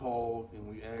 We called and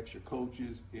we asked your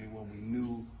coaches, and when we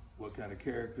knew what kind of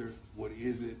character, what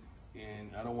is it,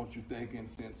 and I don't want you thinking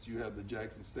since you have the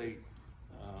Jackson State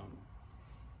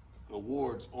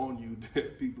awards on you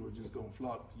that people are just gonna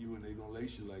flock to you and they're gonna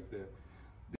lace you like that.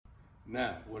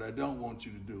 Now, what I don't want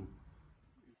you to do.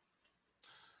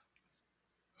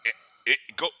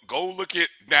 Go look at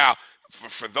now.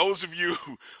 For those of you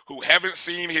who haven't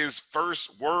seen his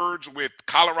first words with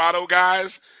Colorado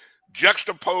guys,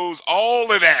 juxtapose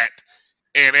all of that.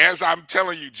 And as I'm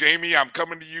telling you, Jamie, I'm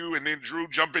coming to you, and then Drew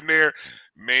jump in there.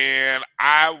 Man,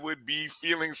 I would be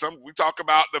feeling some. We talk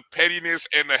about the pettiness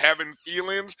and the having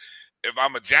feelings. If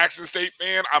I'm a Jackson State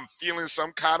fan, I'm feeling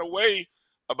some kind of way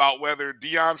about whether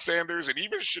Deion Sanders and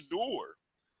even Shedeur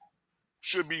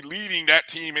should be leading that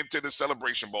team into the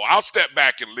Celebration Bowl. I'll step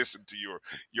back and listen to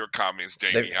your comments,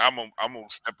 Jamie. I'm gonna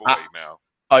step away now.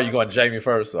 Oh, you going Jamie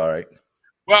first? All right.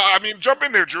 Well, I mean, jump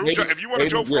in there, Drew. Maybe, if you want to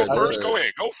go first, go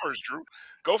ahead. Go first, Drew.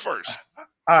 Go first.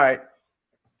 All right.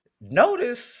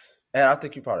 Notice, and I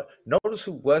think you probably notice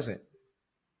who wasn't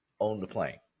on the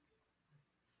plane.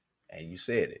 And you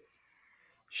said it.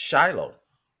 Shiloh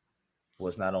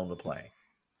was not on the plane.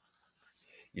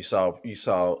 You saw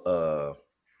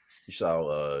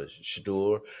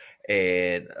Shedeur,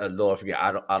 and Lord forget,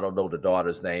 I don't know the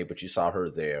daughter's name, but you saw her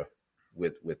there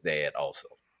with Dad also,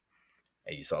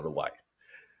 and you saw the wife,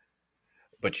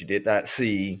 but you did not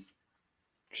see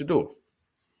Shedeur.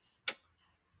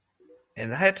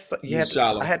 And I had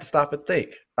to stop and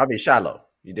think. I mean Shiloh.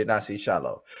 You did not see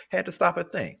Shiloh. Had to stop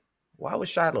and think. Why was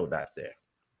Shiloh not there?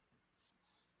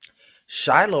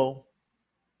 Shiloh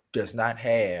does not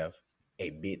have a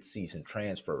mid-season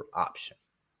transfer option.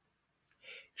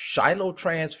 Shiloh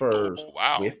transfers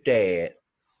with Dad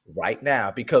right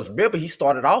now because remember he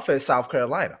started off at South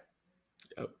Carolina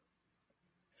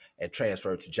and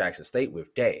transferred to Jackson State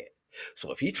with Dad.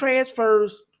 So if he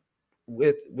transfers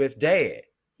with Dad,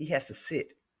 he has to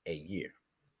sit a year.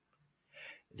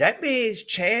 That means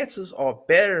chances are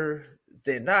better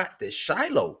than not that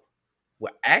Shiloh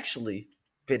will actually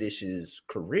finish his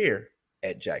career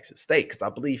at Jackson State because I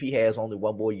believe he has only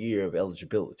one more year of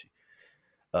eligibility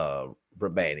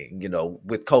remaining. You know,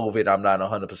 with COVID, I'm not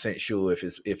 100% sure if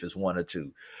it's 1 or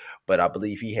 2, but I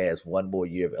believe he has one more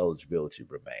year of eligibility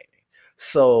remaining.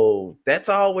 So that's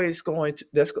always going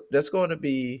to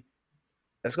be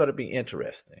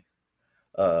interesting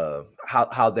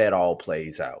how that all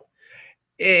plays out.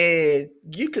 And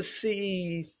you could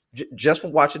see just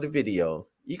from watching the video,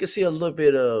 you can see a little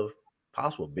bit of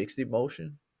possible mixed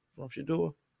emotion from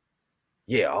Shedeur.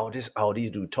 Yeah, all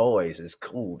these new toys is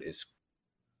cool. It's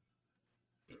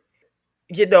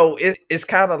it's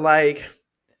kind of like,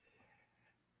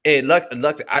 and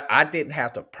luckily I didn't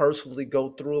have to personally go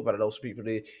through it, but I know some people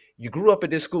did. You grew up in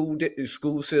this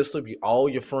school system, all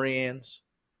your friends.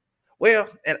 Well,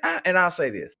 and I'll say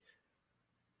this.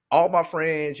 All my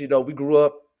friends, we grew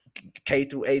up K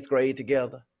through 8th grade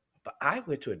together, but I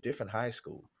went to a different high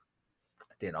school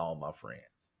than all my friends.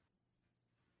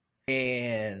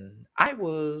 And I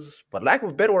was, for lack of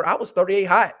a better word, I was 38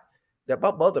 hot that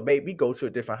my mother made me go to a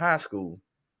different high school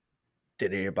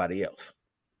than everybody else.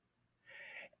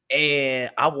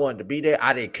 And I wanted to be there.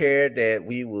 I didn't care that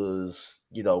we was,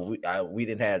 we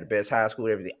didn't have the best high school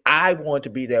and everything. I wanted to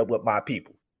be there with my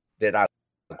people that I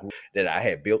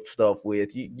had built stuff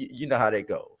with. You know how that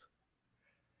goes.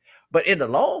 But in the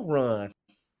long run,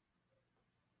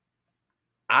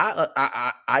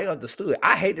 I understood.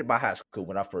 I hated my high school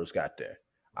when I first got there.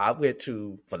 I went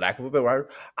to, for lack of a better word,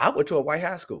 I went to a white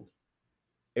high school.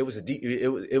 It was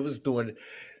during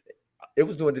the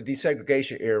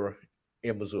desegregation era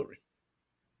in Missouri.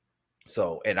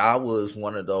 So, and I was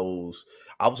one of those.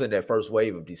 I was in that first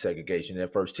wave of desegregation,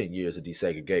 that first 10 years of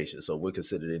desegregation. So we're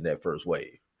considered in that first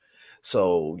wave.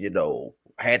 So,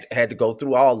 had to go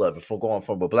through all of it, from going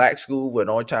from a black school where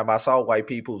the only time I saw white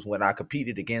people was when I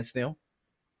competed against them,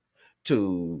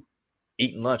 to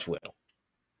eating lunch with them.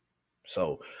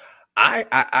 So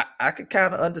I could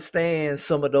kind of understand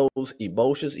some of those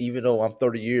emotions, even though I'm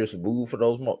 30 years removed for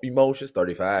those emotions,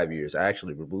 35 years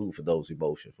actually removed for those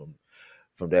emotions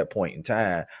from that point in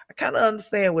time. I kind of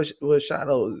understand where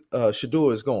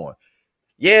Shedeur is going.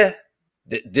 Yeah,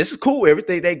 this is cool,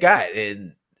 everything they got,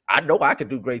 and I know I can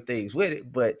do great things with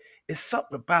it, but it's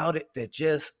something about it that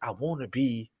just, I want to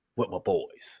be with my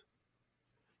boys.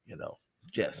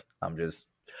 I'm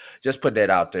just putting that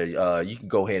out there. You can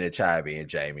go ahead and chime in,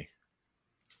 Jamie.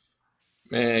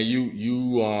 Man,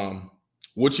 you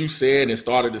what you said and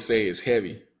started to say is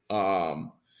heavy.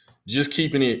 Just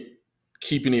keeping it,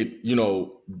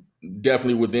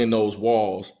 definitely within those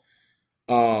walls.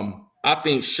 I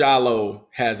think Shiloh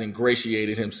has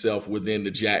ingratiated himself within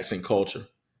the Jackson culture.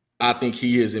 I think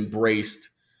he has embraced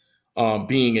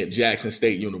being at Jackson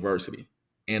State University,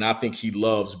 and I think he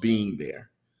loves being there.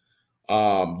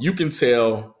 You can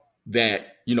tell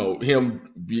that, you know,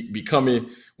 him becoming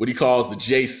what he calls the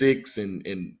J6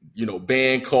 and you know,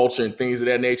 band culture and things of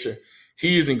that nature.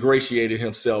 He has ingratiated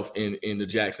himself in the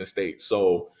Jackson State.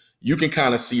 So you can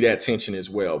kind of see that tension as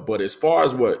well. But as far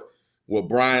as what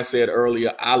Brian said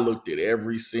earlier, I looked at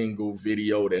every single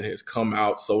video that has come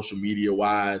out social media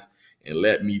wise. And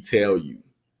let me tell you,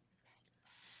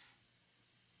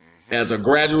 as a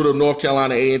graduate of North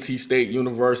Carolina A&T State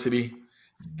University,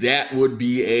 that would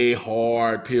be a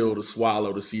hard pill to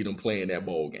swallow to see them playing that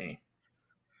bowl game.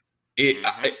 It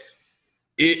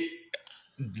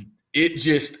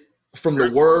just, from the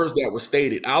words that were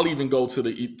stated, I'll even go to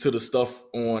the stuff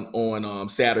on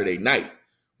Saturday night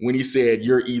when he said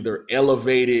you're either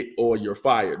elevated or you're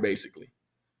fired, basically.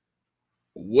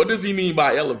 What does he mean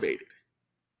by elevated?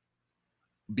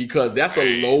 Because that's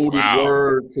a loaded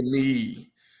word to me.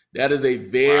 That is a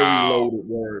very loaded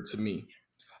word to me.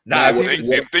 Now,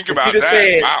 think about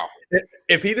that.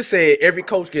 If he'd have said every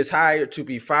coach gets hired to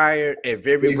be fired and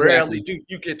very rarely do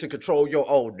you get to control your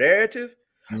own narrative,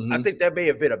 I think that may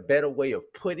have been a better way of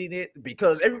putting it,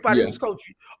 because everybody who's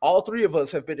coaching, all three of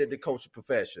us have been in the coaching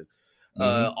profession.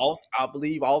 I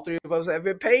believe all three of us have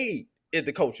been paid in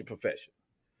the coaching profession.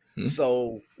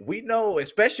 So we know,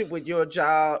 especially when your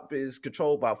job is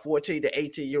controlled by 14 to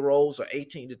 18-year-olds or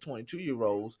 18 to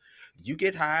 22-year-olds, you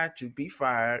get hired to be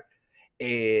fired,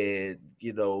 and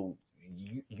you know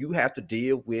you have to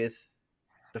deal with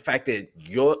the fact that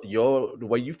the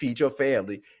way you feed your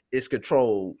family is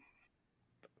controlled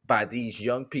by these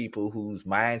young people whose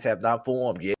minds have not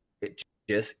formed yet,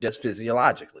 just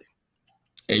physiologically.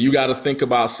 And you got to think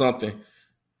about something.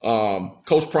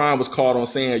 Coach Prime was caught on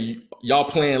saying y'all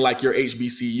playing like your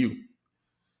HBCU.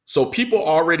 So people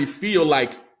already feel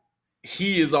like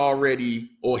he has always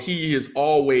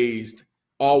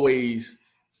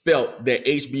felt that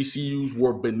HBCUs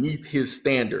were beneath his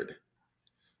standard.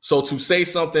 So to say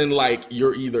something like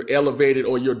you're either elevated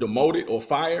or you're demoted or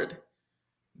fired,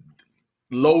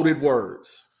 loaded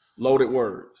words.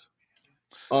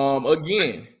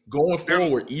 Again, going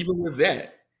forward, even with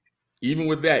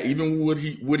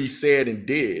what he said and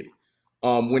did,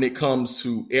 when it comes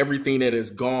to everything that has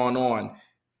gone on,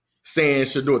 saying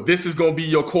Shedeur, this is going to be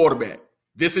your quarterback.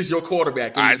 This is your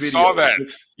quarterback. In the video. Saw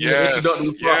that.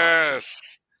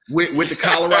 Yes. With the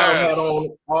Colorado hat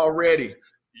on already.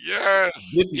 Yes.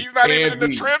 He's not even in the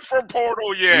transfer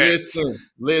portal yet.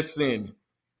 Listen.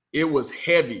 It was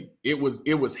heavy. It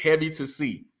was heavy to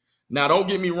see. Now, don't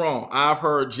get me wrong. I've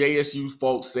heard JSU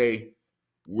folks say,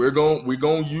 we're going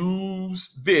to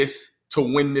use this to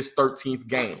win this 13th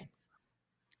game.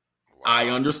 Wow. I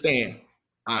understand.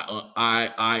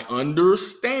 I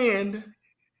understand.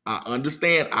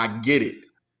 I get it.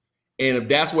 And if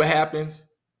that's what happens,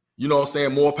 you know what I'm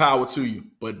saying, more power to you.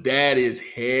 But that is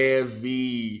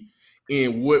heavy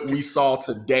in what we saw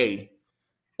today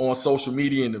on social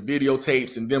media and the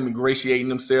videotapes and them ingratiating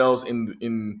themselves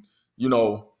in you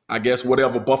know, I guess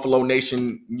whatever Buffalo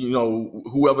Nation, you know,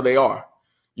 whoever they are.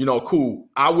 You know, cool.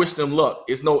 I wish them luck.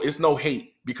 It's no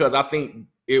hate, because I think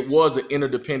it was an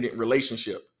interdependent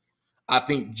relationship. I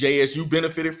think JSU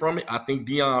benefited from it. I think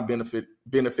Deion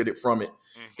benefited from it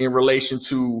in relation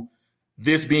to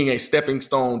this being a stepping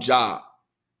stone job.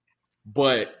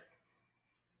 But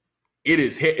it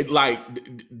is like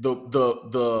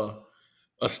the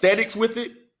aesthetics with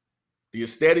it. The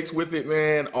aesthetics with it,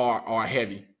 man, are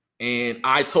heavy. And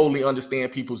I totally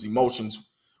understand people's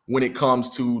emotions when it comes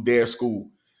to their school.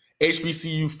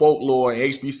 HBCU folklore and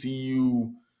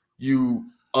HBCU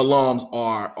alums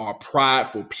are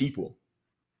prideful people.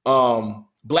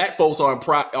 Black folks are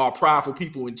prideful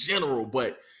people in general,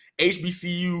 but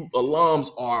HBCU alums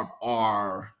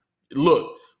are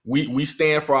look, we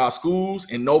stand for our schools,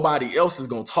 and nobody else is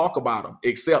going to talk about them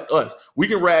except us. We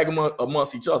can rag them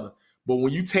amongst each other, but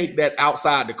when you take that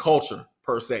outside the culture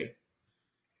per se,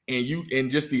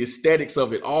 and just the aesthetics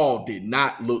of it all did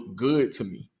not look good to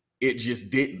me. It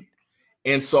just didn't.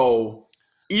 And so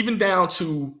even down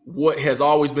to what has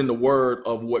always been the word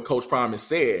of what Coach Prime has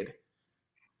said,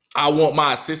 I want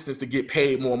my assistants to get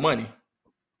paid more money.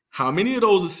 How many of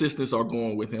those assistants are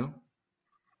going with him?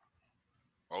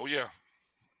 Oh, yeah.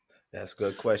 That's a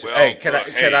good question. Well, hey,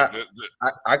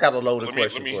 I got a loaded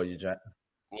question for you, Jack.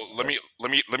 Well, let me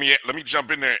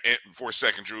jump in there for a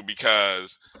second, Drew,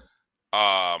 because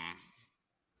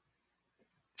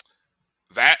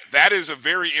that is a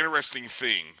very interesting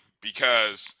thing,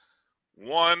 because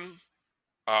One,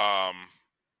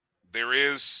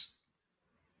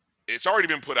 it's already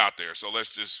been put out there, so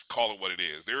let's just call it what it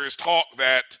is. There is talk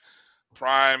that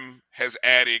Prime has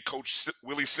added Coach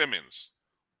Willie Simmons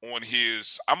on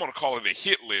his, I'm going to call it a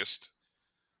hit list,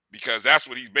 because that's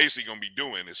what he's basically going to be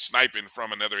doing, is sniping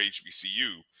from another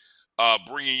HBCU,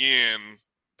 bringing in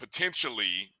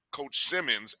potentially Coach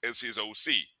Simmons as his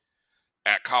OC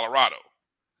at Colorado.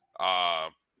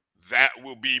 That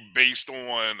will be based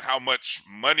on how much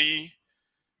money,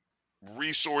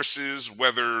 resources,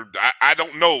 whether I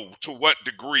don't know to what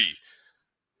degree,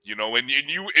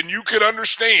 and you could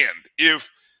understand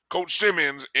if Coach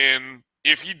Simmons, and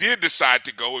if he did decide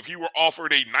to go, if he were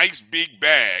offered a nice big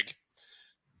bag,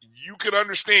 you could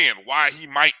understand why he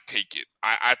might take it.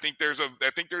 I think there's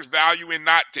value in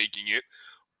not taking it,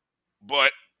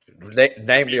 but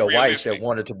namely a wife that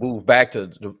wanted to move back to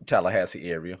the Tallahassee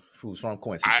area, who's from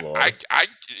Quincy, Florida.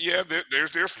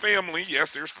 There's family.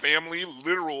 Yes, there's family,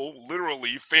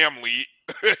 literally family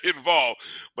involved.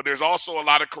 But there's also a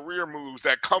lot of career moves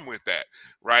that come with that,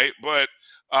 right? But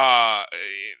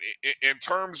in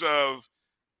terms of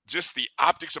just the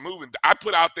optics of moving, I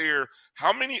put out there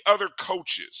how many other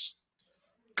coaches.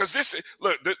 Because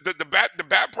the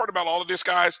bad part about all of this,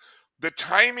 guys, the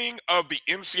timing of the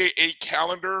NCAA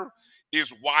calendar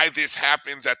is why this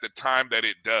happens at the time that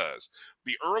it does.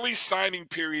 The early signing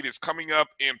period is coming up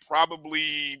in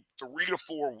probably 3 to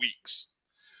 4 weeks.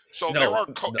 So and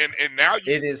now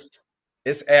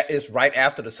it's right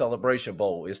after the Celebration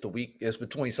Bowl. It's the week. It's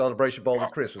between Celebration Bowl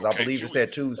and Christmas. I believe it's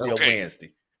that Tuesday or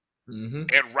Wednesday. Mm-hmm.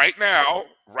 And right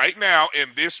now, in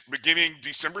this beginning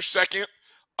December 2nd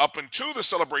up until the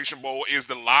Celebration Bowl is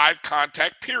the live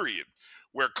contact period,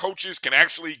 where coaches can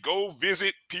actually go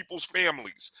visit people's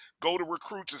families, go to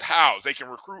recruits' house. They can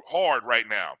recruit hard right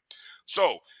now.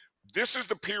 So this is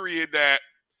the period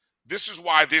this is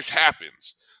why this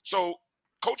happens. So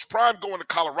Coach Prime going to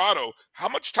Colorado, how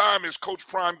much time is Coach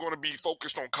Prime going to be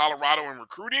focused on Colorado and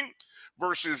recruiting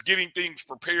versus getting things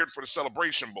prepared for the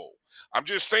Celebration Bowl? I'm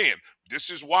just saying, this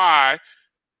is why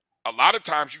a lot of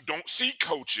times you don't see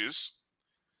coaches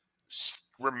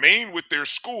remain with their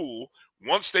school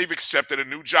once they've accepted a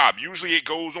new job. Usually it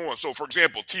goes on. So, for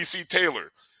example, T.C.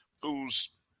 Taylor, who's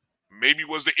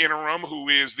the interim,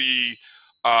 who's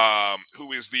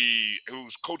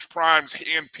Coach Prime's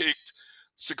handpicked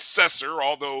successor,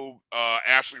 although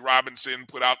Ashley Robinson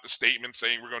put out the statement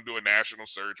saying we're going to do a national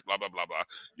search, blah, blah, blah, blah.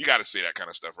 You got to say that kind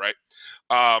of stuff, right?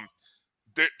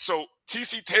 So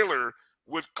T.C. Taylor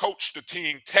would coach the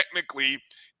team technically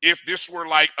if this were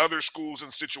like other schools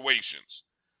and situations.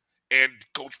 And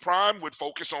Coach Prime would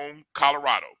focus on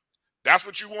Colorado. That's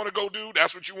what you want to go do.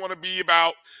 That's what you want to be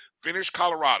about. Finish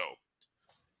Colorado.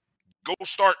 Go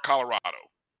start Colorado.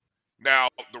 Now,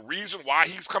 the reason why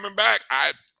he's coming back,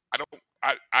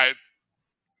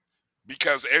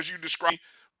 because as you described,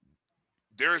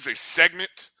 there is a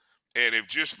segment, and if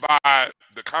just by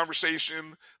the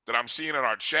conversation that I'm seeing in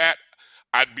our chat,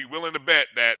 I'd be willing to bet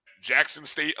that Jackson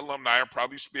State alumni are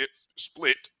probably split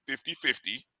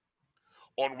 50-50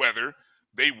 on whether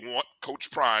they want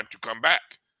Coach Prime to come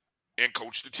back and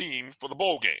coach the team for the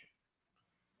bowl game.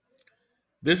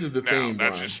 This is the thing, Brian.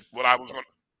 That's just what I was going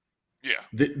to, yeah.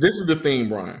 This is the thing,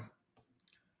 Brian.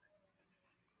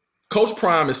 Coach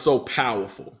Prime is so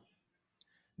powerful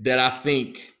that I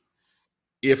think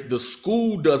if the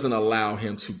school doesn't allow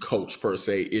him to coach per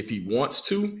se, if he wants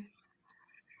to,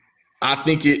 I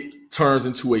think it turns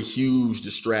into a huge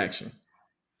distraction.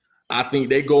 I think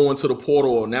they go into the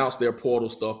portal or announce their portal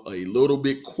stuff a little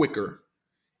bit quicker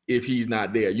if he's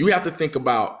not there. You have to think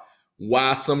about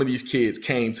why some of these kids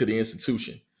came to the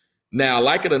institution. Now,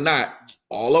 like it or not,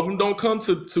 all of them don't come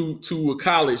to a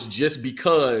college just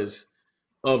because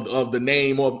of the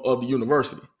name of the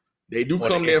university. They do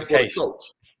come there for the coach.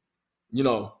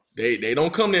 They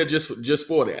don't come there just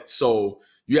for that. So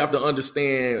you have to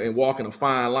understand and walk in a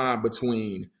fine line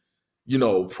between,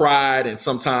 pride and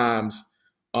sometimes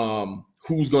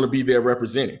who's going to be there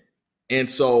representing. And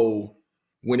so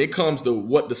when it comes to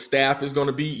what the staff is going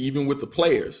to be, even with the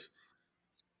players,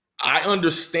 I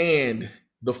understand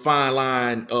the fine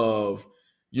line of,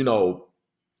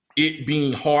 it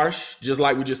being harsh, just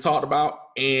like we just talked about,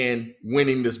 and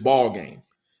winning this ball game.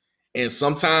 And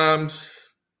sometimes,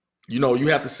 you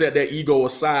have to set that ego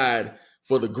aside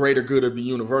for the greater good of the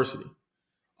university.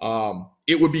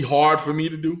 It would be hard for me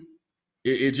to do.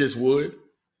 It just would.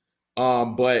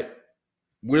 But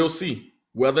we'll see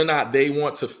whether or not they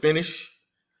want to finish,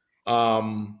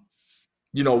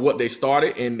 what they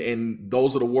started. And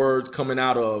those are the words coming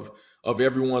out of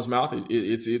everyone's mouth.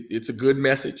 It's a good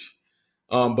message.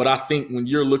 But I think when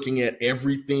you're looking at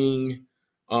everything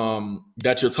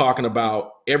that you're talking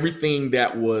about everything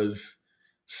that was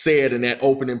said in that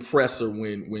opening presser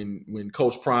when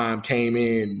Coach Prime came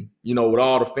in, with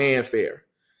all the fanfare.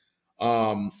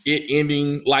 It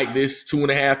ending like this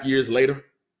 2.5 years later,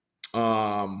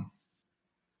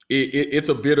 it's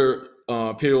a bitter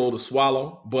pill to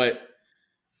swallow, but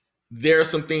there are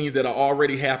some things that are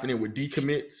already happening with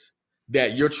decommits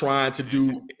that you're trying to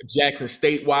do Jackson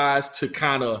State wise to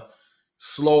kind of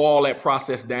slow all that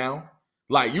process down.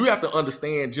 Like, you have to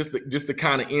understand just the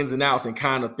kind of ins and outs and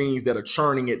kind of things that are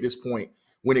churning at this point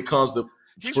when it comes to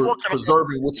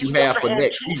preserving what you have for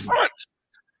next season. Fronts.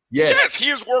 Yes. Yes, he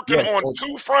is working on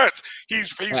two fronts.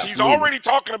 He's already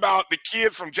talking about the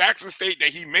kids from Jackson State that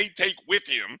he may take with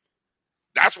him.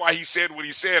 That's why he said what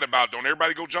he said about don't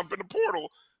everybody go jump in the portal,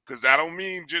 because that don't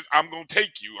mean just I'm going to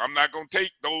take you. I'm not going to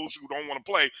take those who don't want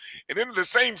to play. And then in the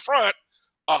same front,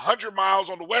 100 miles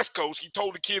on the West Coast, he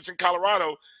told the kids in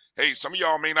Colorado, hey, some of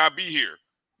y'all may not be here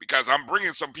because I'm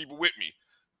bringing some people with me.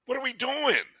 What are we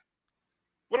doing?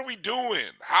 What are we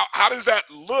doing? How does that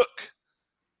look?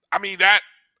 I mean, that,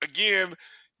 again,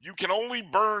 you can only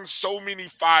burn so many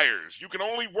fires. You can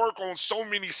only work on so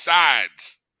many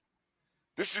sides.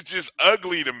 This is just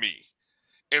ugly to me.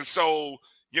 And so,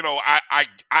 I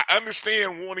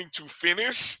understand wanting to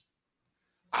finish.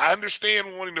 I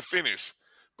understand wanting to finish.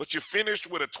 But you finished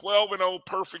with a 12-0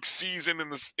 perfect season in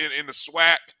the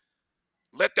SWAC.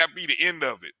 Let that be the end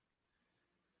of it.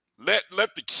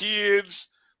 Let the kids,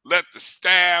 let the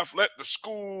staff, let the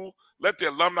school, let the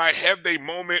alumni have their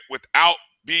moment without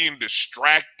being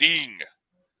distracting.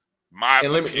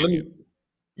 And let me,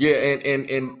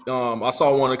 I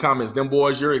saw one of the comments. Them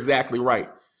boys, you're exactly right.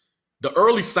 The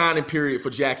early signing period for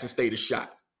Jackson State is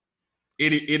shot.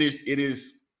 It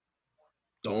is.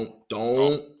 Don't.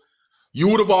 You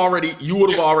would have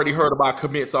already heard about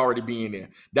commits already being there.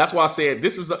 That's why I said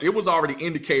it was already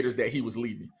indicators that he was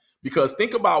leaving. Because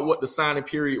think about what the signing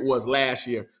period was last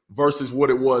year versus what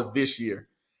it was this year,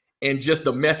 and just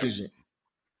the messaging.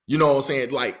 You know what I'm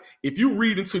saying? Like, if you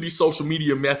read into these social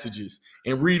media messages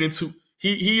and read into,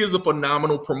 he is a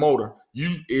phenomenal promoter.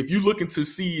 If you look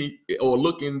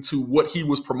into what he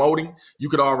was promoting, you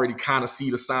could already kind of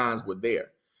see the signs were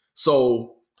there.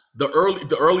 So the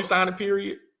early signing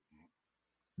period,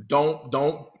 don't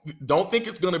think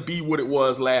it's going to be what it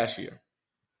was last year.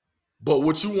 But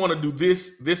what you want to do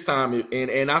this time,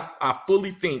 and I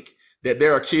fully think that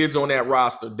there are kids on that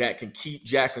roster that can keep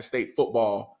Jackson State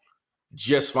football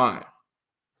just fine.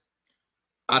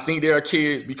 I think there are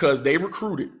kids, because they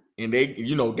recruited and they,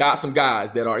 got some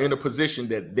guys that are in a position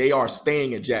that they are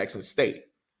staying at Jackson State.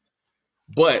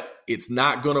 But it's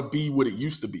not going to be what it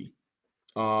used to be.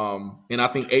 And I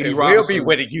think A.D. Robinson will be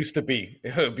what it used to be.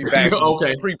 It'll be back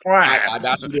okay. pre-prime. I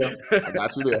got you there.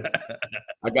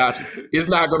 I got you. It's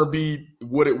not going to be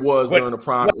what it was during the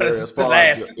prime era as far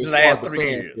as the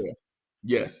fanfare.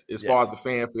 Yes, as far as the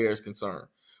fanfare is concerned.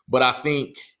 But I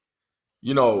think,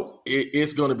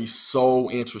 it's going to be so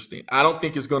interesting. I don't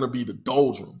think it's going to be the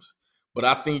doldrums, but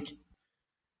I think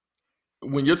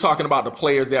when you're talking about the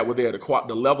players that were there,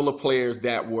 the level of players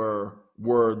that were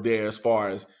there as far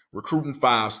as recruiting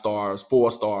 5 stars, 4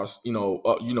 stars,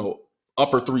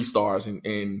 upper 3 stars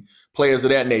and players of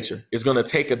that nature, is going to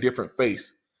take a different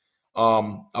face.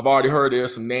 I've already heard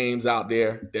there's some names out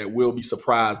there that we'll be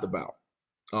surprised about.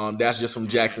 That's just from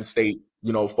Jackson State,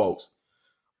 folks.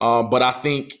 But I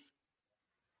think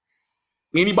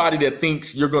anybody that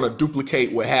thinks you're going to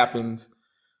duplicate what happened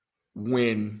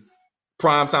when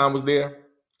primetime was there,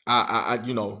 I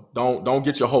don't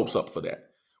get your hopes up for that.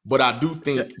 But I do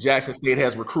think Jackson State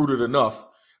has recruited enough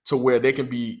to where they can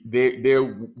be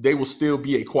they will still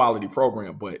be a quality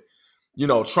program. But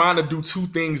trying to do 2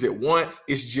 things at once,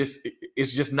 it's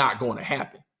just not going to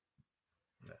happen.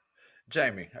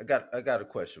 Jamie, I got a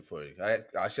question for you. I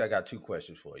got 2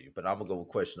 questions for you, but I'm gonna go with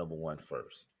question number 1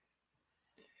 first.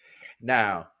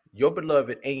 Now, your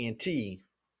beloved A&T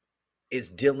is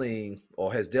dealing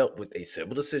or has dealt with a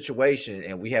similar situation,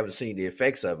 and we haven't seen the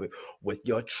effects of it with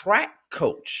your track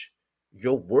coach,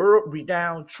 your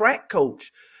world-renowned track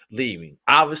coach leaving.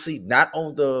 Obviously, not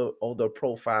on the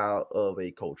profile of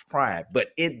a Coach Prime, but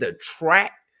in the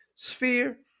track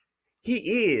sphere,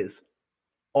 he is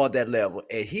on that level,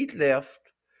 and he left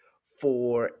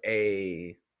for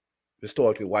a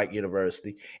historically white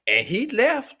university, and he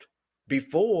left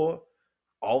before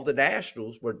all the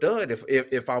nationals were done.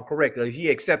 If I'm correct, he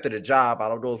accepted a job. I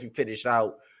don't know if he finished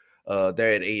out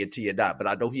there at A&T or not, but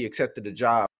I know he accepted a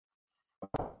job.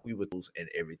 We were and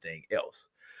everything else.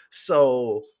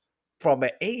 So, from an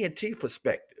A&T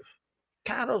perspective,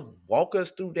 kind of walk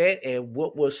us through that, and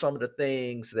what were some of the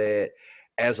things that,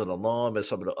 as an alum and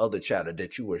some of the other chatter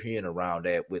that you were hearing around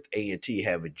that with A&T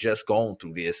having just gone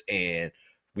through this, and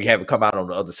we haven't come out on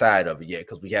the other side of it yet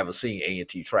because we haven't seen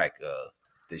A&T track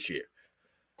this year?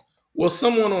 Well,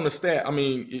 someone on the staff, I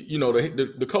mean, you know,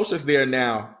 the coach that's there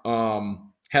now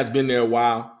has been there a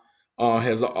while.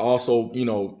 Has also, you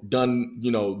know, done,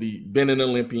 you know, been an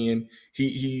Olympian.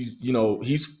 He's you know,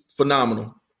 he's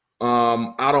phenomenal.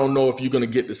 I don't know if you're going to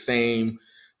get the same,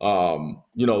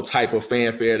 you know, type of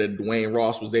fanfare that Dwayne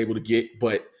Ross was able to get.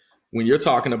 But when you're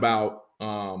talking about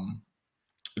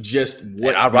just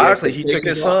what, and ironically, he took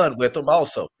his son with him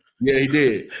also. Yeah, he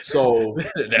did. So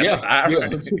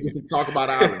yeah. Talk about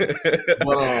irony.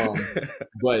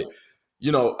 But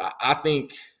you know, I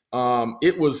think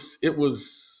it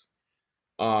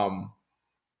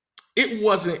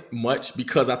wasn't much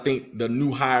because I think the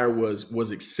new hire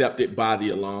was accepted by the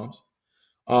alums.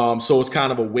 So it's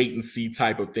kind of a wait and see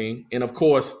type of thing. And of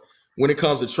course, when it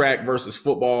comes to track versus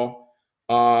football,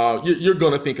 you're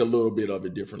going to think a little bit of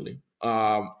it differently.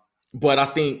 But I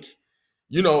think,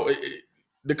 you know,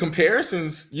 the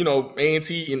comparisons, you know,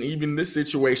 A&T and even this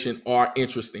situation are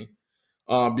interesting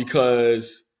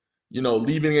because, you know,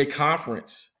 leaving a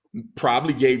conference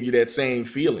probably gave you that same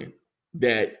feeling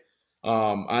that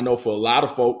I know for a lot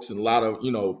of folks and a lot of,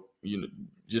 you know,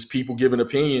 just people giving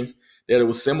opinions that it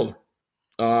was similar.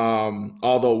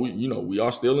 Although we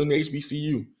are still in the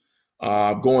HBCU,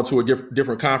 going to a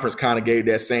different conference kind of gave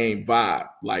that same vibe.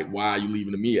 Like, why are you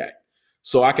leaving the MEAC?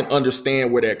 So I can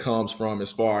understand where that comes from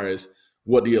as far as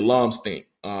what the alums think.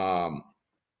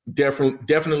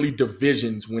 Definitely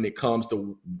divisions when it comes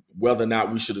to whether or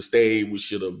not we should have stayed, we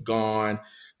should have gone,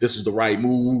 this is the right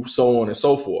move, so on and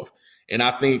so forth. And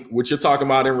I think what you're talking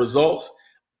about in results,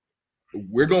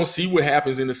 we're going to see what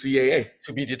happens in the CAA.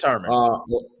 To be determined.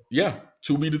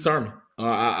 To be determined.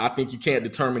 I think you can't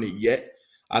determine it yet.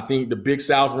 I think the Big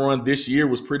South run this year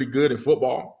was pretty good in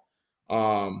football,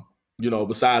 you know,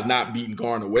 besides not beating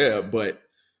Gardner-Webb. But,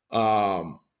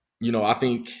 you know, I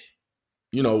think,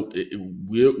 you know,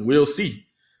 we'll see.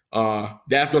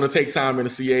 That's going to take time in the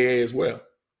CAA as well.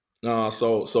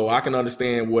 So I can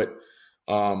understand what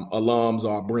alums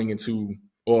are bringing to,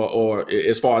 or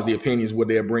as far as the opinions, what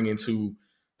they're bringing to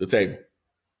the table.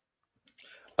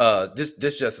 This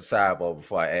just a sidebar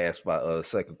before I ask my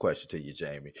second question to you,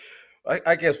 Jamie.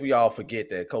 I guess we all forget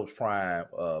that Coach Prime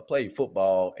played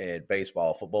football and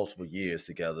baseball for multiple years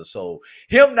together. So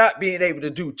him not being able to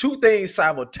do two things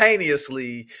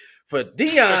simultaneously for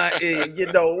Deion,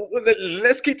 you know,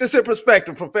 let's keep this in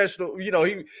perspective. Professional, you know,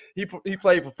 he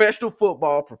played professional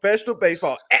football, professional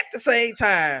baseball at the same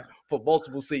time for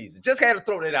multiple seasons. Just had to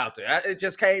throw that out there. It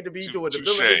just came to be doing the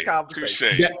middle of this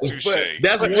conversation.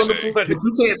 That's wonderful. But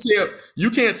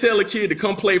you can't tell a kid to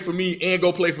come play for me and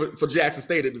go play for Jackson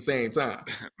State at the same time.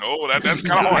 No, that's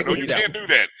kind of hard. No, you can't do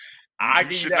that. I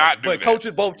should not do that. But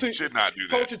coaching both teams, should not do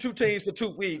that. Coaching two teams for 2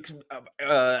 weeks,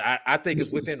 I think it's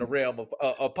within the realm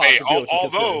of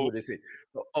possibility.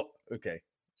 Okay.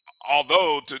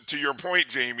 Although, to your point,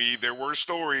 Jamie, there were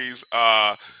stories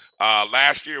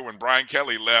last year when Brian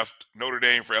Kelly left Notre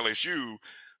Dame for LSU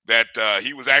that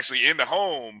he was actually in the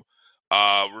home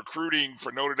recruiting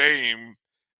for Notre Dame,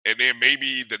 and then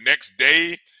maybe the next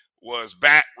day was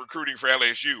back recruiting for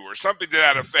LSU or something to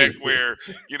that effect where,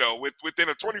 you know, within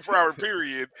a 24-hour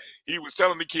period, he was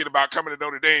telling the kid about coming to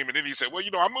Notre Dame. And then he said, well, you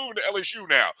know, I'm moving to LSU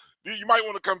now. You might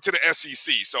want to come to the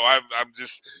SEC. So I'm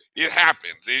just, it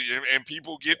happens. And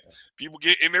people get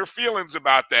in their feelings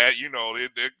about that. You know,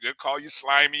 they'll call you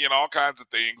slimy and all kinds of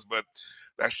things, but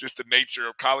that's just the nature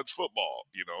of college football.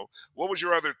 You know, what was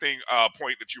your other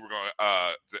point that you were going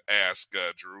to ask,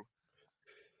 Drew?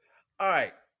 All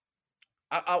right.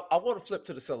 I want to flip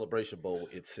to the Celebration Bowl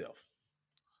itself.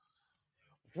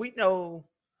 We know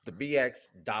the BX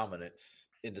dominance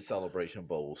in the Celebration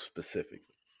Bowl specifically.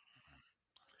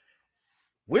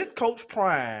 With Coach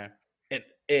Prime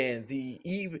and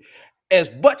as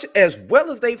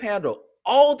well as they've handled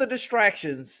all the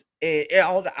distractions and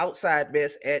all the outside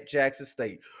mess at Jackson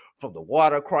State, from the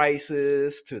water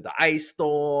crisis to the ice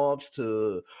storms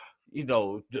to, you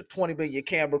know, the 20 million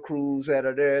camera crews that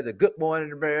are there, the Good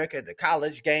Morning America, the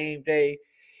College Game Day,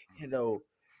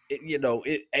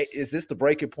 is this the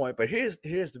breaking point? But here's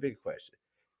the big question.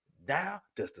 Now,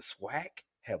 does the SWAC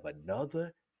have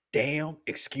another damn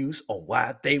excuse on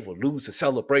why they will lose the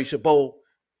Celebration Bowl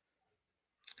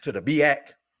to the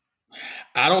BAC?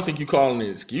 I don't think you call it an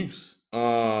excuse. They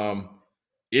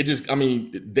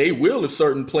will if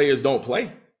certain players don't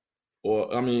play. Or,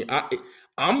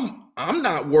 I'm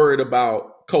not worried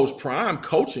about Coach Prime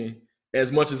coaching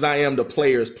as much as I am the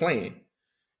players playing.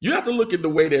 You have to look at the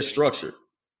way they're structured.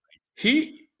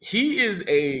 He he is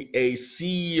a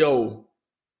CEO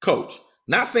coach.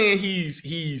 Not saying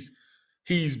he's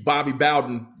Bobby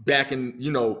Bowden back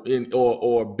in,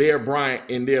 or Bear Bryant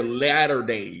in their latter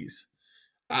days.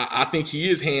 I think he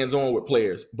is hands-on with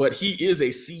players, but he is a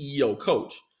CEO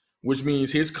coach, which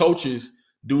means his coaches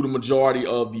do the majority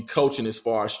of the coaching as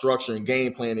far as structuring,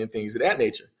 game planning, and things of that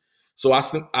nature. So I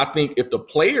think if the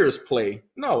players play,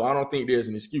 no, I don't think there's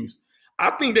an excuse.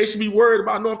 I think they should be worried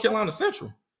about North Carolina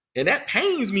Central, and that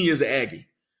pains me as an Aggie.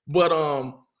 But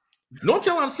North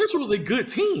Carolina Central is a good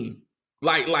team.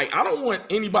 Like I don't want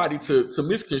anybody to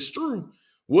misconstrue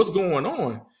what's going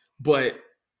on. But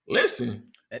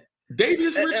listen,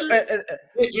 Davius Richard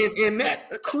and that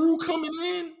crew coming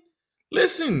in,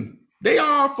 listen, they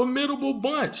are a formidable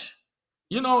bunch,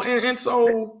 and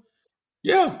so,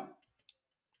 yeah.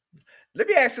 Let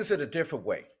me ask this in a different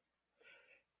way.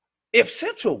 If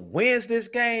Central wins this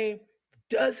game,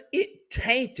 does it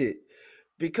taint it?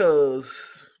 Because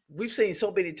we've seen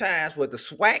so many times where the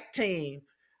SWAC team,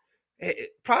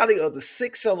 probably of the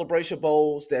 6 Celebration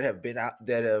Bowls that have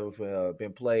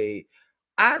been played,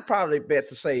 I'd probably bet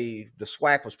to say the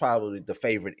SWAC was probably the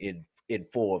favorite in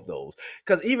 4 of those.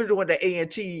 Because even during the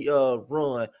A&T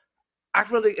run, I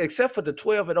really, except for the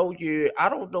 12-0 year, I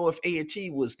don't know if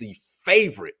A&T was the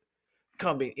favorite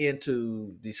coming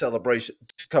into the celebration,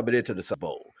 coming into the Super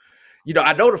Bowl.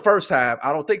 I know the first time,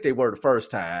 I don't think they were the first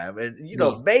time. And,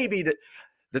 maybe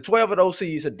the 12-0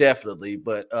 season definitely,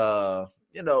 but, but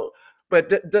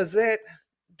does that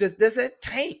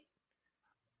taint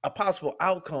a possible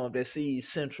outcome that sees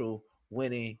Central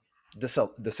winning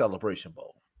the Celebration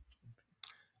Bowl?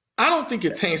 I don't think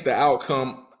it taints the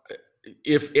outcome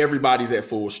if everybody's at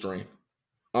full strength.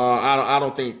 I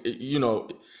don't think,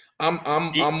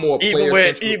 I'm more player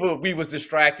central. Even we was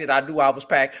distracted. I knew I was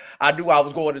packed. I knew I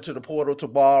was going into the portal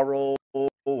tomorrow.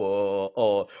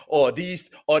 Or these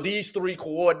 3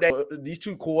 coordinators, these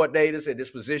 2 coordinators and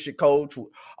this position coach who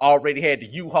already had the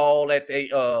U-Haul at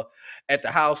the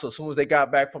house as soon as they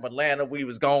got back from Atlanta. We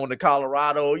was going to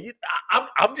Colorado.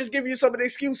 I'm just giving you some of the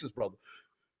excuses, brother.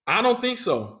 I don't think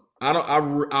so.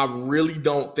 I really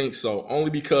don't think so.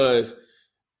 Only because,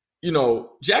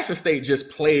 Jackson State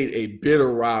just played a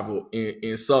bitter rival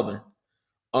in Southern.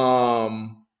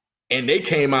 And they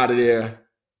came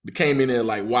in there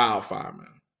like wildfire, man.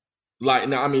 Like,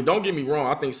 now, I mean, don't get me wrong.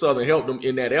 I think Southern helped them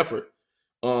in that effort,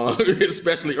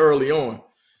 especially early on.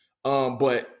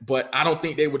 But I don't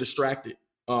think they were distracted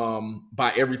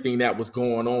by everything that was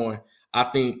going on. I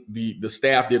think the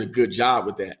staff did a good job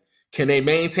with that. Can they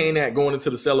maintain that going into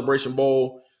the Celebration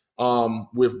Bowl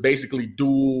with basically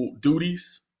dual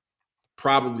duties?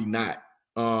 Probably not.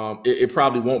 It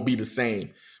probably won't be the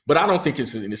same. But I don't think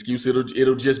it's an excuse.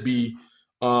 It'll just be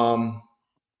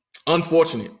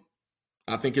unfortunate.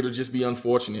 I think it'll just be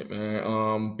unfortunate,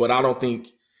 man. But I don't think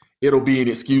it'll be an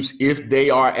excuse if they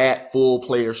are at full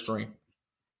player strength.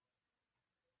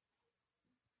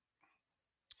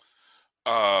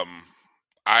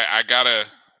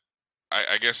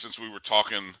 I guess since we were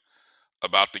talking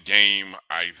about the game,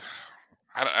 I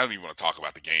don't even want to talk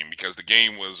about the game because the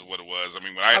game was what it was. I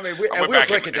mean, when I went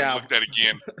back and looked at it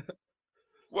again.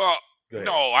 Well,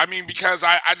 no, I mean, because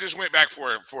I just went back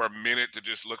for a minute to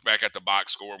just look back at the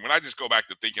box score. When I just go back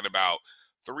to thinking about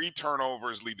 3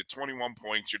 turnovers lead to 21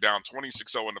 points, you're down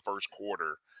 26-0 in the first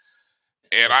quarter.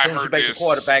 And I heard this. The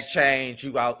quarterback change,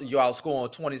 you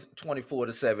outscoring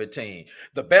 24-17.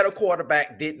 The better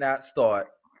quarterback did not start.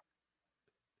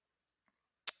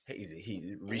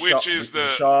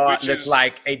 Rashard looks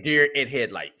like a deer in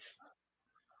headlights.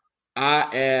 I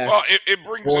asked it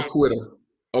brings on Twitter.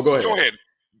 Oh, go ahead. Go ahead.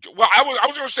 Well, I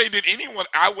was going to say, did anyone?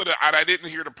 I didn't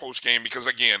hear the post game because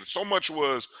again, so much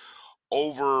was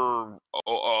over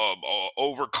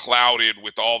clouded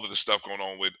with all of the stuff going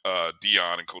on with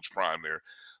Dion and Coach Prime there.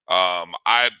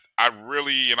 I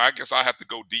really, and I guess I have to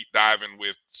go deep diving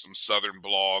with some Southern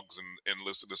blogs and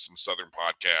listen to some Southern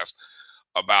podcasts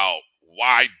about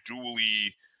why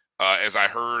Dooley, as I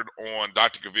heard on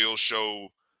Dr. Gaville's show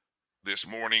this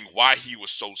morning, why he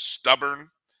was so stubborn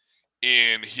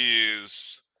in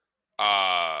his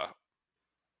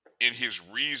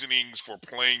reasonings for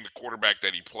playing the quarterback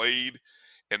that he played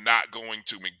and not going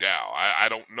to McDowell. I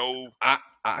don't know. I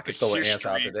could throw an answer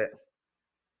out to that.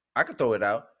 I could throw it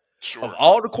out. Sure. Of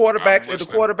all the quarterbacks in the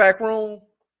quarterback room,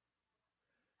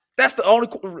 that's the only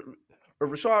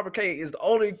Rashard McKay is the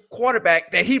only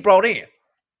quarterback that he brought in.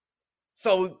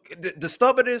 So the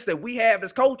stubbornness that we have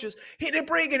as coaches, he didn't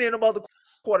bring in them other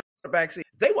quarterbacks.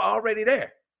 They were already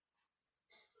there.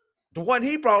 The one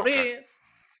he brought in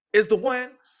is the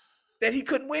one that he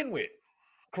couldn't win with.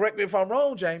 Correct me if I'm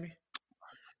wrong, Jamie.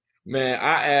 Man,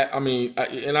 I mean,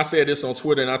 and I said this on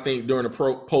Twitter, and I think during the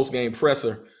post game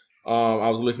presser, I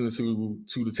was listening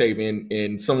to the tape,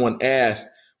 and someone asked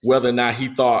whether or not he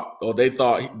thought or they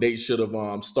thought they should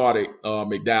have started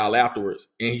McDowell afterwards,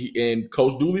 and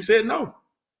Coach Dooley said no.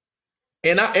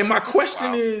 And my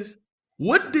question is,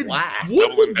 what did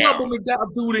Bubba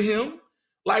McDowell do to him?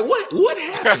 Like what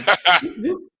happened?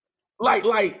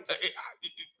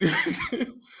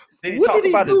 Did he talk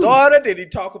about his daughter? Did he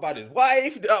talk about his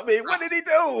wife? I mean, what did he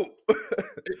do?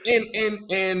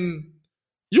 and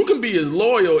you can be as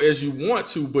loyal as you want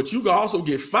to, but you can also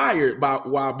get fired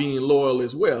while being loyal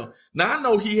as well. Now I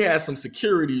know he has some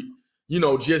security,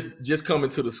 just coming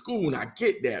to the school, and I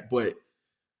get that, but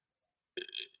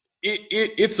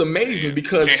it's amazing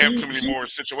because you can't have too many more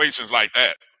situations like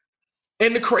that.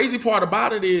 And the crazy part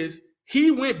about it is he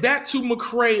went back to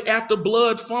McCray after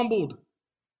Blood fumbled.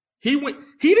 He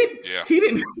didn't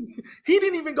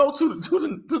even go to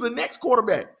the next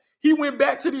quarterback. He went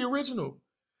back to the original,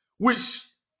 which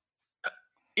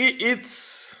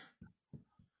it's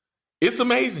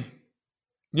amazing.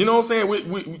 You know what I'm saying? We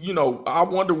I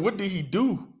wonder, what did he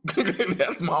do?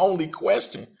 That's my only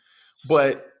question.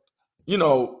 But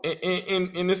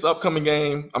in this upcoming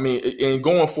game, I mean, and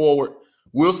going forward,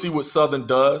 we'll see what Southern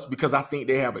does, because I think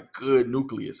they have a good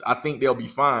nucleus. I think they'll be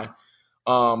fine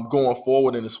going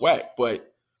forward in the SWAC.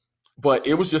 But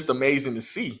it was just amazing to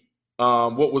see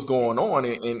what was going on.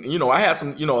 And I had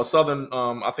some, a Southern,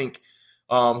 I think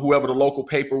whoever the local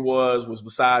paper was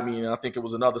beside me, and I think it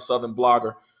was another Southern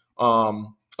blogger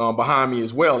behind me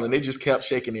as well. And they just kept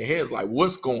shaking their heads like,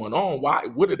 what's going on? Why?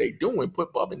 What are they doing?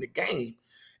 Put Bubba in the game.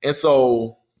 And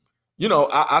so,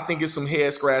 I think it's some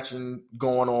head scratching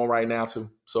going on right now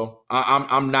too. So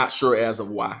I'm not sure as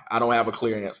of why. I don't have a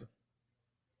clear answer.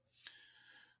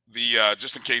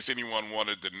 Just in case anyone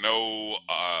wanted to know,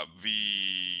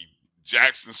 the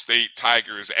Jackson State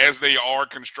Tigers, as they are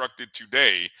constructed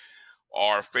today,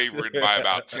 are favored by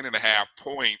about 10.5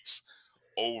 points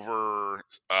over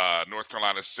North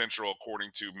Carolina Central,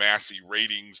 according to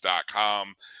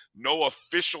MasseyRatings.com. No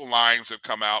official lines have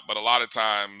come out, but a lot of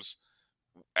times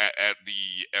at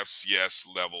the FCS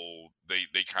level,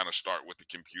 they kind of start with the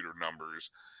computer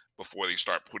numbers before they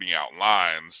start putting out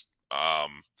lines.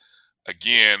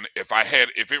 Again, if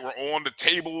it were on the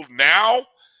table now,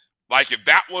 like if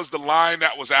that was the line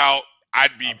that was out,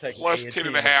 I'd be plus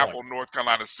 10.5 on North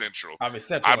Carolina Central. I'm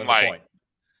like,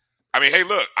 hey,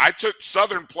 look, I took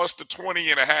Southern plus the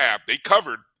 20.5. They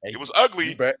covered. It was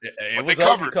ugly, but they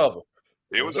covered.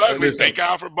 It was ugly. Thank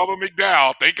God for Bubba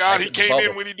McDowell. Thank God he came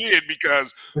in when he did,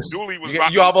 because Dooley was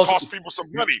about to cost people some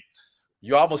money.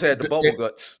 You almost had the bubble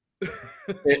guts.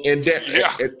 and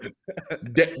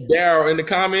Daryl in the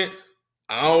comments,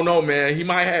 I don't know, man. He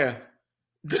might have.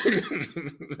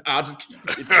 I'll just keep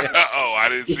it there. Oh, I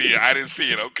didn't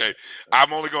see it. Okay.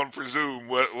 I'm only going to presume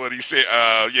what he said.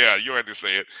 Yeah, you had to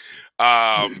say it.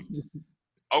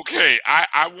 Okay,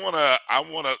 I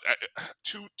wanna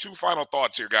two final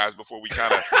thoughts here, guys, before we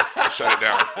kind of shut it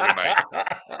down for tonight.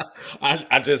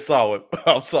 I just saw it.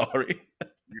 I'm sorry.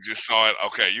 You just saw it.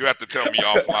 Okay, you have to tell me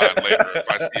offline later if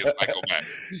I see a cycle back.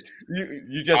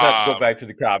 You just have to go back to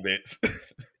the comments.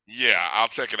 Yeah, I'll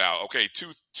check it out. Okay,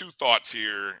 two thoughts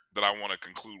here that I want to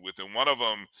conclude with, and one of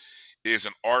them is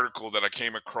an article that I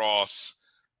came across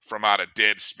from out of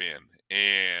Deadspin.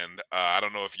 And I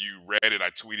don't know if you read it.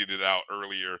 I tweeted it out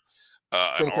earlier.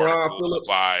 An article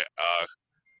by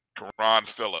Karan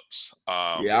Phillips.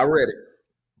 Yeah, I read it.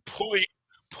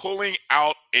 Pulling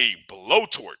out a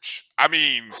blowtorch. I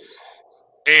mean,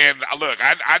 and look,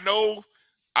 I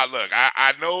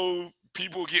know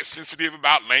people get sensitive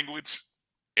about language,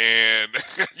 and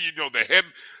the head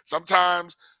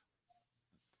sometimes.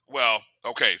 Well,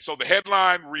 okay. So the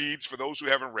headline reads, for those who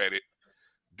haven't read it,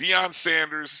 Deion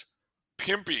Sanders'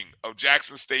 pimping of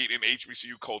Jackson State and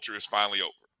HBCU culture is finally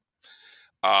over.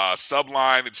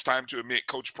 Subline, it's time to admit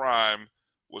Coach Prime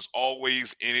was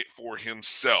always in it for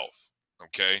himself.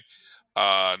 Okay.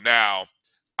 Now,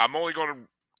 I'm only going to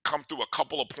come through a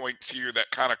couple of points here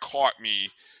that kind of caught me,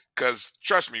 because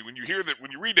trust me, when you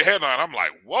read the headline, I'm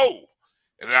like, whoa.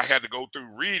 And then I had to go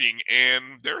through reading,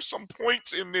 and there's some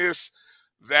points in this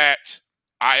that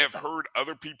I have heard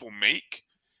other people make.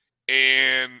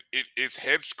 And it's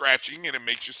head scratching, and it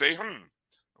makes you say,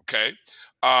 okay.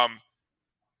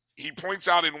 He points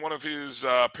out in one of his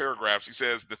paragraphs, he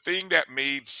says, the thing that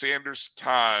made Sanders'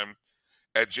 time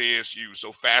at JSU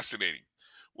so fascinating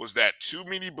was that too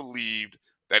many believed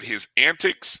that his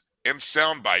antics and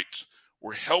sound bites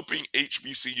were helping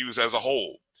HBCUs as a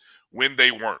whole when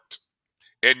they weren't.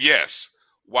 And yes,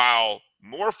 while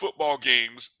more football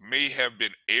games may have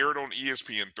been aired on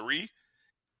ESPN3,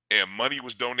 and money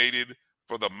was donated.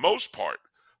 For the most part,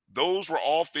 those were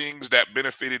all things that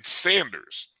benefited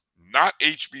Sanders, not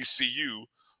HBCU,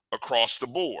 across the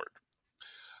board.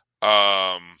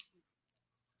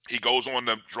 He goes on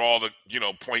to draw the,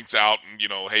 points out, and,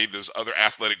 hey, there's other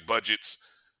athletic budgets.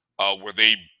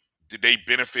 Did they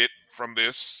benefit from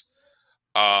this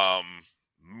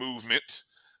movement?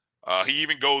 He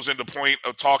even goes into point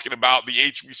of talking about the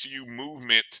HBCU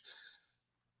movement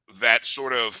that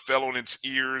sort of fell on its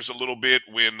ears a little bit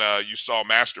when you saw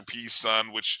Master P's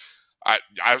son, which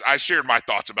I shared my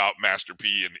thoughts about Master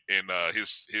P and that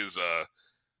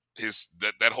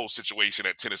whole situation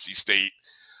at Tennessee State.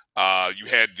 You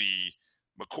had the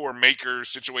McCord Maker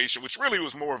situation, which really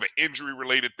was more of an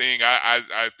injury-related thing.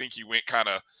 I think he went kind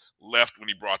of left when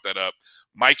he brought that up.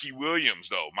 Mikey Williams,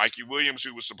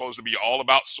 who was supposed to be all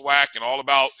about SWAC and all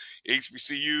about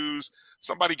HBCUs,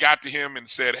 somebody got to him and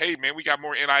said, hey, man, we got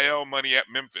more NIL money at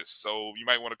Memphis, so you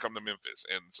might want to come to Memphis.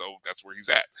 And so that's where he's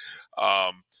at.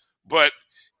 But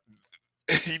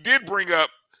he did bring up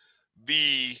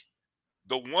the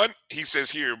one, he says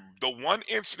here, the one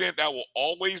incident that will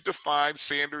always define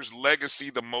Sanders' legacy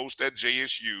the most at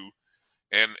JSU.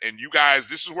 And you guys,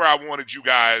 this is where I wanted you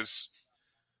guys,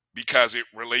 because it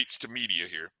relates to media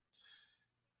here.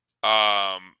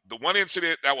 The one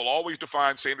incident that will always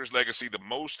define Sanders' legacy the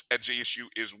most at JSU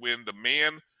is when the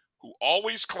man who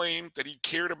always claimed that he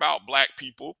cared about black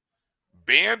people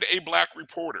banned a black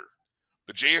reporter,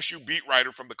 the JSU beat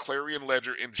writer from the Clarion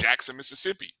Ledger in Jackson,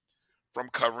 Mississippi, from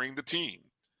covering the team.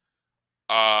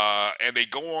 And they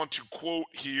go on to quote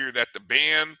here that the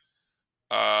ban,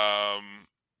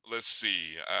 let's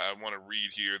see, I want to read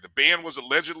here. The ban was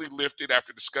allegedly lifted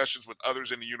after discussions with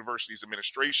others in the university's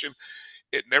administration.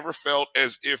 It never felt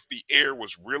as if the air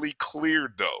was really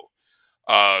cleared, though.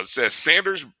 Says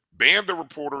Sanders banned the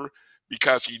reporter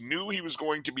because he knew he was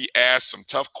going to be asked some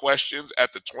tough questions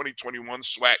at the 2021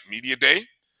 SWAC Media Day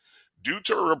due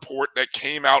to a report that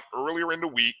came out earlier in the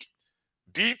week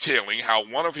detailing how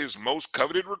one of his most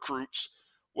coveted recruits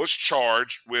was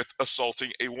charged with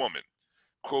assaulting a woman.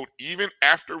 Quote, even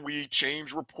after we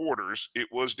changed reporters, it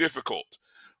was difficult.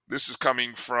 This is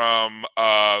coming from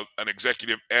an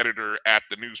executive editor at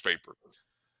the newspaper.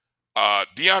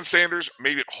 Deion Sanders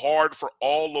made it hard for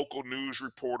all local news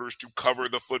reporters to cover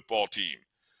the football team,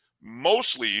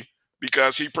 mostly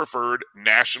because he preferred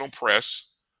national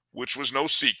press, which was no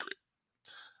secret.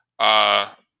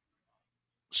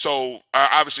 So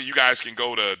obviously you guys can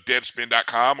go to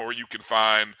deadspin.com, or you can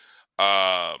find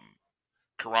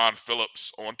Karan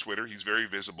Phillips on Twitter. He's very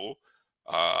visible.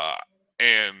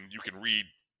 And you can read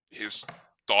his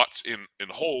thoughts in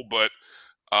whole. But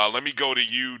let me go to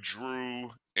you,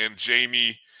 Drew and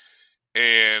Jamie.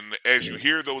 And as you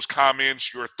hear those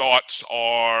comments, your thoughts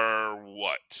are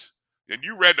what? And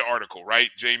you read the article, right,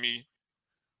 Jamie?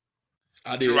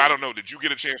 I did. Drew, I don't know. Did you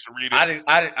get a chance to read it?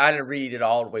 I didn't read it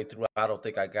all the way through. I don't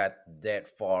think I got that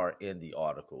far in the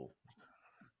article.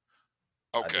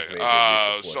 Okay.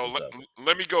 So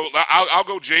let me go. I'll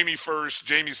go Jamie first.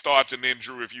 Jamie's thoughts, and then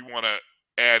Drew, if you want to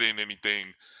add in anything,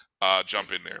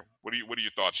 jump in there. What are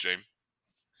your thoughts, Jamie?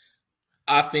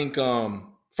 I think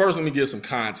first let me give some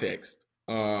context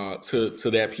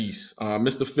to that piece.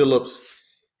 Mr. Phillips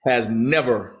has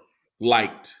never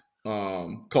liked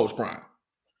Coach Prime.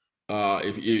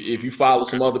 If you follow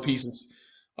some other pieces,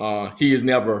 he has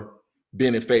never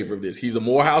been in favor of this. He's a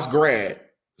Morehouse grad,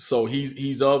 so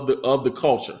he's of the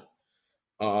culture,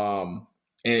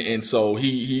 and so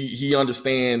he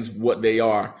understands what they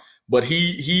are. But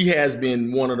he has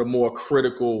been one of the more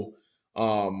critical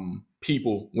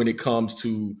people when it comes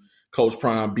to Coach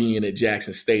Prime being at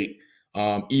Jackson State,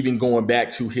 even going back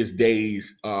to his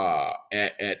days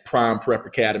at Prime Prep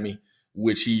Academy,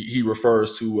 which he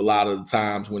refers to a lot of the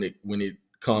times when it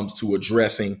comes to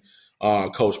addressing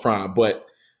Coach Prime. But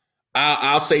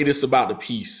I'll say this about the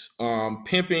piece.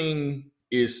 Pimping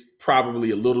is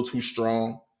probably a little too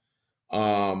strong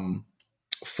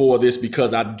for this,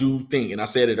 because I do think, and I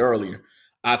said it earlier,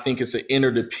 I think it's an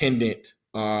interdependent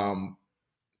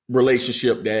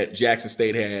relationship that Jackson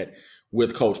State had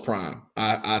with Coach Prime.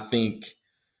 I think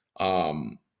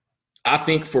for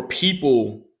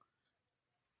people,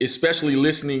 especially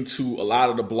listening to a lot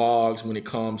of the blogs when it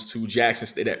comes to Jackson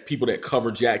State, that people that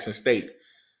cover Jackson State,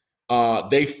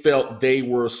 they felt they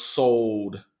were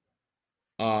sold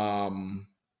the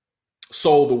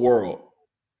world,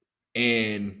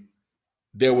 and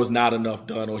there was not enough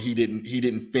done, or he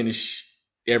didn't finish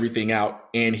everything out,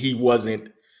 and he wasn't,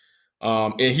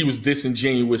 and he was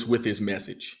disingenuous with his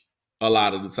message a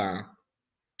lot of the time.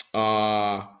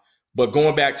 But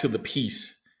going back to the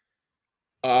piece,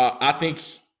 I think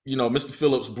Mr.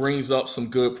 Phillips brings up some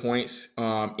good points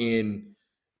in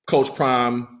Coach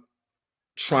Prime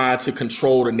trying to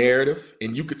control the narrative.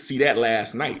 And you could see that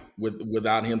last night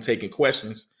without him taking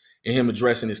questions and him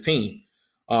addressing his team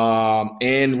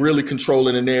and really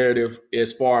controlling the narrative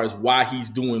as far as why he's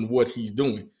doing what he's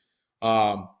doing.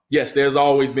 Yes, there's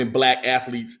always been black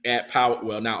athletes at Power.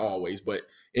 Well, not always, but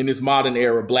in this modern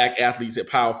era, black athletes at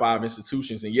Power 5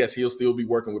 institutions. And yes, he'll still be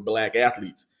working with black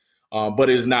athletes. But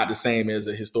it is not the same as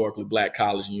a historically black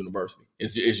college and university.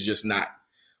 It's just not.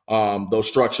 Those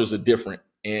structures are different.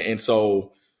 And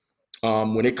so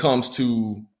when it comes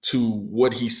to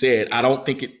what he said, I don't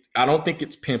think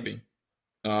it's pimping.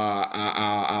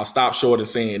 I'll stop short of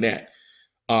saying that.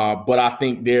 But I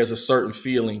think there's a certain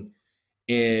feeling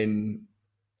in,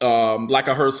 like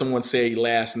I heard someone say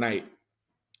last night,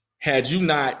 had you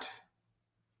not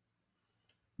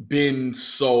been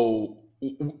so,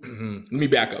 let me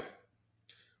back up.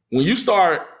 When you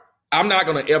start, I'm not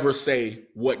going to ever say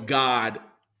what God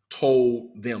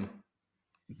told them.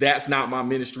 That's not my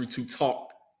ministry to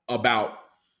talk about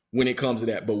when it comes to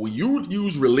that. But when you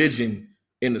use religion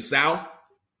in the South,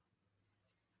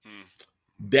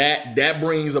 that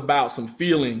brings about some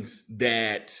feelings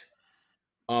that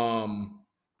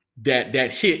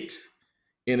that hit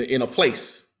in a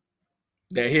place,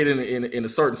 that hit in a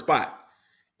certain spot.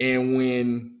 And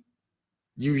when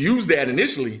you use that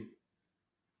initially,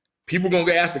 people are going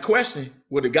to ask the question,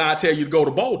 well, did God tell you to go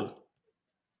to Boulder?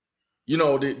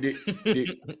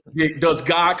 Does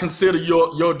God consider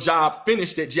your job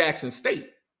finished at Jackson State?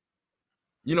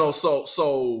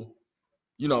 So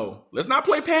let's not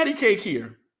play patty cake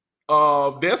here.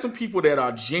 There's some people that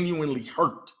are genuinely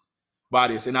hurt by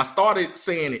this. And I started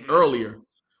saying it earlier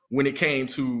when it came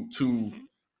to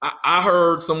I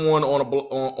heard someone and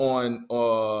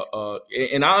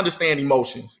I understand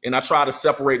emotions, and I try to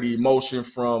separate the emotion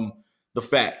from the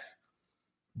facts.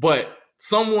 But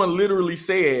someone literally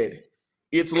said,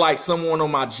 it's like someone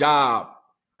on my job,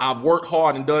 I've worked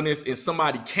hard and done this, and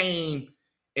somebody came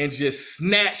and just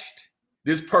snatched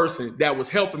this person that was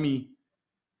helping me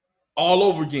all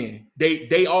over again.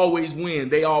 They always win.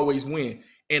 They always win.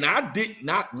 And I did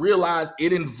not realize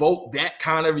it invoked that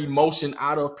kind of emotion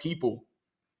out of people.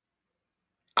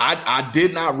 I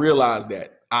did not realize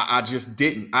that. I just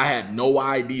didn't. I had no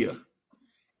idea.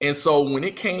 And so when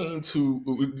it came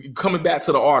to coming back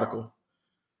to the article,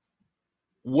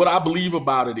 what I believe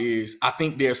about it is I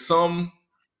think there's some,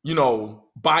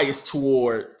 bias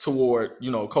toward,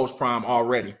 Coach Prime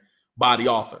already by the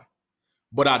author.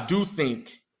 But I do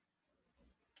think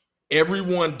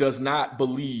everyone does not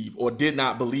believe or did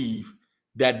not believe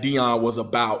that Deion was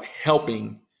about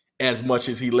helping as much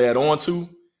as he led on to,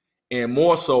 and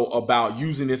more so about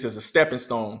using this as a stepping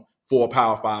stone for a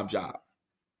Power 5 job.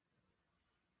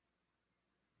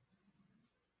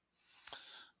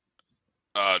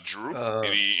 Drew,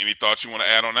 any thoughts you want to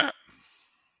add on that?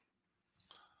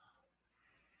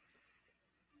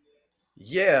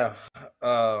 Yeah,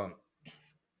 I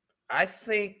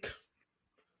think,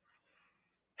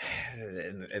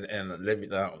 and let me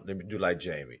do like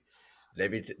Jamie.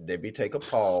 Let me take a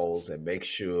pause and make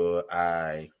sure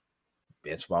I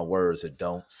bench my words and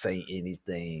don't say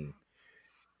anything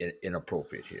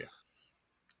inappropriate here.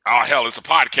 Oh, hell, it's a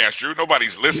podcast, Drew.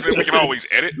 Nobody's listening. We can always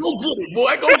edit. Go get it,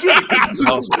 boy. Go get it.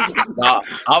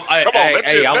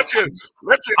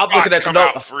 I'm looking at the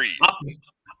numbers. Free.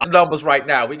 Numbers right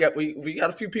now. We got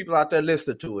a few people out there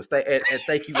listening to us. And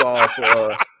thank you all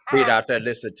for being out there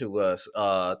listening to us.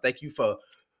 Thank you for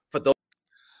those.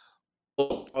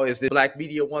 Oh, is this Black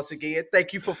Media once again?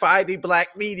 Thank you for finding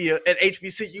Black Media and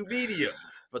HBCU Media.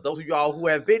 For those of y'all who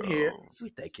have been here, we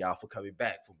thank y'all for coming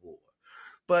back for more.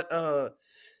 But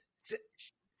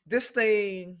this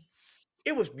thing,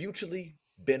 it was mutually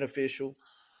beneficial.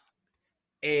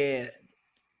 And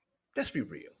let's be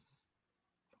real.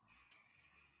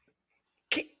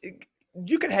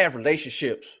 You can have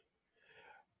relationships,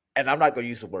 and I'm not going to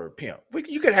use the word pimp.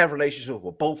 You can have relationships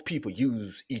where both people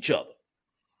use each other.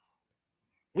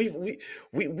 We've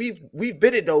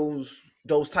been in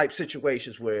those type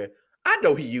situations where I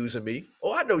know he's using me,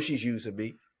 or I know she's using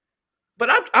me, but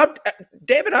I'm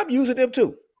damn it, I'm using them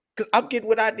too, because I'm getting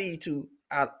what I need to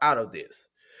out of this.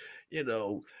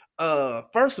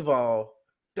 First of all,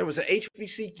 there was an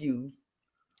HBCU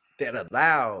that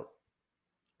allowed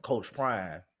Coach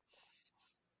Prime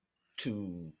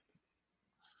to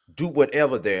do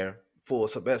whatever there for a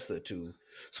semester or two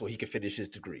so he can finish his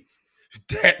degree.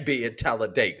 That being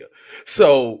Talladega.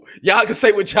 So y'all can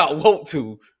say what y'all want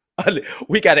to.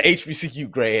 We got an HBCU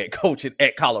grad coaching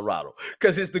at Colorado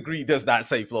because his degree does not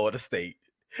say Florida State.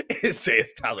 It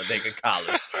says Talladega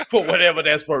College for whatever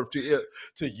that's worth to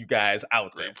you guys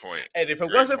out there. Great point. And if it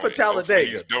Great wasn't point. for Talladega,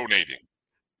 Hopefully he's donating.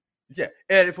 yeah,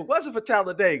 and if it wasn't for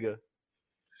Talladega,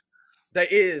 there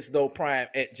is no Prime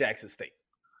at Jackson State.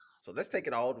 So let's take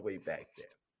it all the way back there.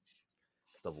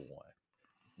 That's number one.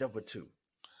 Number two,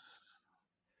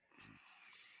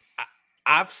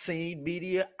 I've seen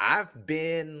media. I've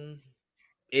been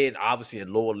obviously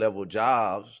in lower level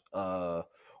jobs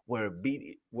where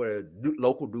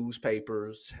local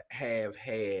newspapers have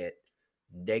had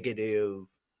negative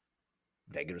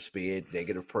spin,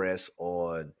 negative press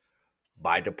on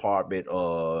my department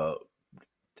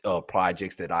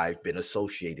projects that I've been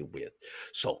associated with.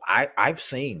 So I've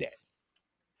seen that.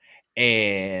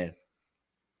 And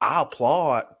I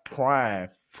applaud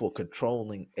Prime for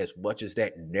controlling as much as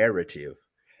that narrative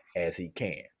as he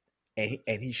can. And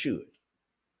he should.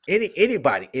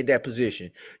 Anybody in that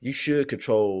position, you should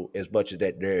control as much of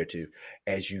that narrative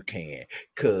as you can.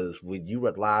 Because when you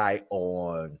rely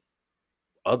on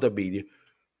other media,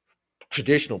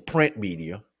 traditional print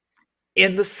media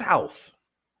in the South,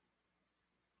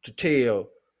 to tell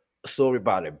a story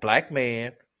about a black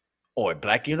man or a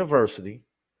black university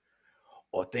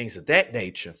or things of that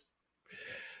nature,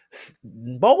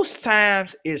 most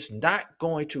times it's not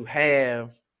going to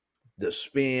have the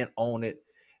spin on it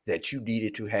that you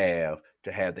needed to have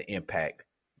the impact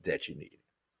that you needed.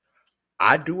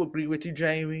 I do agree with you,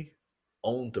 Jamie,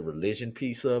 on the religion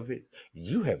piece of it.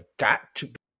 You have got to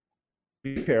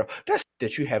be careful.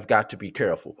 That you have got to be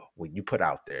careful when you put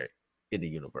out there in the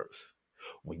universe.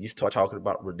 When you start talking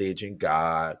about religion,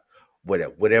 God,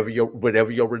 whatever your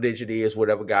religion is,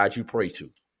 whatever God you pray to.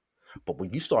 But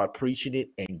when you start preaching it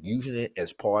and using it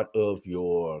as part of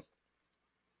your work,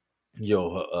 you're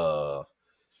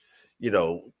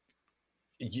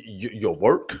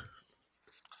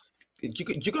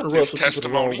gonna rub some people the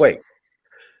wrong way.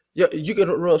 You're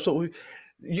gonna rub some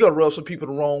people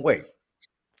the wrong way.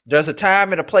 There's a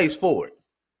time and a place for it.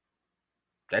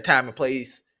 That time and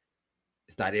place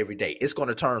is not every day. It's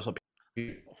gonna turn some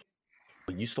people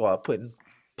when you start putting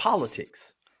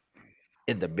politics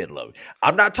in the middle of it.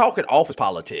 I'm not talking office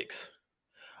politics.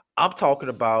 I'm talking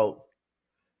about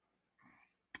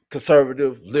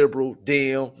conservative, liberal,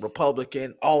 Dem,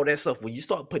 Republican, all that stuff. When you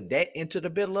start putting that into the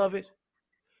middle of it,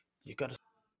 you gotta.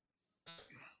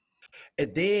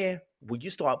 And then when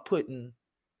you start putting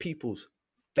people's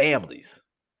families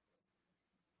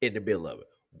in the middle of it,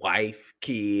 wife,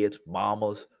 kids,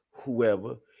 mamas,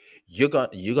 whoever, you're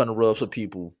gonna rub some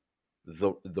people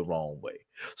the wrong way.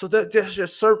 So there's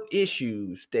just certain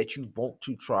issues that you want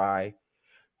to try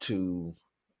to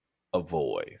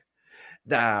avoid.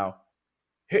 Now,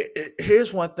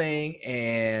 here's one thing,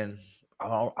 and I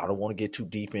don't want to get too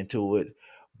deep into it,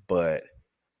 but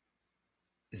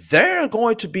there are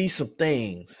going to be some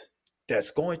things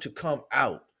that's going to come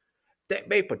out that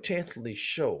may potentially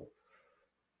show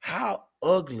how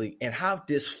ugly and how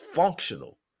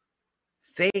dysfunctional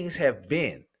things have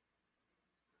been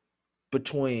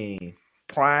between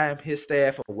Prime, his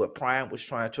staff, and what Prime was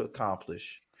trying to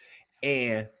accomplish,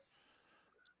 and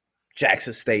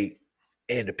Jackson State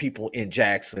and the people in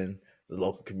Jackson, the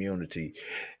local community,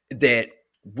 that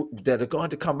are going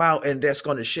to come out and that's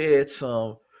going to shed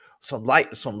some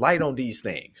light on these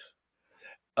things.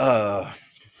 That's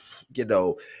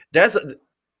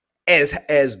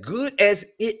as good as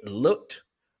it looked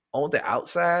on the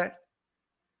outside.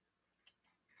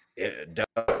 There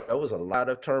was a lot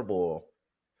of turmoil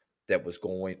that was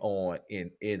going on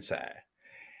inside,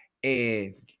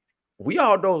 and we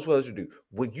all know what to do.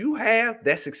 When you have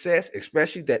that success,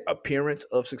 especially that appearance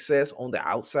of success on the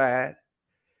outside,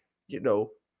 people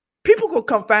gonna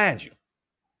come find you.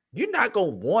 You're not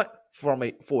gonna want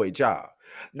for a job.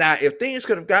 Now, if things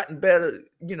could have gotten better,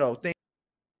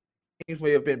 things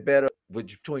may have been better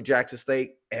between Jackson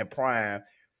State and Prime.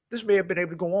 This may have been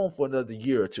able to go on for another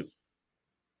year or two.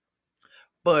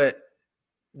 But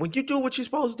when you do what you're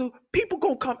supposed to do, people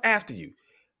gonna come after you.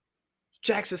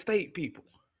 Jackson State people.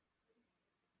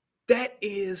 That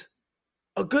is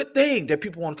a good thing that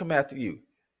people want to come after you.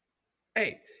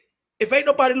 Hey, if ain't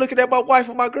nobody looking at my wife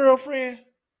or my girlfriend,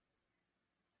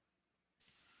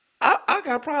 I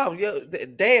got problems. Yeah,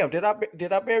 damn, did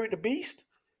I marry the beast?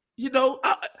 You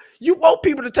want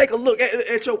people to take a look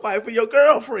at your wife or your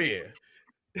girlfriend.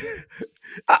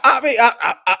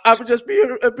 I would just be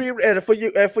and for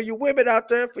you women out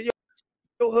there, for your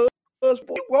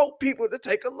husband, you want people to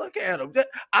take a look at them.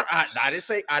 I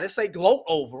didn't say gloat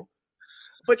over them,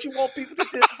 but you want people to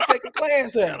take a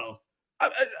glance at them.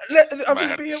 I might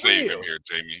have to save him here,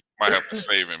 Jamie. Might have to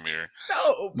save him here.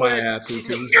 No, Might have to.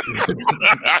 The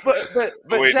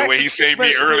way he saved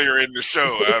me earlier in the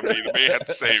show, I mean, I may have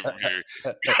to save him here.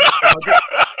 Go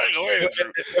ahead,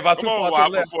 Drew. Come on,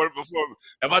 Wop, before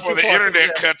the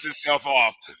internet cuts itself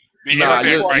off. The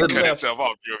internet might cut itself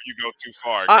off if you go too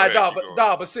far.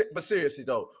 But seriously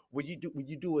though, when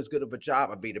you do as good of a job,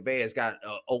 I mean, the band's got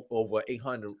over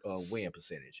 800 win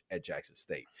percentage at Jackson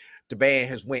State. The band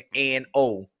has went 0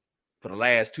 for the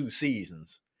last 2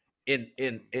 seasons in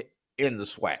the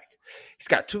SWAC. He's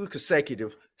got 2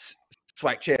 consecutive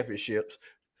SWAC championships,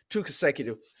 2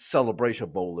 consecutive Celebration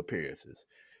Bowl appearances.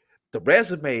 The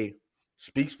resume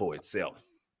speaks for itself.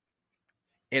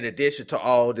 In addition to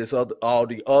all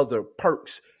the other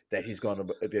perks that he's gonna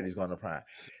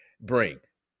bring,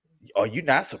 are you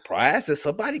not surprised that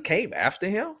somebody came after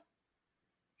him?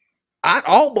 I'd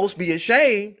almost be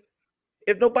ashamed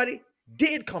if nobody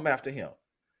did come after him.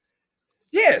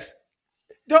 Yes,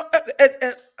 no,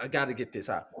 and I got to get this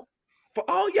out for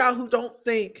all y'all who don't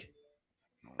think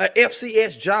an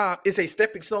FCS job is a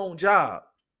stepping stone job.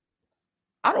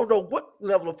 I don't know what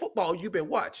level of football you've been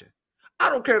watching. I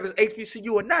don't care if it's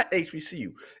HBCU or not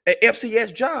HBCU. An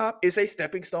FCS job is a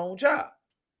stepping stone job.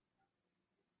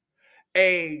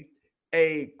 A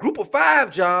group of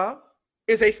 5 job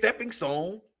is a stepping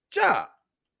stone job.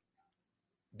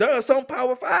 There are some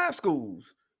Power 5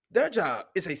 schools. Their job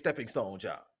is a stepping stone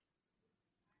job.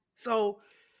 So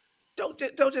don't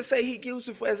just say he used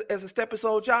it as a stepping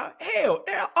stone job. Hell,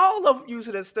 all of them use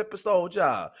it as a stepping stone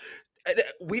job.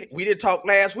 We didn't talk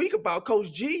last week about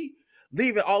Coach G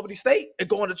leaving Albany State and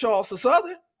going to Charleston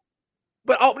Southern.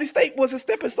 But Albany State was a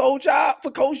stepping stone job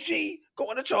for Coach G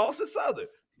going to Charleston Southern.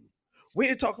 We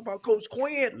didn't talk about Coach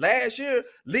Quinn last year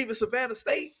leaving Savannah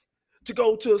State to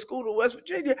go to a school in West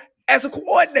Virginia as a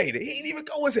coordinator. He didn't even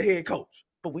go as a head coach.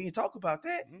 But we didn't talk about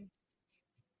that.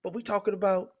 But we talking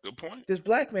about this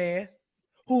black man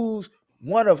who's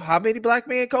one of how many black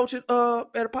men coaching at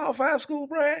a Power 5 school,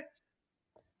 Brad?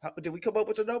 Did we come up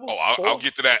with the number? Oh, I'll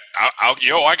get to that.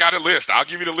 I got a list. I'll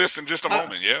give you the list in just a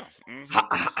moment. Yeah,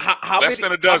 less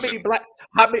than a dozen.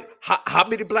 How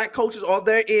many black coaches are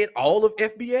there in all of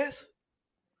FBS?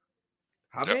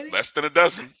 How many? Less than a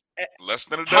dozen. Less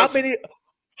than a dozen.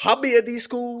 How many of these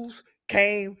schools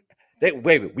came?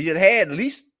 We had at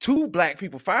least 2 black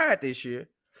people fired this year.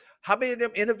 How many of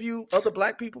them interviewed other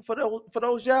black people for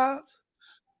those jobs?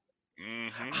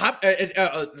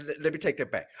 Let me take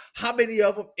that back. How many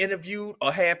of them interviewed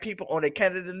or had people on their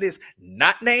candidate list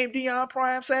not named Deion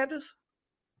Prime Sanders?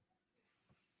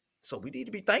 So we need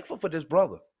to be thankful for this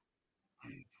brother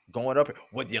going up here.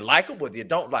 Whether you like him, whether you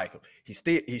don't like him, he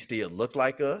still looked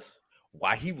like us.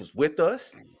 While he was with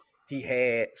us, he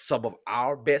had some of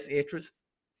our best interests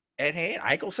at hand.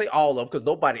 I ain't gonna say all of them because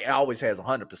nobody always has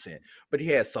 100%, but he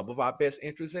had some of our best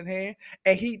interests in hand,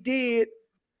 and he did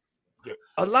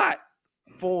a lot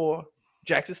for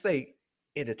Jackson State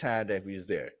in the time that we was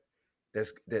there.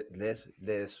 This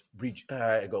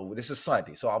is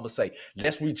Sunday, so I'm gonna say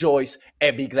let's rejoice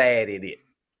and be glad in it.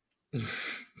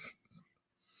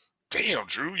 Damn,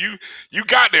 Drew, you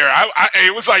got there.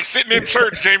 It was like sitting in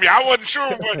church, Jamie. I wasn't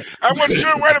sure where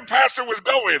the pastor was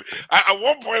going. At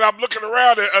one point, I'm looking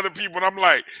around at other people, and I'm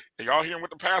like, "Are y'all hearing what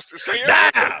the pastor's saying?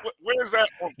 Where's that?"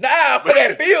 For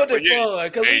that building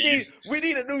fund, because we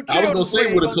need a new. I was gonna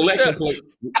say with a collection plate.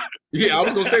 Yeah, I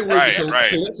was gonna say with a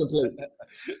collection plate.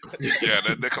 Yeah,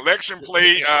 the collection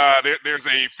plate. There's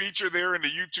a feature there in the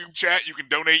YouTube chat. You can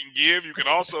donate and give. You can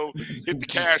also hit the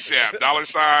Cash App,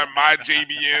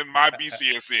 $MyJBN,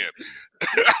 MyBCSN.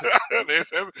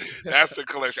 That's the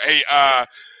collection. Hey,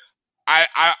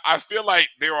 I feel like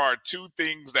there are 2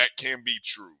 things that can be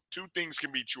true. 2 things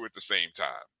can be true at the same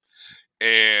time.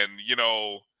 And,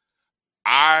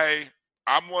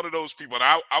 I'm one of those people, and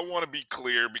I want to be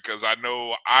clear because I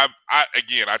know I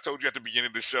told you at the beginning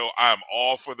of the show, I'm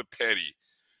all for the petty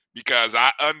because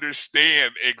I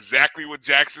understand exactly what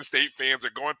Jackson State fans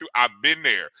are going through. I've been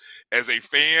there as a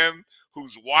fan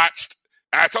who's watched.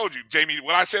 I told you, Jamie,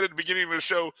 what I said at the beginning of the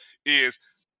show is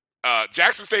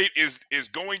Jackson State is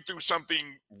going through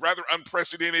something rather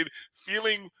unprecedented.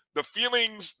 The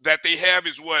feelings that they have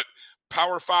is what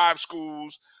Power 5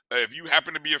 schools, if you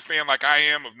happen to be a fan like I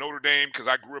am of Notre Dame, because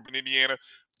I grew up in Indiana,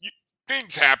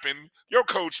 things happen. Your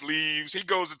coach leaves. He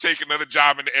goes to take another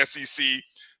job in the SEC.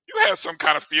 You have some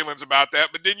kind of feelings about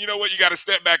that. But then you know what? You got to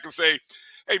step back and say,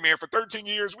 hey, man, for 13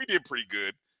 years, we did pretty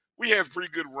good. We had a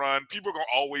pretty good run. People are going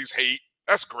to always hate.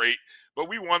 That's great. But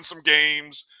we won some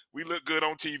games. We look good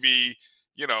on TV,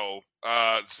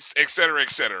 et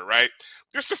cetera, right?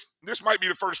 This might be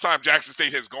the first time Jackson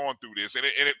State has gone through this. And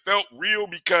it felt real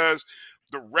because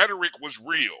the rhetoric was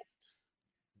real.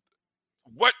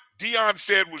 What Deion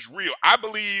said was real. I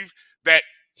believe that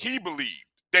he believed,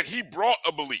 that he brought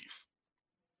a belief.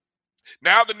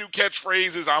 Now the new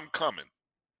catchphrase is "I'm coming."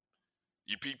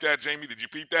 You peep that, Jamie? Did you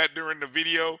peep that during the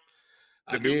video?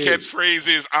 The new catchphrase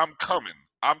is "I'm coming.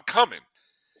 I'm coming."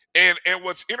 And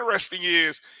what's interesting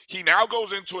is he now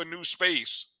goes into a new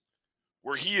space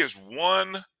where he is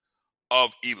one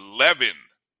of 11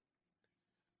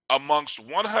 amongst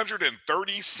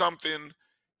 130-something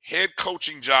head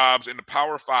coaching jobs in the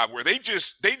Power 5, where they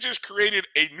just created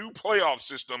a new playoff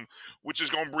system, which is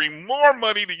going to bring more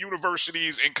money to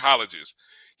universities and colleges.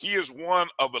 He is one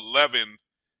of 11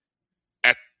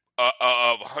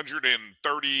 of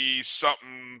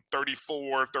 130-something,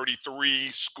 34, 33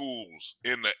 schools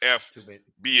in the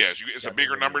FBS. It's a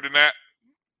bigger number than that?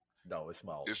 No, it's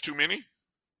small. It's too many?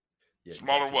 Yeah,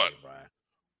 smaller what? Brian.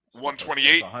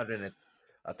 128?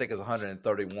 I think it's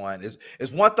 131.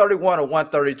 It's 131 or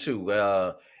 132.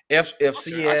 FCS.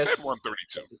 Okay, I said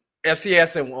 132.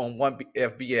 FCS and one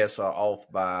FBS are off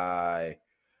by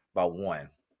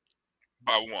one.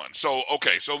 By one. So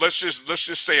okay, so let's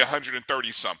just say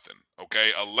 130 something.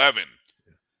 Okay, 11.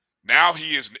 Now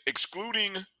he is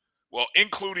including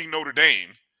Notre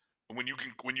Dame. When you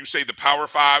say the Power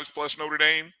Fives plus Notre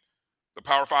Dame, the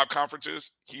Power 5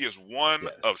 conferences, he is one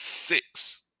of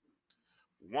 6.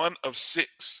 One of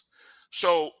 6.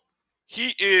 So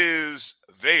he is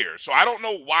there. So I don't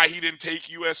know why he didn't take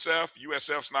USF.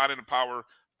 USF's not in the Power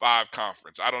 5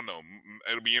 conference. I don't know.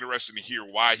 It'll be interesting to hear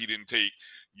why he didn't take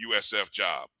USF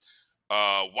job.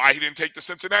 Why he didn't take the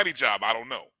Cincinnati job, I don't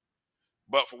know.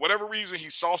 But for whatever reason, he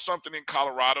saw something in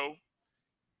Colorado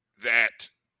that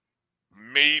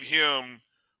made him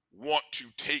want to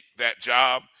take that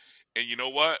job. And you know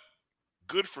what?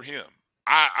 Good for him.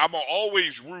 I'm going to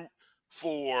always root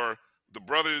for the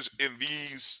brothers in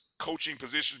these coaching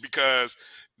positions, because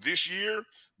this year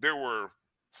there were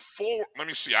 4. Let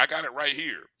me see. I got it right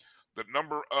here. The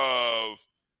number of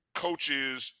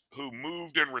coaches who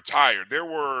moved and retired. There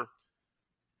were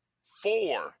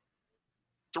 4.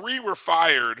 3 were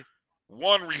fired.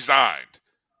 1 resigned.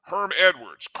 Herm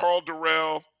Edwards, Carl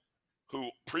Durrell, who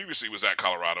previously was at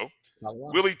Colorado,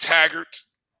 Willie Taggart,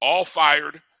 all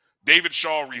fired. David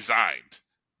Shaw resigned.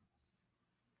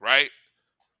 Right?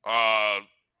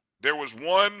 There was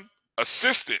 1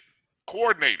 assistant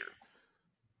coordinator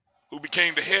who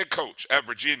became the head coach at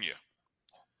Virginia.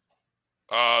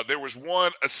 There was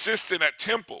 1 assistant at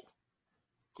Temple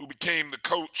who became the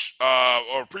coach,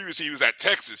 or previously he was at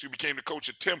Texas, who became the coach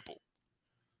at Temple.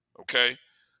 Okay?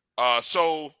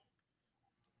 So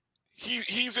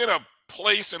he's in a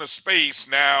place, in a space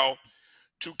now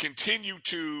to continue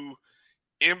to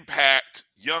impact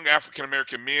young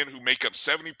African-American men who make up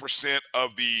 70%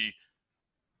 of the,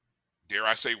 dare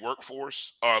I say,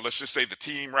 workforce, or let's just say the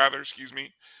team, rather, excuse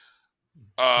me.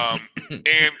 And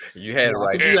you had it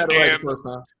right. You had it right the first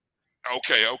time.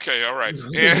 Okay, all right.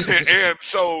 and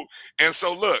so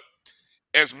look,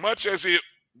 as much as it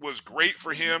was great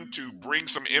for him to bring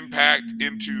some impact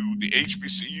into the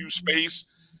HBCU space,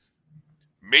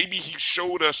 maybe he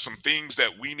showed us some things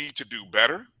that we need to do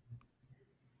better,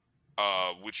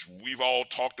 which we've all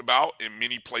talked about in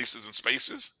many places and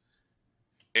spaces.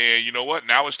 And you know what?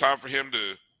 Now it's time for him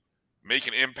to make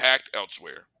an impact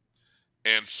elsewhere.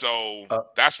 And so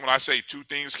that's when I say 2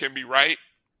 things can be right.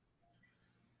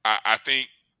 I think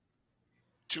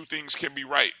 2 things can be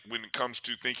right when it comes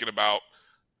to thinking about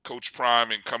Coach Prime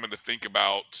and coming to think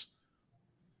about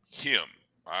him.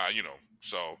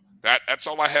 So that's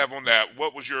all I have on that.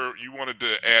 What was you wanted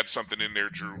to add something in there,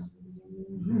 Drew?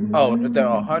 Oh, there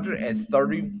are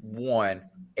 131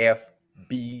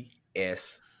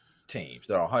 FBS teams.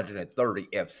 There are 130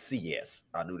 FCS.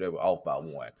 I knew they were off by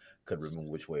 1. Couldn't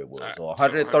remember which way it was. So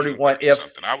 131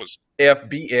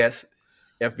 FBS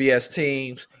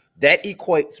teams. That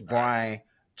equates, Brian,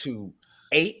 to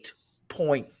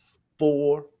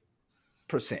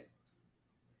 8.4%.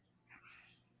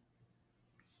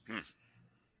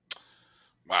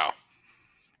 Wow.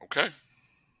 Okay.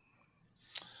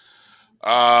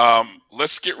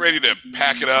 Let's get ready to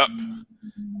pack it up and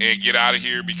get out of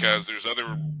here, because there's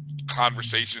other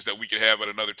conversations that we could have at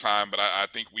another time. But I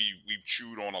think we've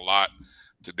chewed on a lot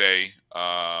today.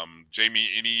 Jamie,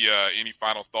 any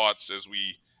final thoughts as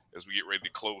we get ready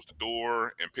to close the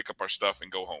door and pick up our stuff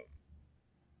and go home?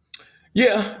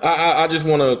 Yeah, I just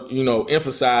want to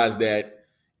emphasize that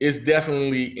it's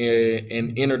definitely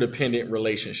an interdependent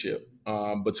relationship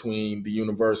between the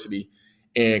university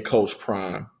and Coach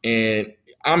Prime, and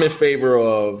I'm in favor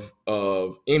of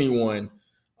anyone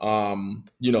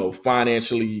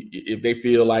financially, if they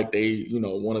feel like they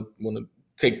want to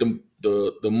take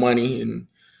the money and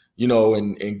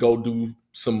and go do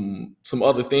some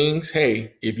other things,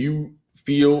 hey, if you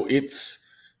feel it's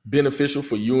beneficial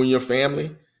for you and your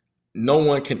family, no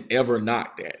one can ever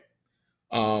knock that.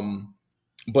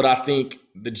 But I think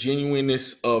the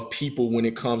genuineness of people when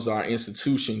it comes to our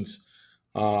institutions,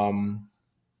 have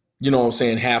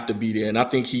to be there. And I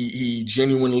think he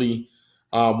genuinely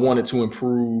wanted to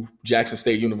improve Jackson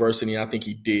State University. And I think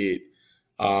he did.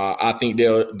 I think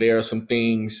there are some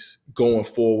things going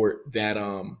forward that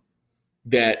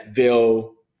that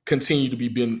they'll continue to be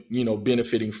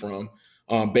benefiting from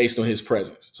based on his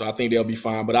presence. So I think they'll be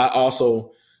fine. But I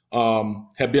also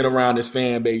have been around this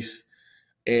fan base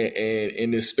and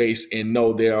in this space and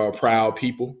know they are proud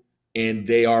people and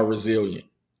they are resilient.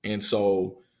 And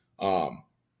so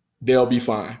they'll be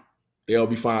fine. They'll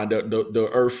be fine. The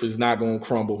earth is not going to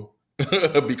crumble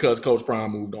because Coach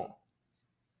Prime moved on.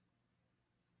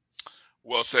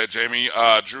 Well said, Jamie.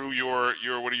 Drew,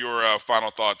 what are your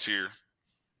final thoughts here?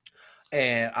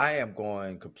 And I am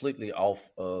going completely off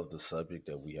of the subject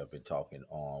that we have been talking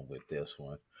on with this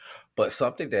one, but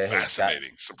something that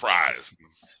fascinating surprise.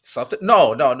 Something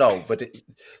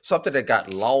that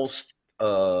got lost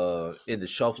in the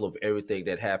shuffle of everything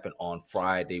that happened on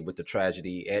Friday with the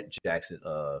tragedy at Jackson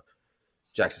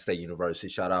State University.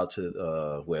 Shout out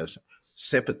to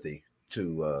sympathy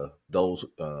to those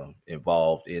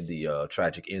involved in the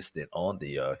tragic incident on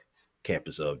the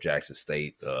campus of Jackson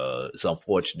State. It's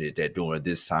unfortunate that during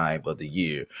this time of the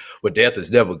year, where death is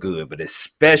never good, but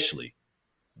especially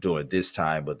during this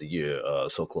time of the year,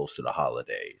 so close to the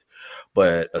holidays.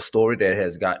 But a story that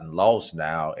has gotten lost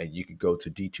now, and you can go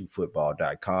to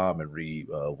d2football.com and read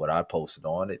what I posted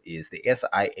on it, is the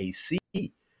SIAC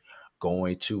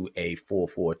going to a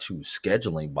 4-4-2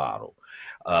 scheduling model.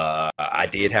 I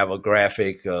did have a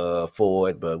graphic for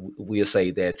it, but we'll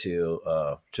save that till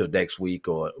next week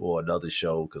or another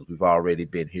show, because we've already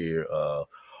been here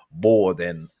more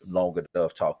than long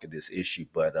enough talking this issue.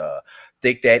 But I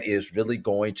think that is really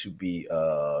going to be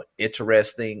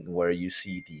interesting, where you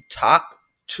see the top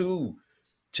two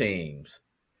teams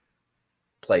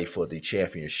play for the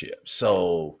championship.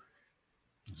 So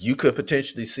you could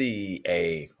potentially see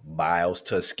a Miles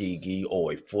Tuskegee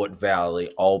or a Fort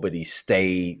Valley, Albany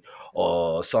State,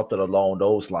 or something along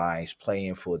those lines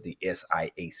playing for the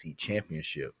SIAC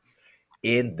championship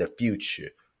in the future.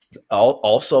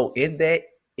 Also in that,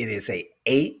 it is a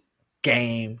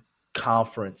 8-game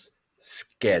conference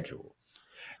schedule,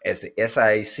 as the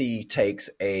SIAC takes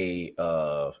a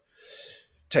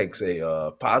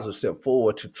positive step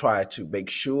forward to try to make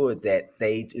sure that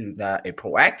they do not, a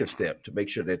proactive step to make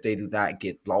sure that they do not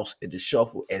get lost in the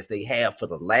shuffle, as they have for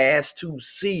the last 2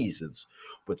 seasons,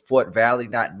 with Fort Valley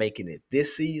not making it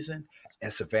this season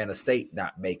and Savannah State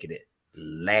not making it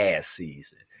last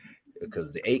season,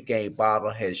 because the 8-game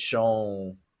model has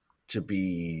shown to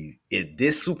be, in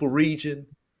this super region,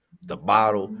 the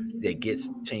model that gets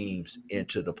teams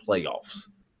into the playoffs.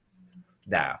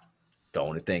 Now, the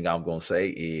only thing I'm going to say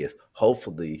is,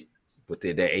 hopefully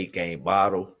within that 8-game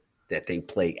model, that they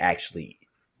play actually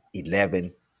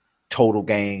 11 total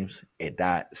games and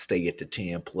not stay at the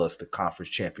 10 plus the conference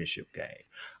championship game.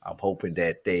 I'm hoping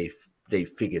that they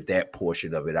figured that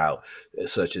portion of it out,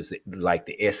 such as like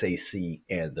the SAC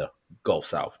and the Gulf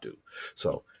South do.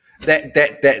 So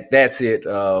that's it.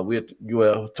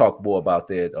 We'll talk more about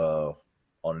that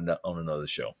on another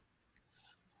show.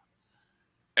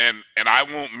 And I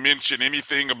won't mention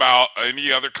anything about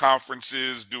any other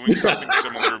conferences doing something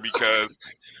similar, because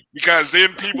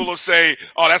then people will say,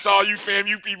 "Oh, that's all you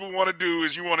FAMU people want to do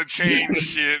is you want to change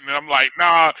shit." And I'm like,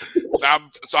 "Nah." I'm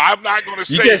not going to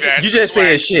say that. You just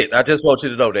said shit. I just want you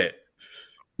to know that.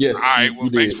 Yes. All right. Well,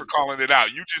 thanks for calling it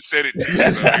out. You just said it too.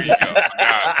 So there you go. So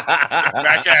now,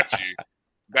 back at you.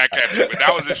 But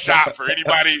that was a shot for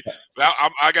anybody.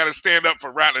 I got to stand up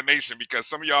for Rattler Nation, because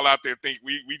some of y'all out there think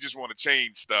we just want to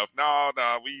change stuff. No,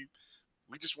 we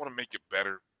just want to make it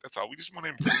better. That's all. We just want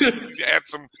to improve. We add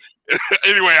some.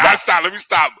 Anyway, Let me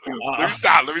stop.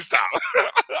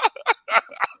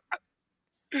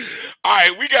 All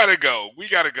right, we gotta go.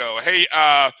 Hey,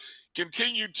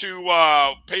 continue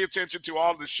to pay attention to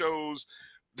all the shows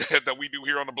that we do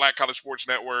here on the Black College Sports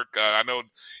Network. I know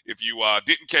if you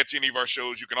didn't catch any of our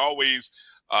shows, you can always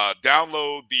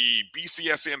download the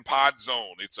BCSN Pod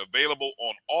Zone. It's available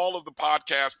on all of the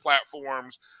podcast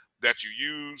platforms that you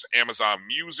use: Amazon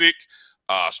Music,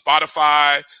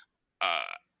 Spotify,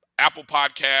 Apple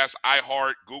Podcasts,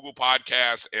 iHeart, Google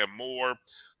Podcasts, and more.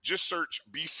 Just search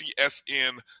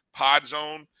BCSN Pod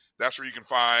Zone. That's where you can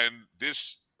find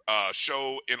this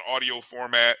show in audio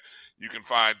format. You can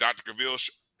find Dr. Gaville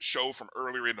show from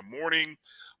earlier in the morning.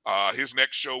 His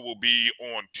next show will be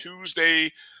on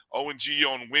Tuesday. O&G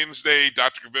on Wednesday,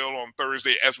 Dr. Gaville on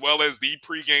Thursday, as well as the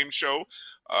pregame show.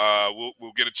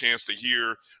 We'll get a chance to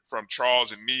hear from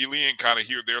Charles and Neely and kind of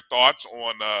hear their thoughts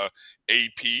on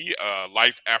AP,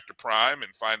 Life After Prime,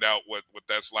 and find out what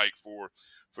that's like for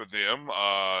them.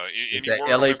 Is any that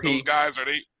word on if LAP? those guys, are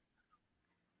they?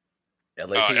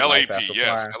 LAP, LAP, Life After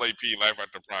yes, Prime. LAP, Life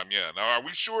After Prime, yeah. Now, are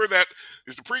we sure that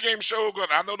is the pregame show going?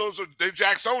 I know they're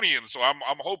Jacksonians, so I'm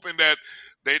hoping that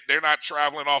they're not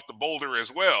traveling off the Boulder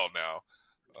as well now.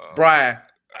 Brian,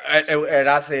 and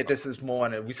I said this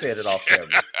morning. We said it off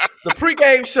camera. The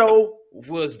pregame show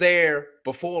was there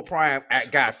before Prime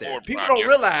got there. People don't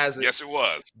realize it. Yes, it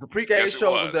was. The pregame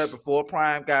show was there before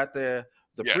Prime got there.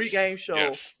 The pregame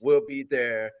show will be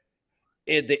there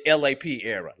in the LAP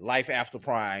era, Life After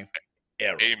Prime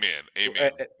era. Amen.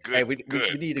 Good. We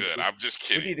need to, good. I'm just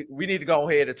kidding. We need to go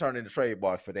ahead and turn in the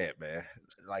trademark for that, man.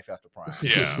 Life After Prime.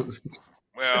 Yeah.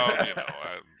 Well,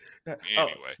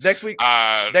 anyway. Next week,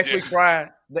 Brian.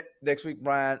 Next week,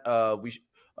 Brian. We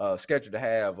scheduled to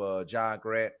have John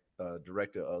Grant,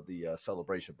 director of the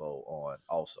Celebration Bowl, on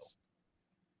also.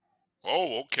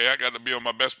 Oh, okay. I got to be on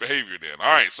my best behavior then. All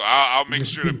right, so I'll make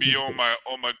sure to be on my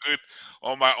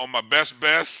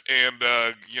best, and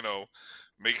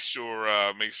make sure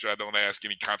I don't ask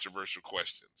any controversial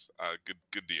questions.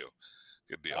 Good deal.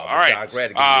 All right. John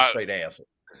Grant give you a straight answer.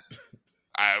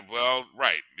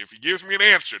 Right. If he gives me an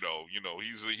answer, though,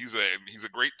 he's a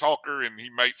great talker, and he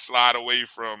might slide away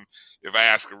from if I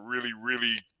ask a really,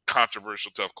 really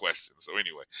controversial, tough question. So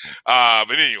anyway,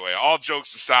 all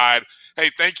jokes aside, hey,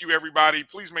 thank you, everybody.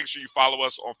 Please make sure you follow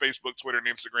us on Facebook, Twitter, and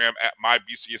Instagram at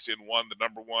MyBCSN1, the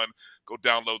number one. Go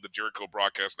download the Jericho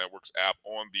Broadcast Networks app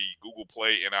on the Google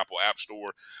Play and Apple App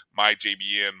Store.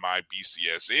 MyJBN,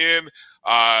 MyBCSN.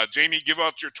 Jamie, give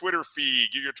out your Twitter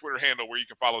feed. Give your Twitter handle where you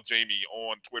can follow Jamie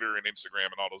on Twitter and Instagram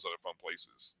and all those other fun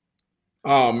places.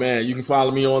 Oh, man, you can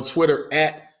follow me on Twitter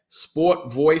at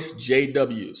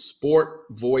SportVoiceJW.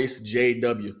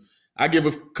 SportVoiceJW. I give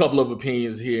a couple of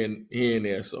opinions here and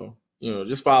there, so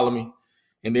just follow me.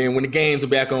 And then when the games are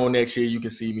back on next year, you can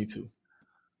see me too.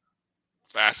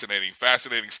 Fascinating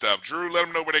stuff. Drew, let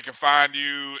them know where they can find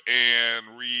you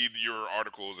and read your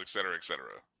articles, et cetera, et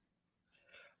cetera.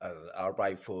 I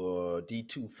write for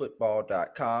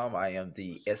D2Football.com. I am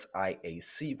the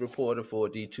SIAC reporter for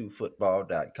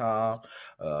D2Football.com.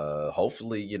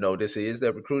 Hopefully, this is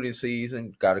the recruiting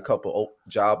season. Got a couple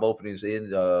job openings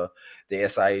in the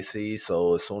SIAC.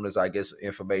 So as soon as I get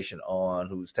information on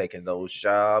who's taking those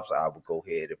jobs, I will go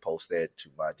ahead and post that to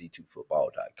my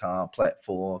D2Football.com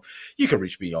platform. You can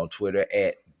reach me on Twitter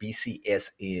at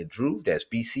BCSNDrew. That's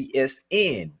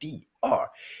BCSNDREW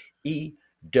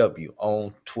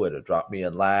on Twitter. Drop me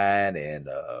a line, and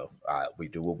we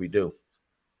do what we do.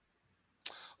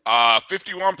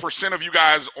 51% of you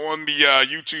guys on the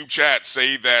YouTube chat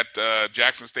say that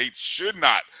Jackson State should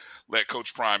not let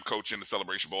Coach Prime coach in the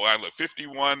Celebration Bowl. I look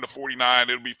 51-49.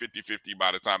 It'll be 50-50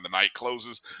 by the time the night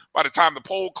closes. By the time the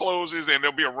poll closes, and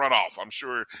there'll be a runoff. I'm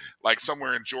sure, like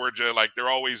somewhere in Georgia, like there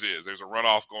always is. There's a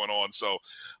runoff going on. So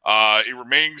it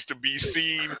remains to be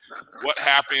seen what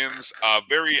happens.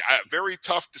 Very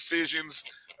tough decisions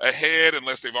ahead,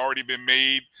 unless they've already been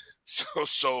made.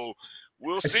 So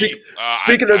we'll see.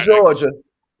 Speaking of Georgia,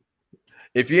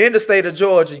 if you're in the state of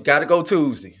Georgia, you got to go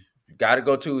Tuesday. I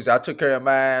took care of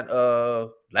mine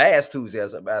last Tuesday,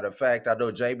 as a matter of fact. I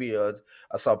know Jamie, I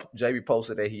saw Jamie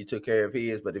posted that he took care of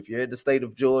his. But if you're in the state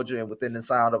of Georgia and within the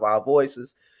sound of our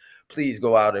voices, please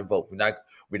go out and vote. We're not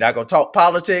going to talk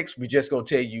politics. We're just going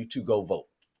to tell you to go vote.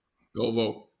 Go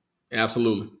vote.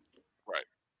 Absolutely.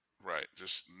 Right.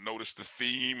 Just notice the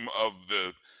theme of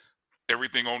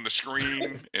everything on the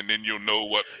screen, and then you'll know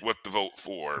what to vote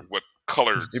for. What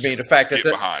color? You mean the fact that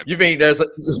the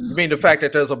fact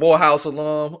that there's a Morehouse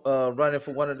alum running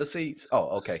for one of the seats? Oh,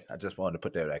 okay. I just wanted to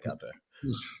put that back out there.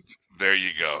 There you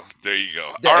go.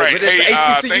 All right. Hey,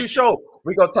 HBCU show.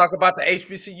 We're gonna talk about the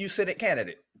HBCU Senate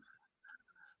candidate.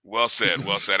 Well said.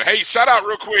 Hey, shout out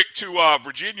real quick to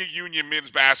Virginia Union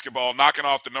men's basketball, knocking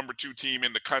off the number 2 team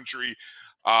in the country.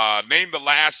 Named the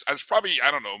last. It's probably,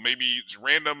 I don't know, maybe it's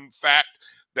random fact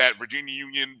that Virginia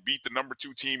Union beat the number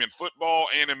 2 team in football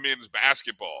and in men's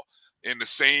basketball in the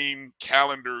same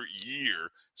calendar year,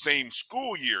 same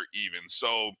school year even.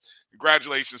 So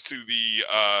congratulations to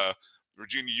the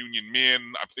Virginia Union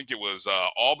men. I think it was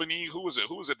Albany. Who was it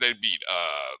they beat?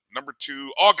 Number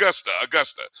 2, Augusta.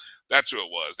 That's who it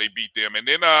was. They beat them. And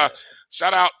then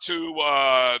shout out to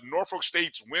Norfolk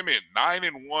State's women,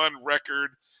 9-1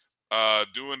 record,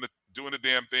 doing the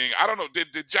damn thing. I don't know.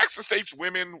 Did Jackson State's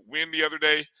women win the other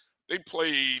day? They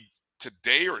played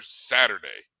today or Saturday.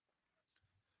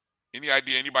 Any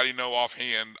idea? Anybody know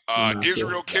offhand?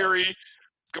 Israel Carey,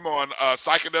 come on.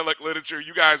 Psychedelic Literature.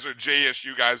 You guys are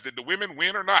JSU guys. Did the women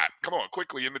win or not? Come on,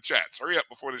 quickly in the chats. Hurry up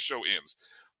before the show ends.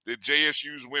 Did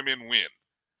JSU's women win?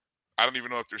 I don't even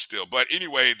know if they're still. But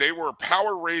anyway, they were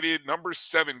power rated number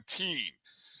 17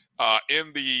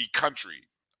 in the country.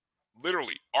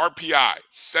 Literally, RPI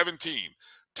 17,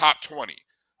 top 20.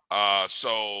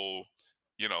 So,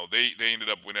 you know, they ended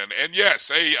up winning. And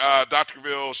yes, hey, Dr.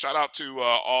 Cavill, shout out to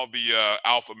all the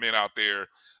alpha men out there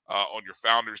on your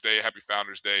Founders Day. Happy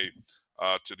Founders Day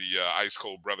to the Ice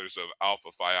Cold Brothers of Alpha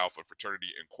Phi Alpha Fraternity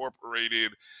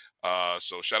Incorporated.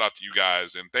 So shout out to you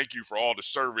guys, and thank you for all the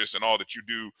service and all that you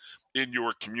do in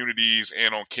your communities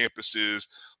and on campuses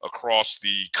across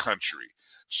the country.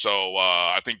 So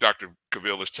I think Dr.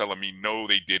 Cavill is telling me no,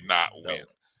 they did not win.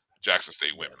 Jackson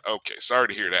State women. Okay, sorry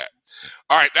to hear that.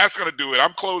 All right, that's going to do it.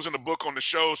 I'm closing the book on the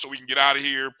show so we can get out of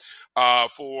here.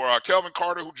 For Kelvin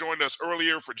Carter, who joined us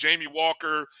earlier, for Jamie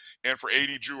Walker, and for AD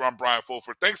Drew, I'm Brian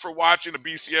Fulford. Thanks for watching the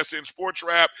BCSN Sports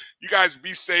Wrap. You guys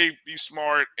be safe, be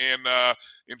smart, and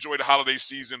enjoy the holiday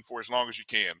season for as long as you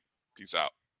can. Peace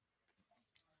out.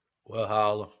 Well,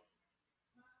 holla.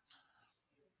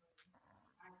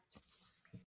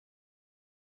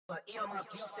 But you my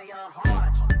beast, they are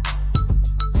hard.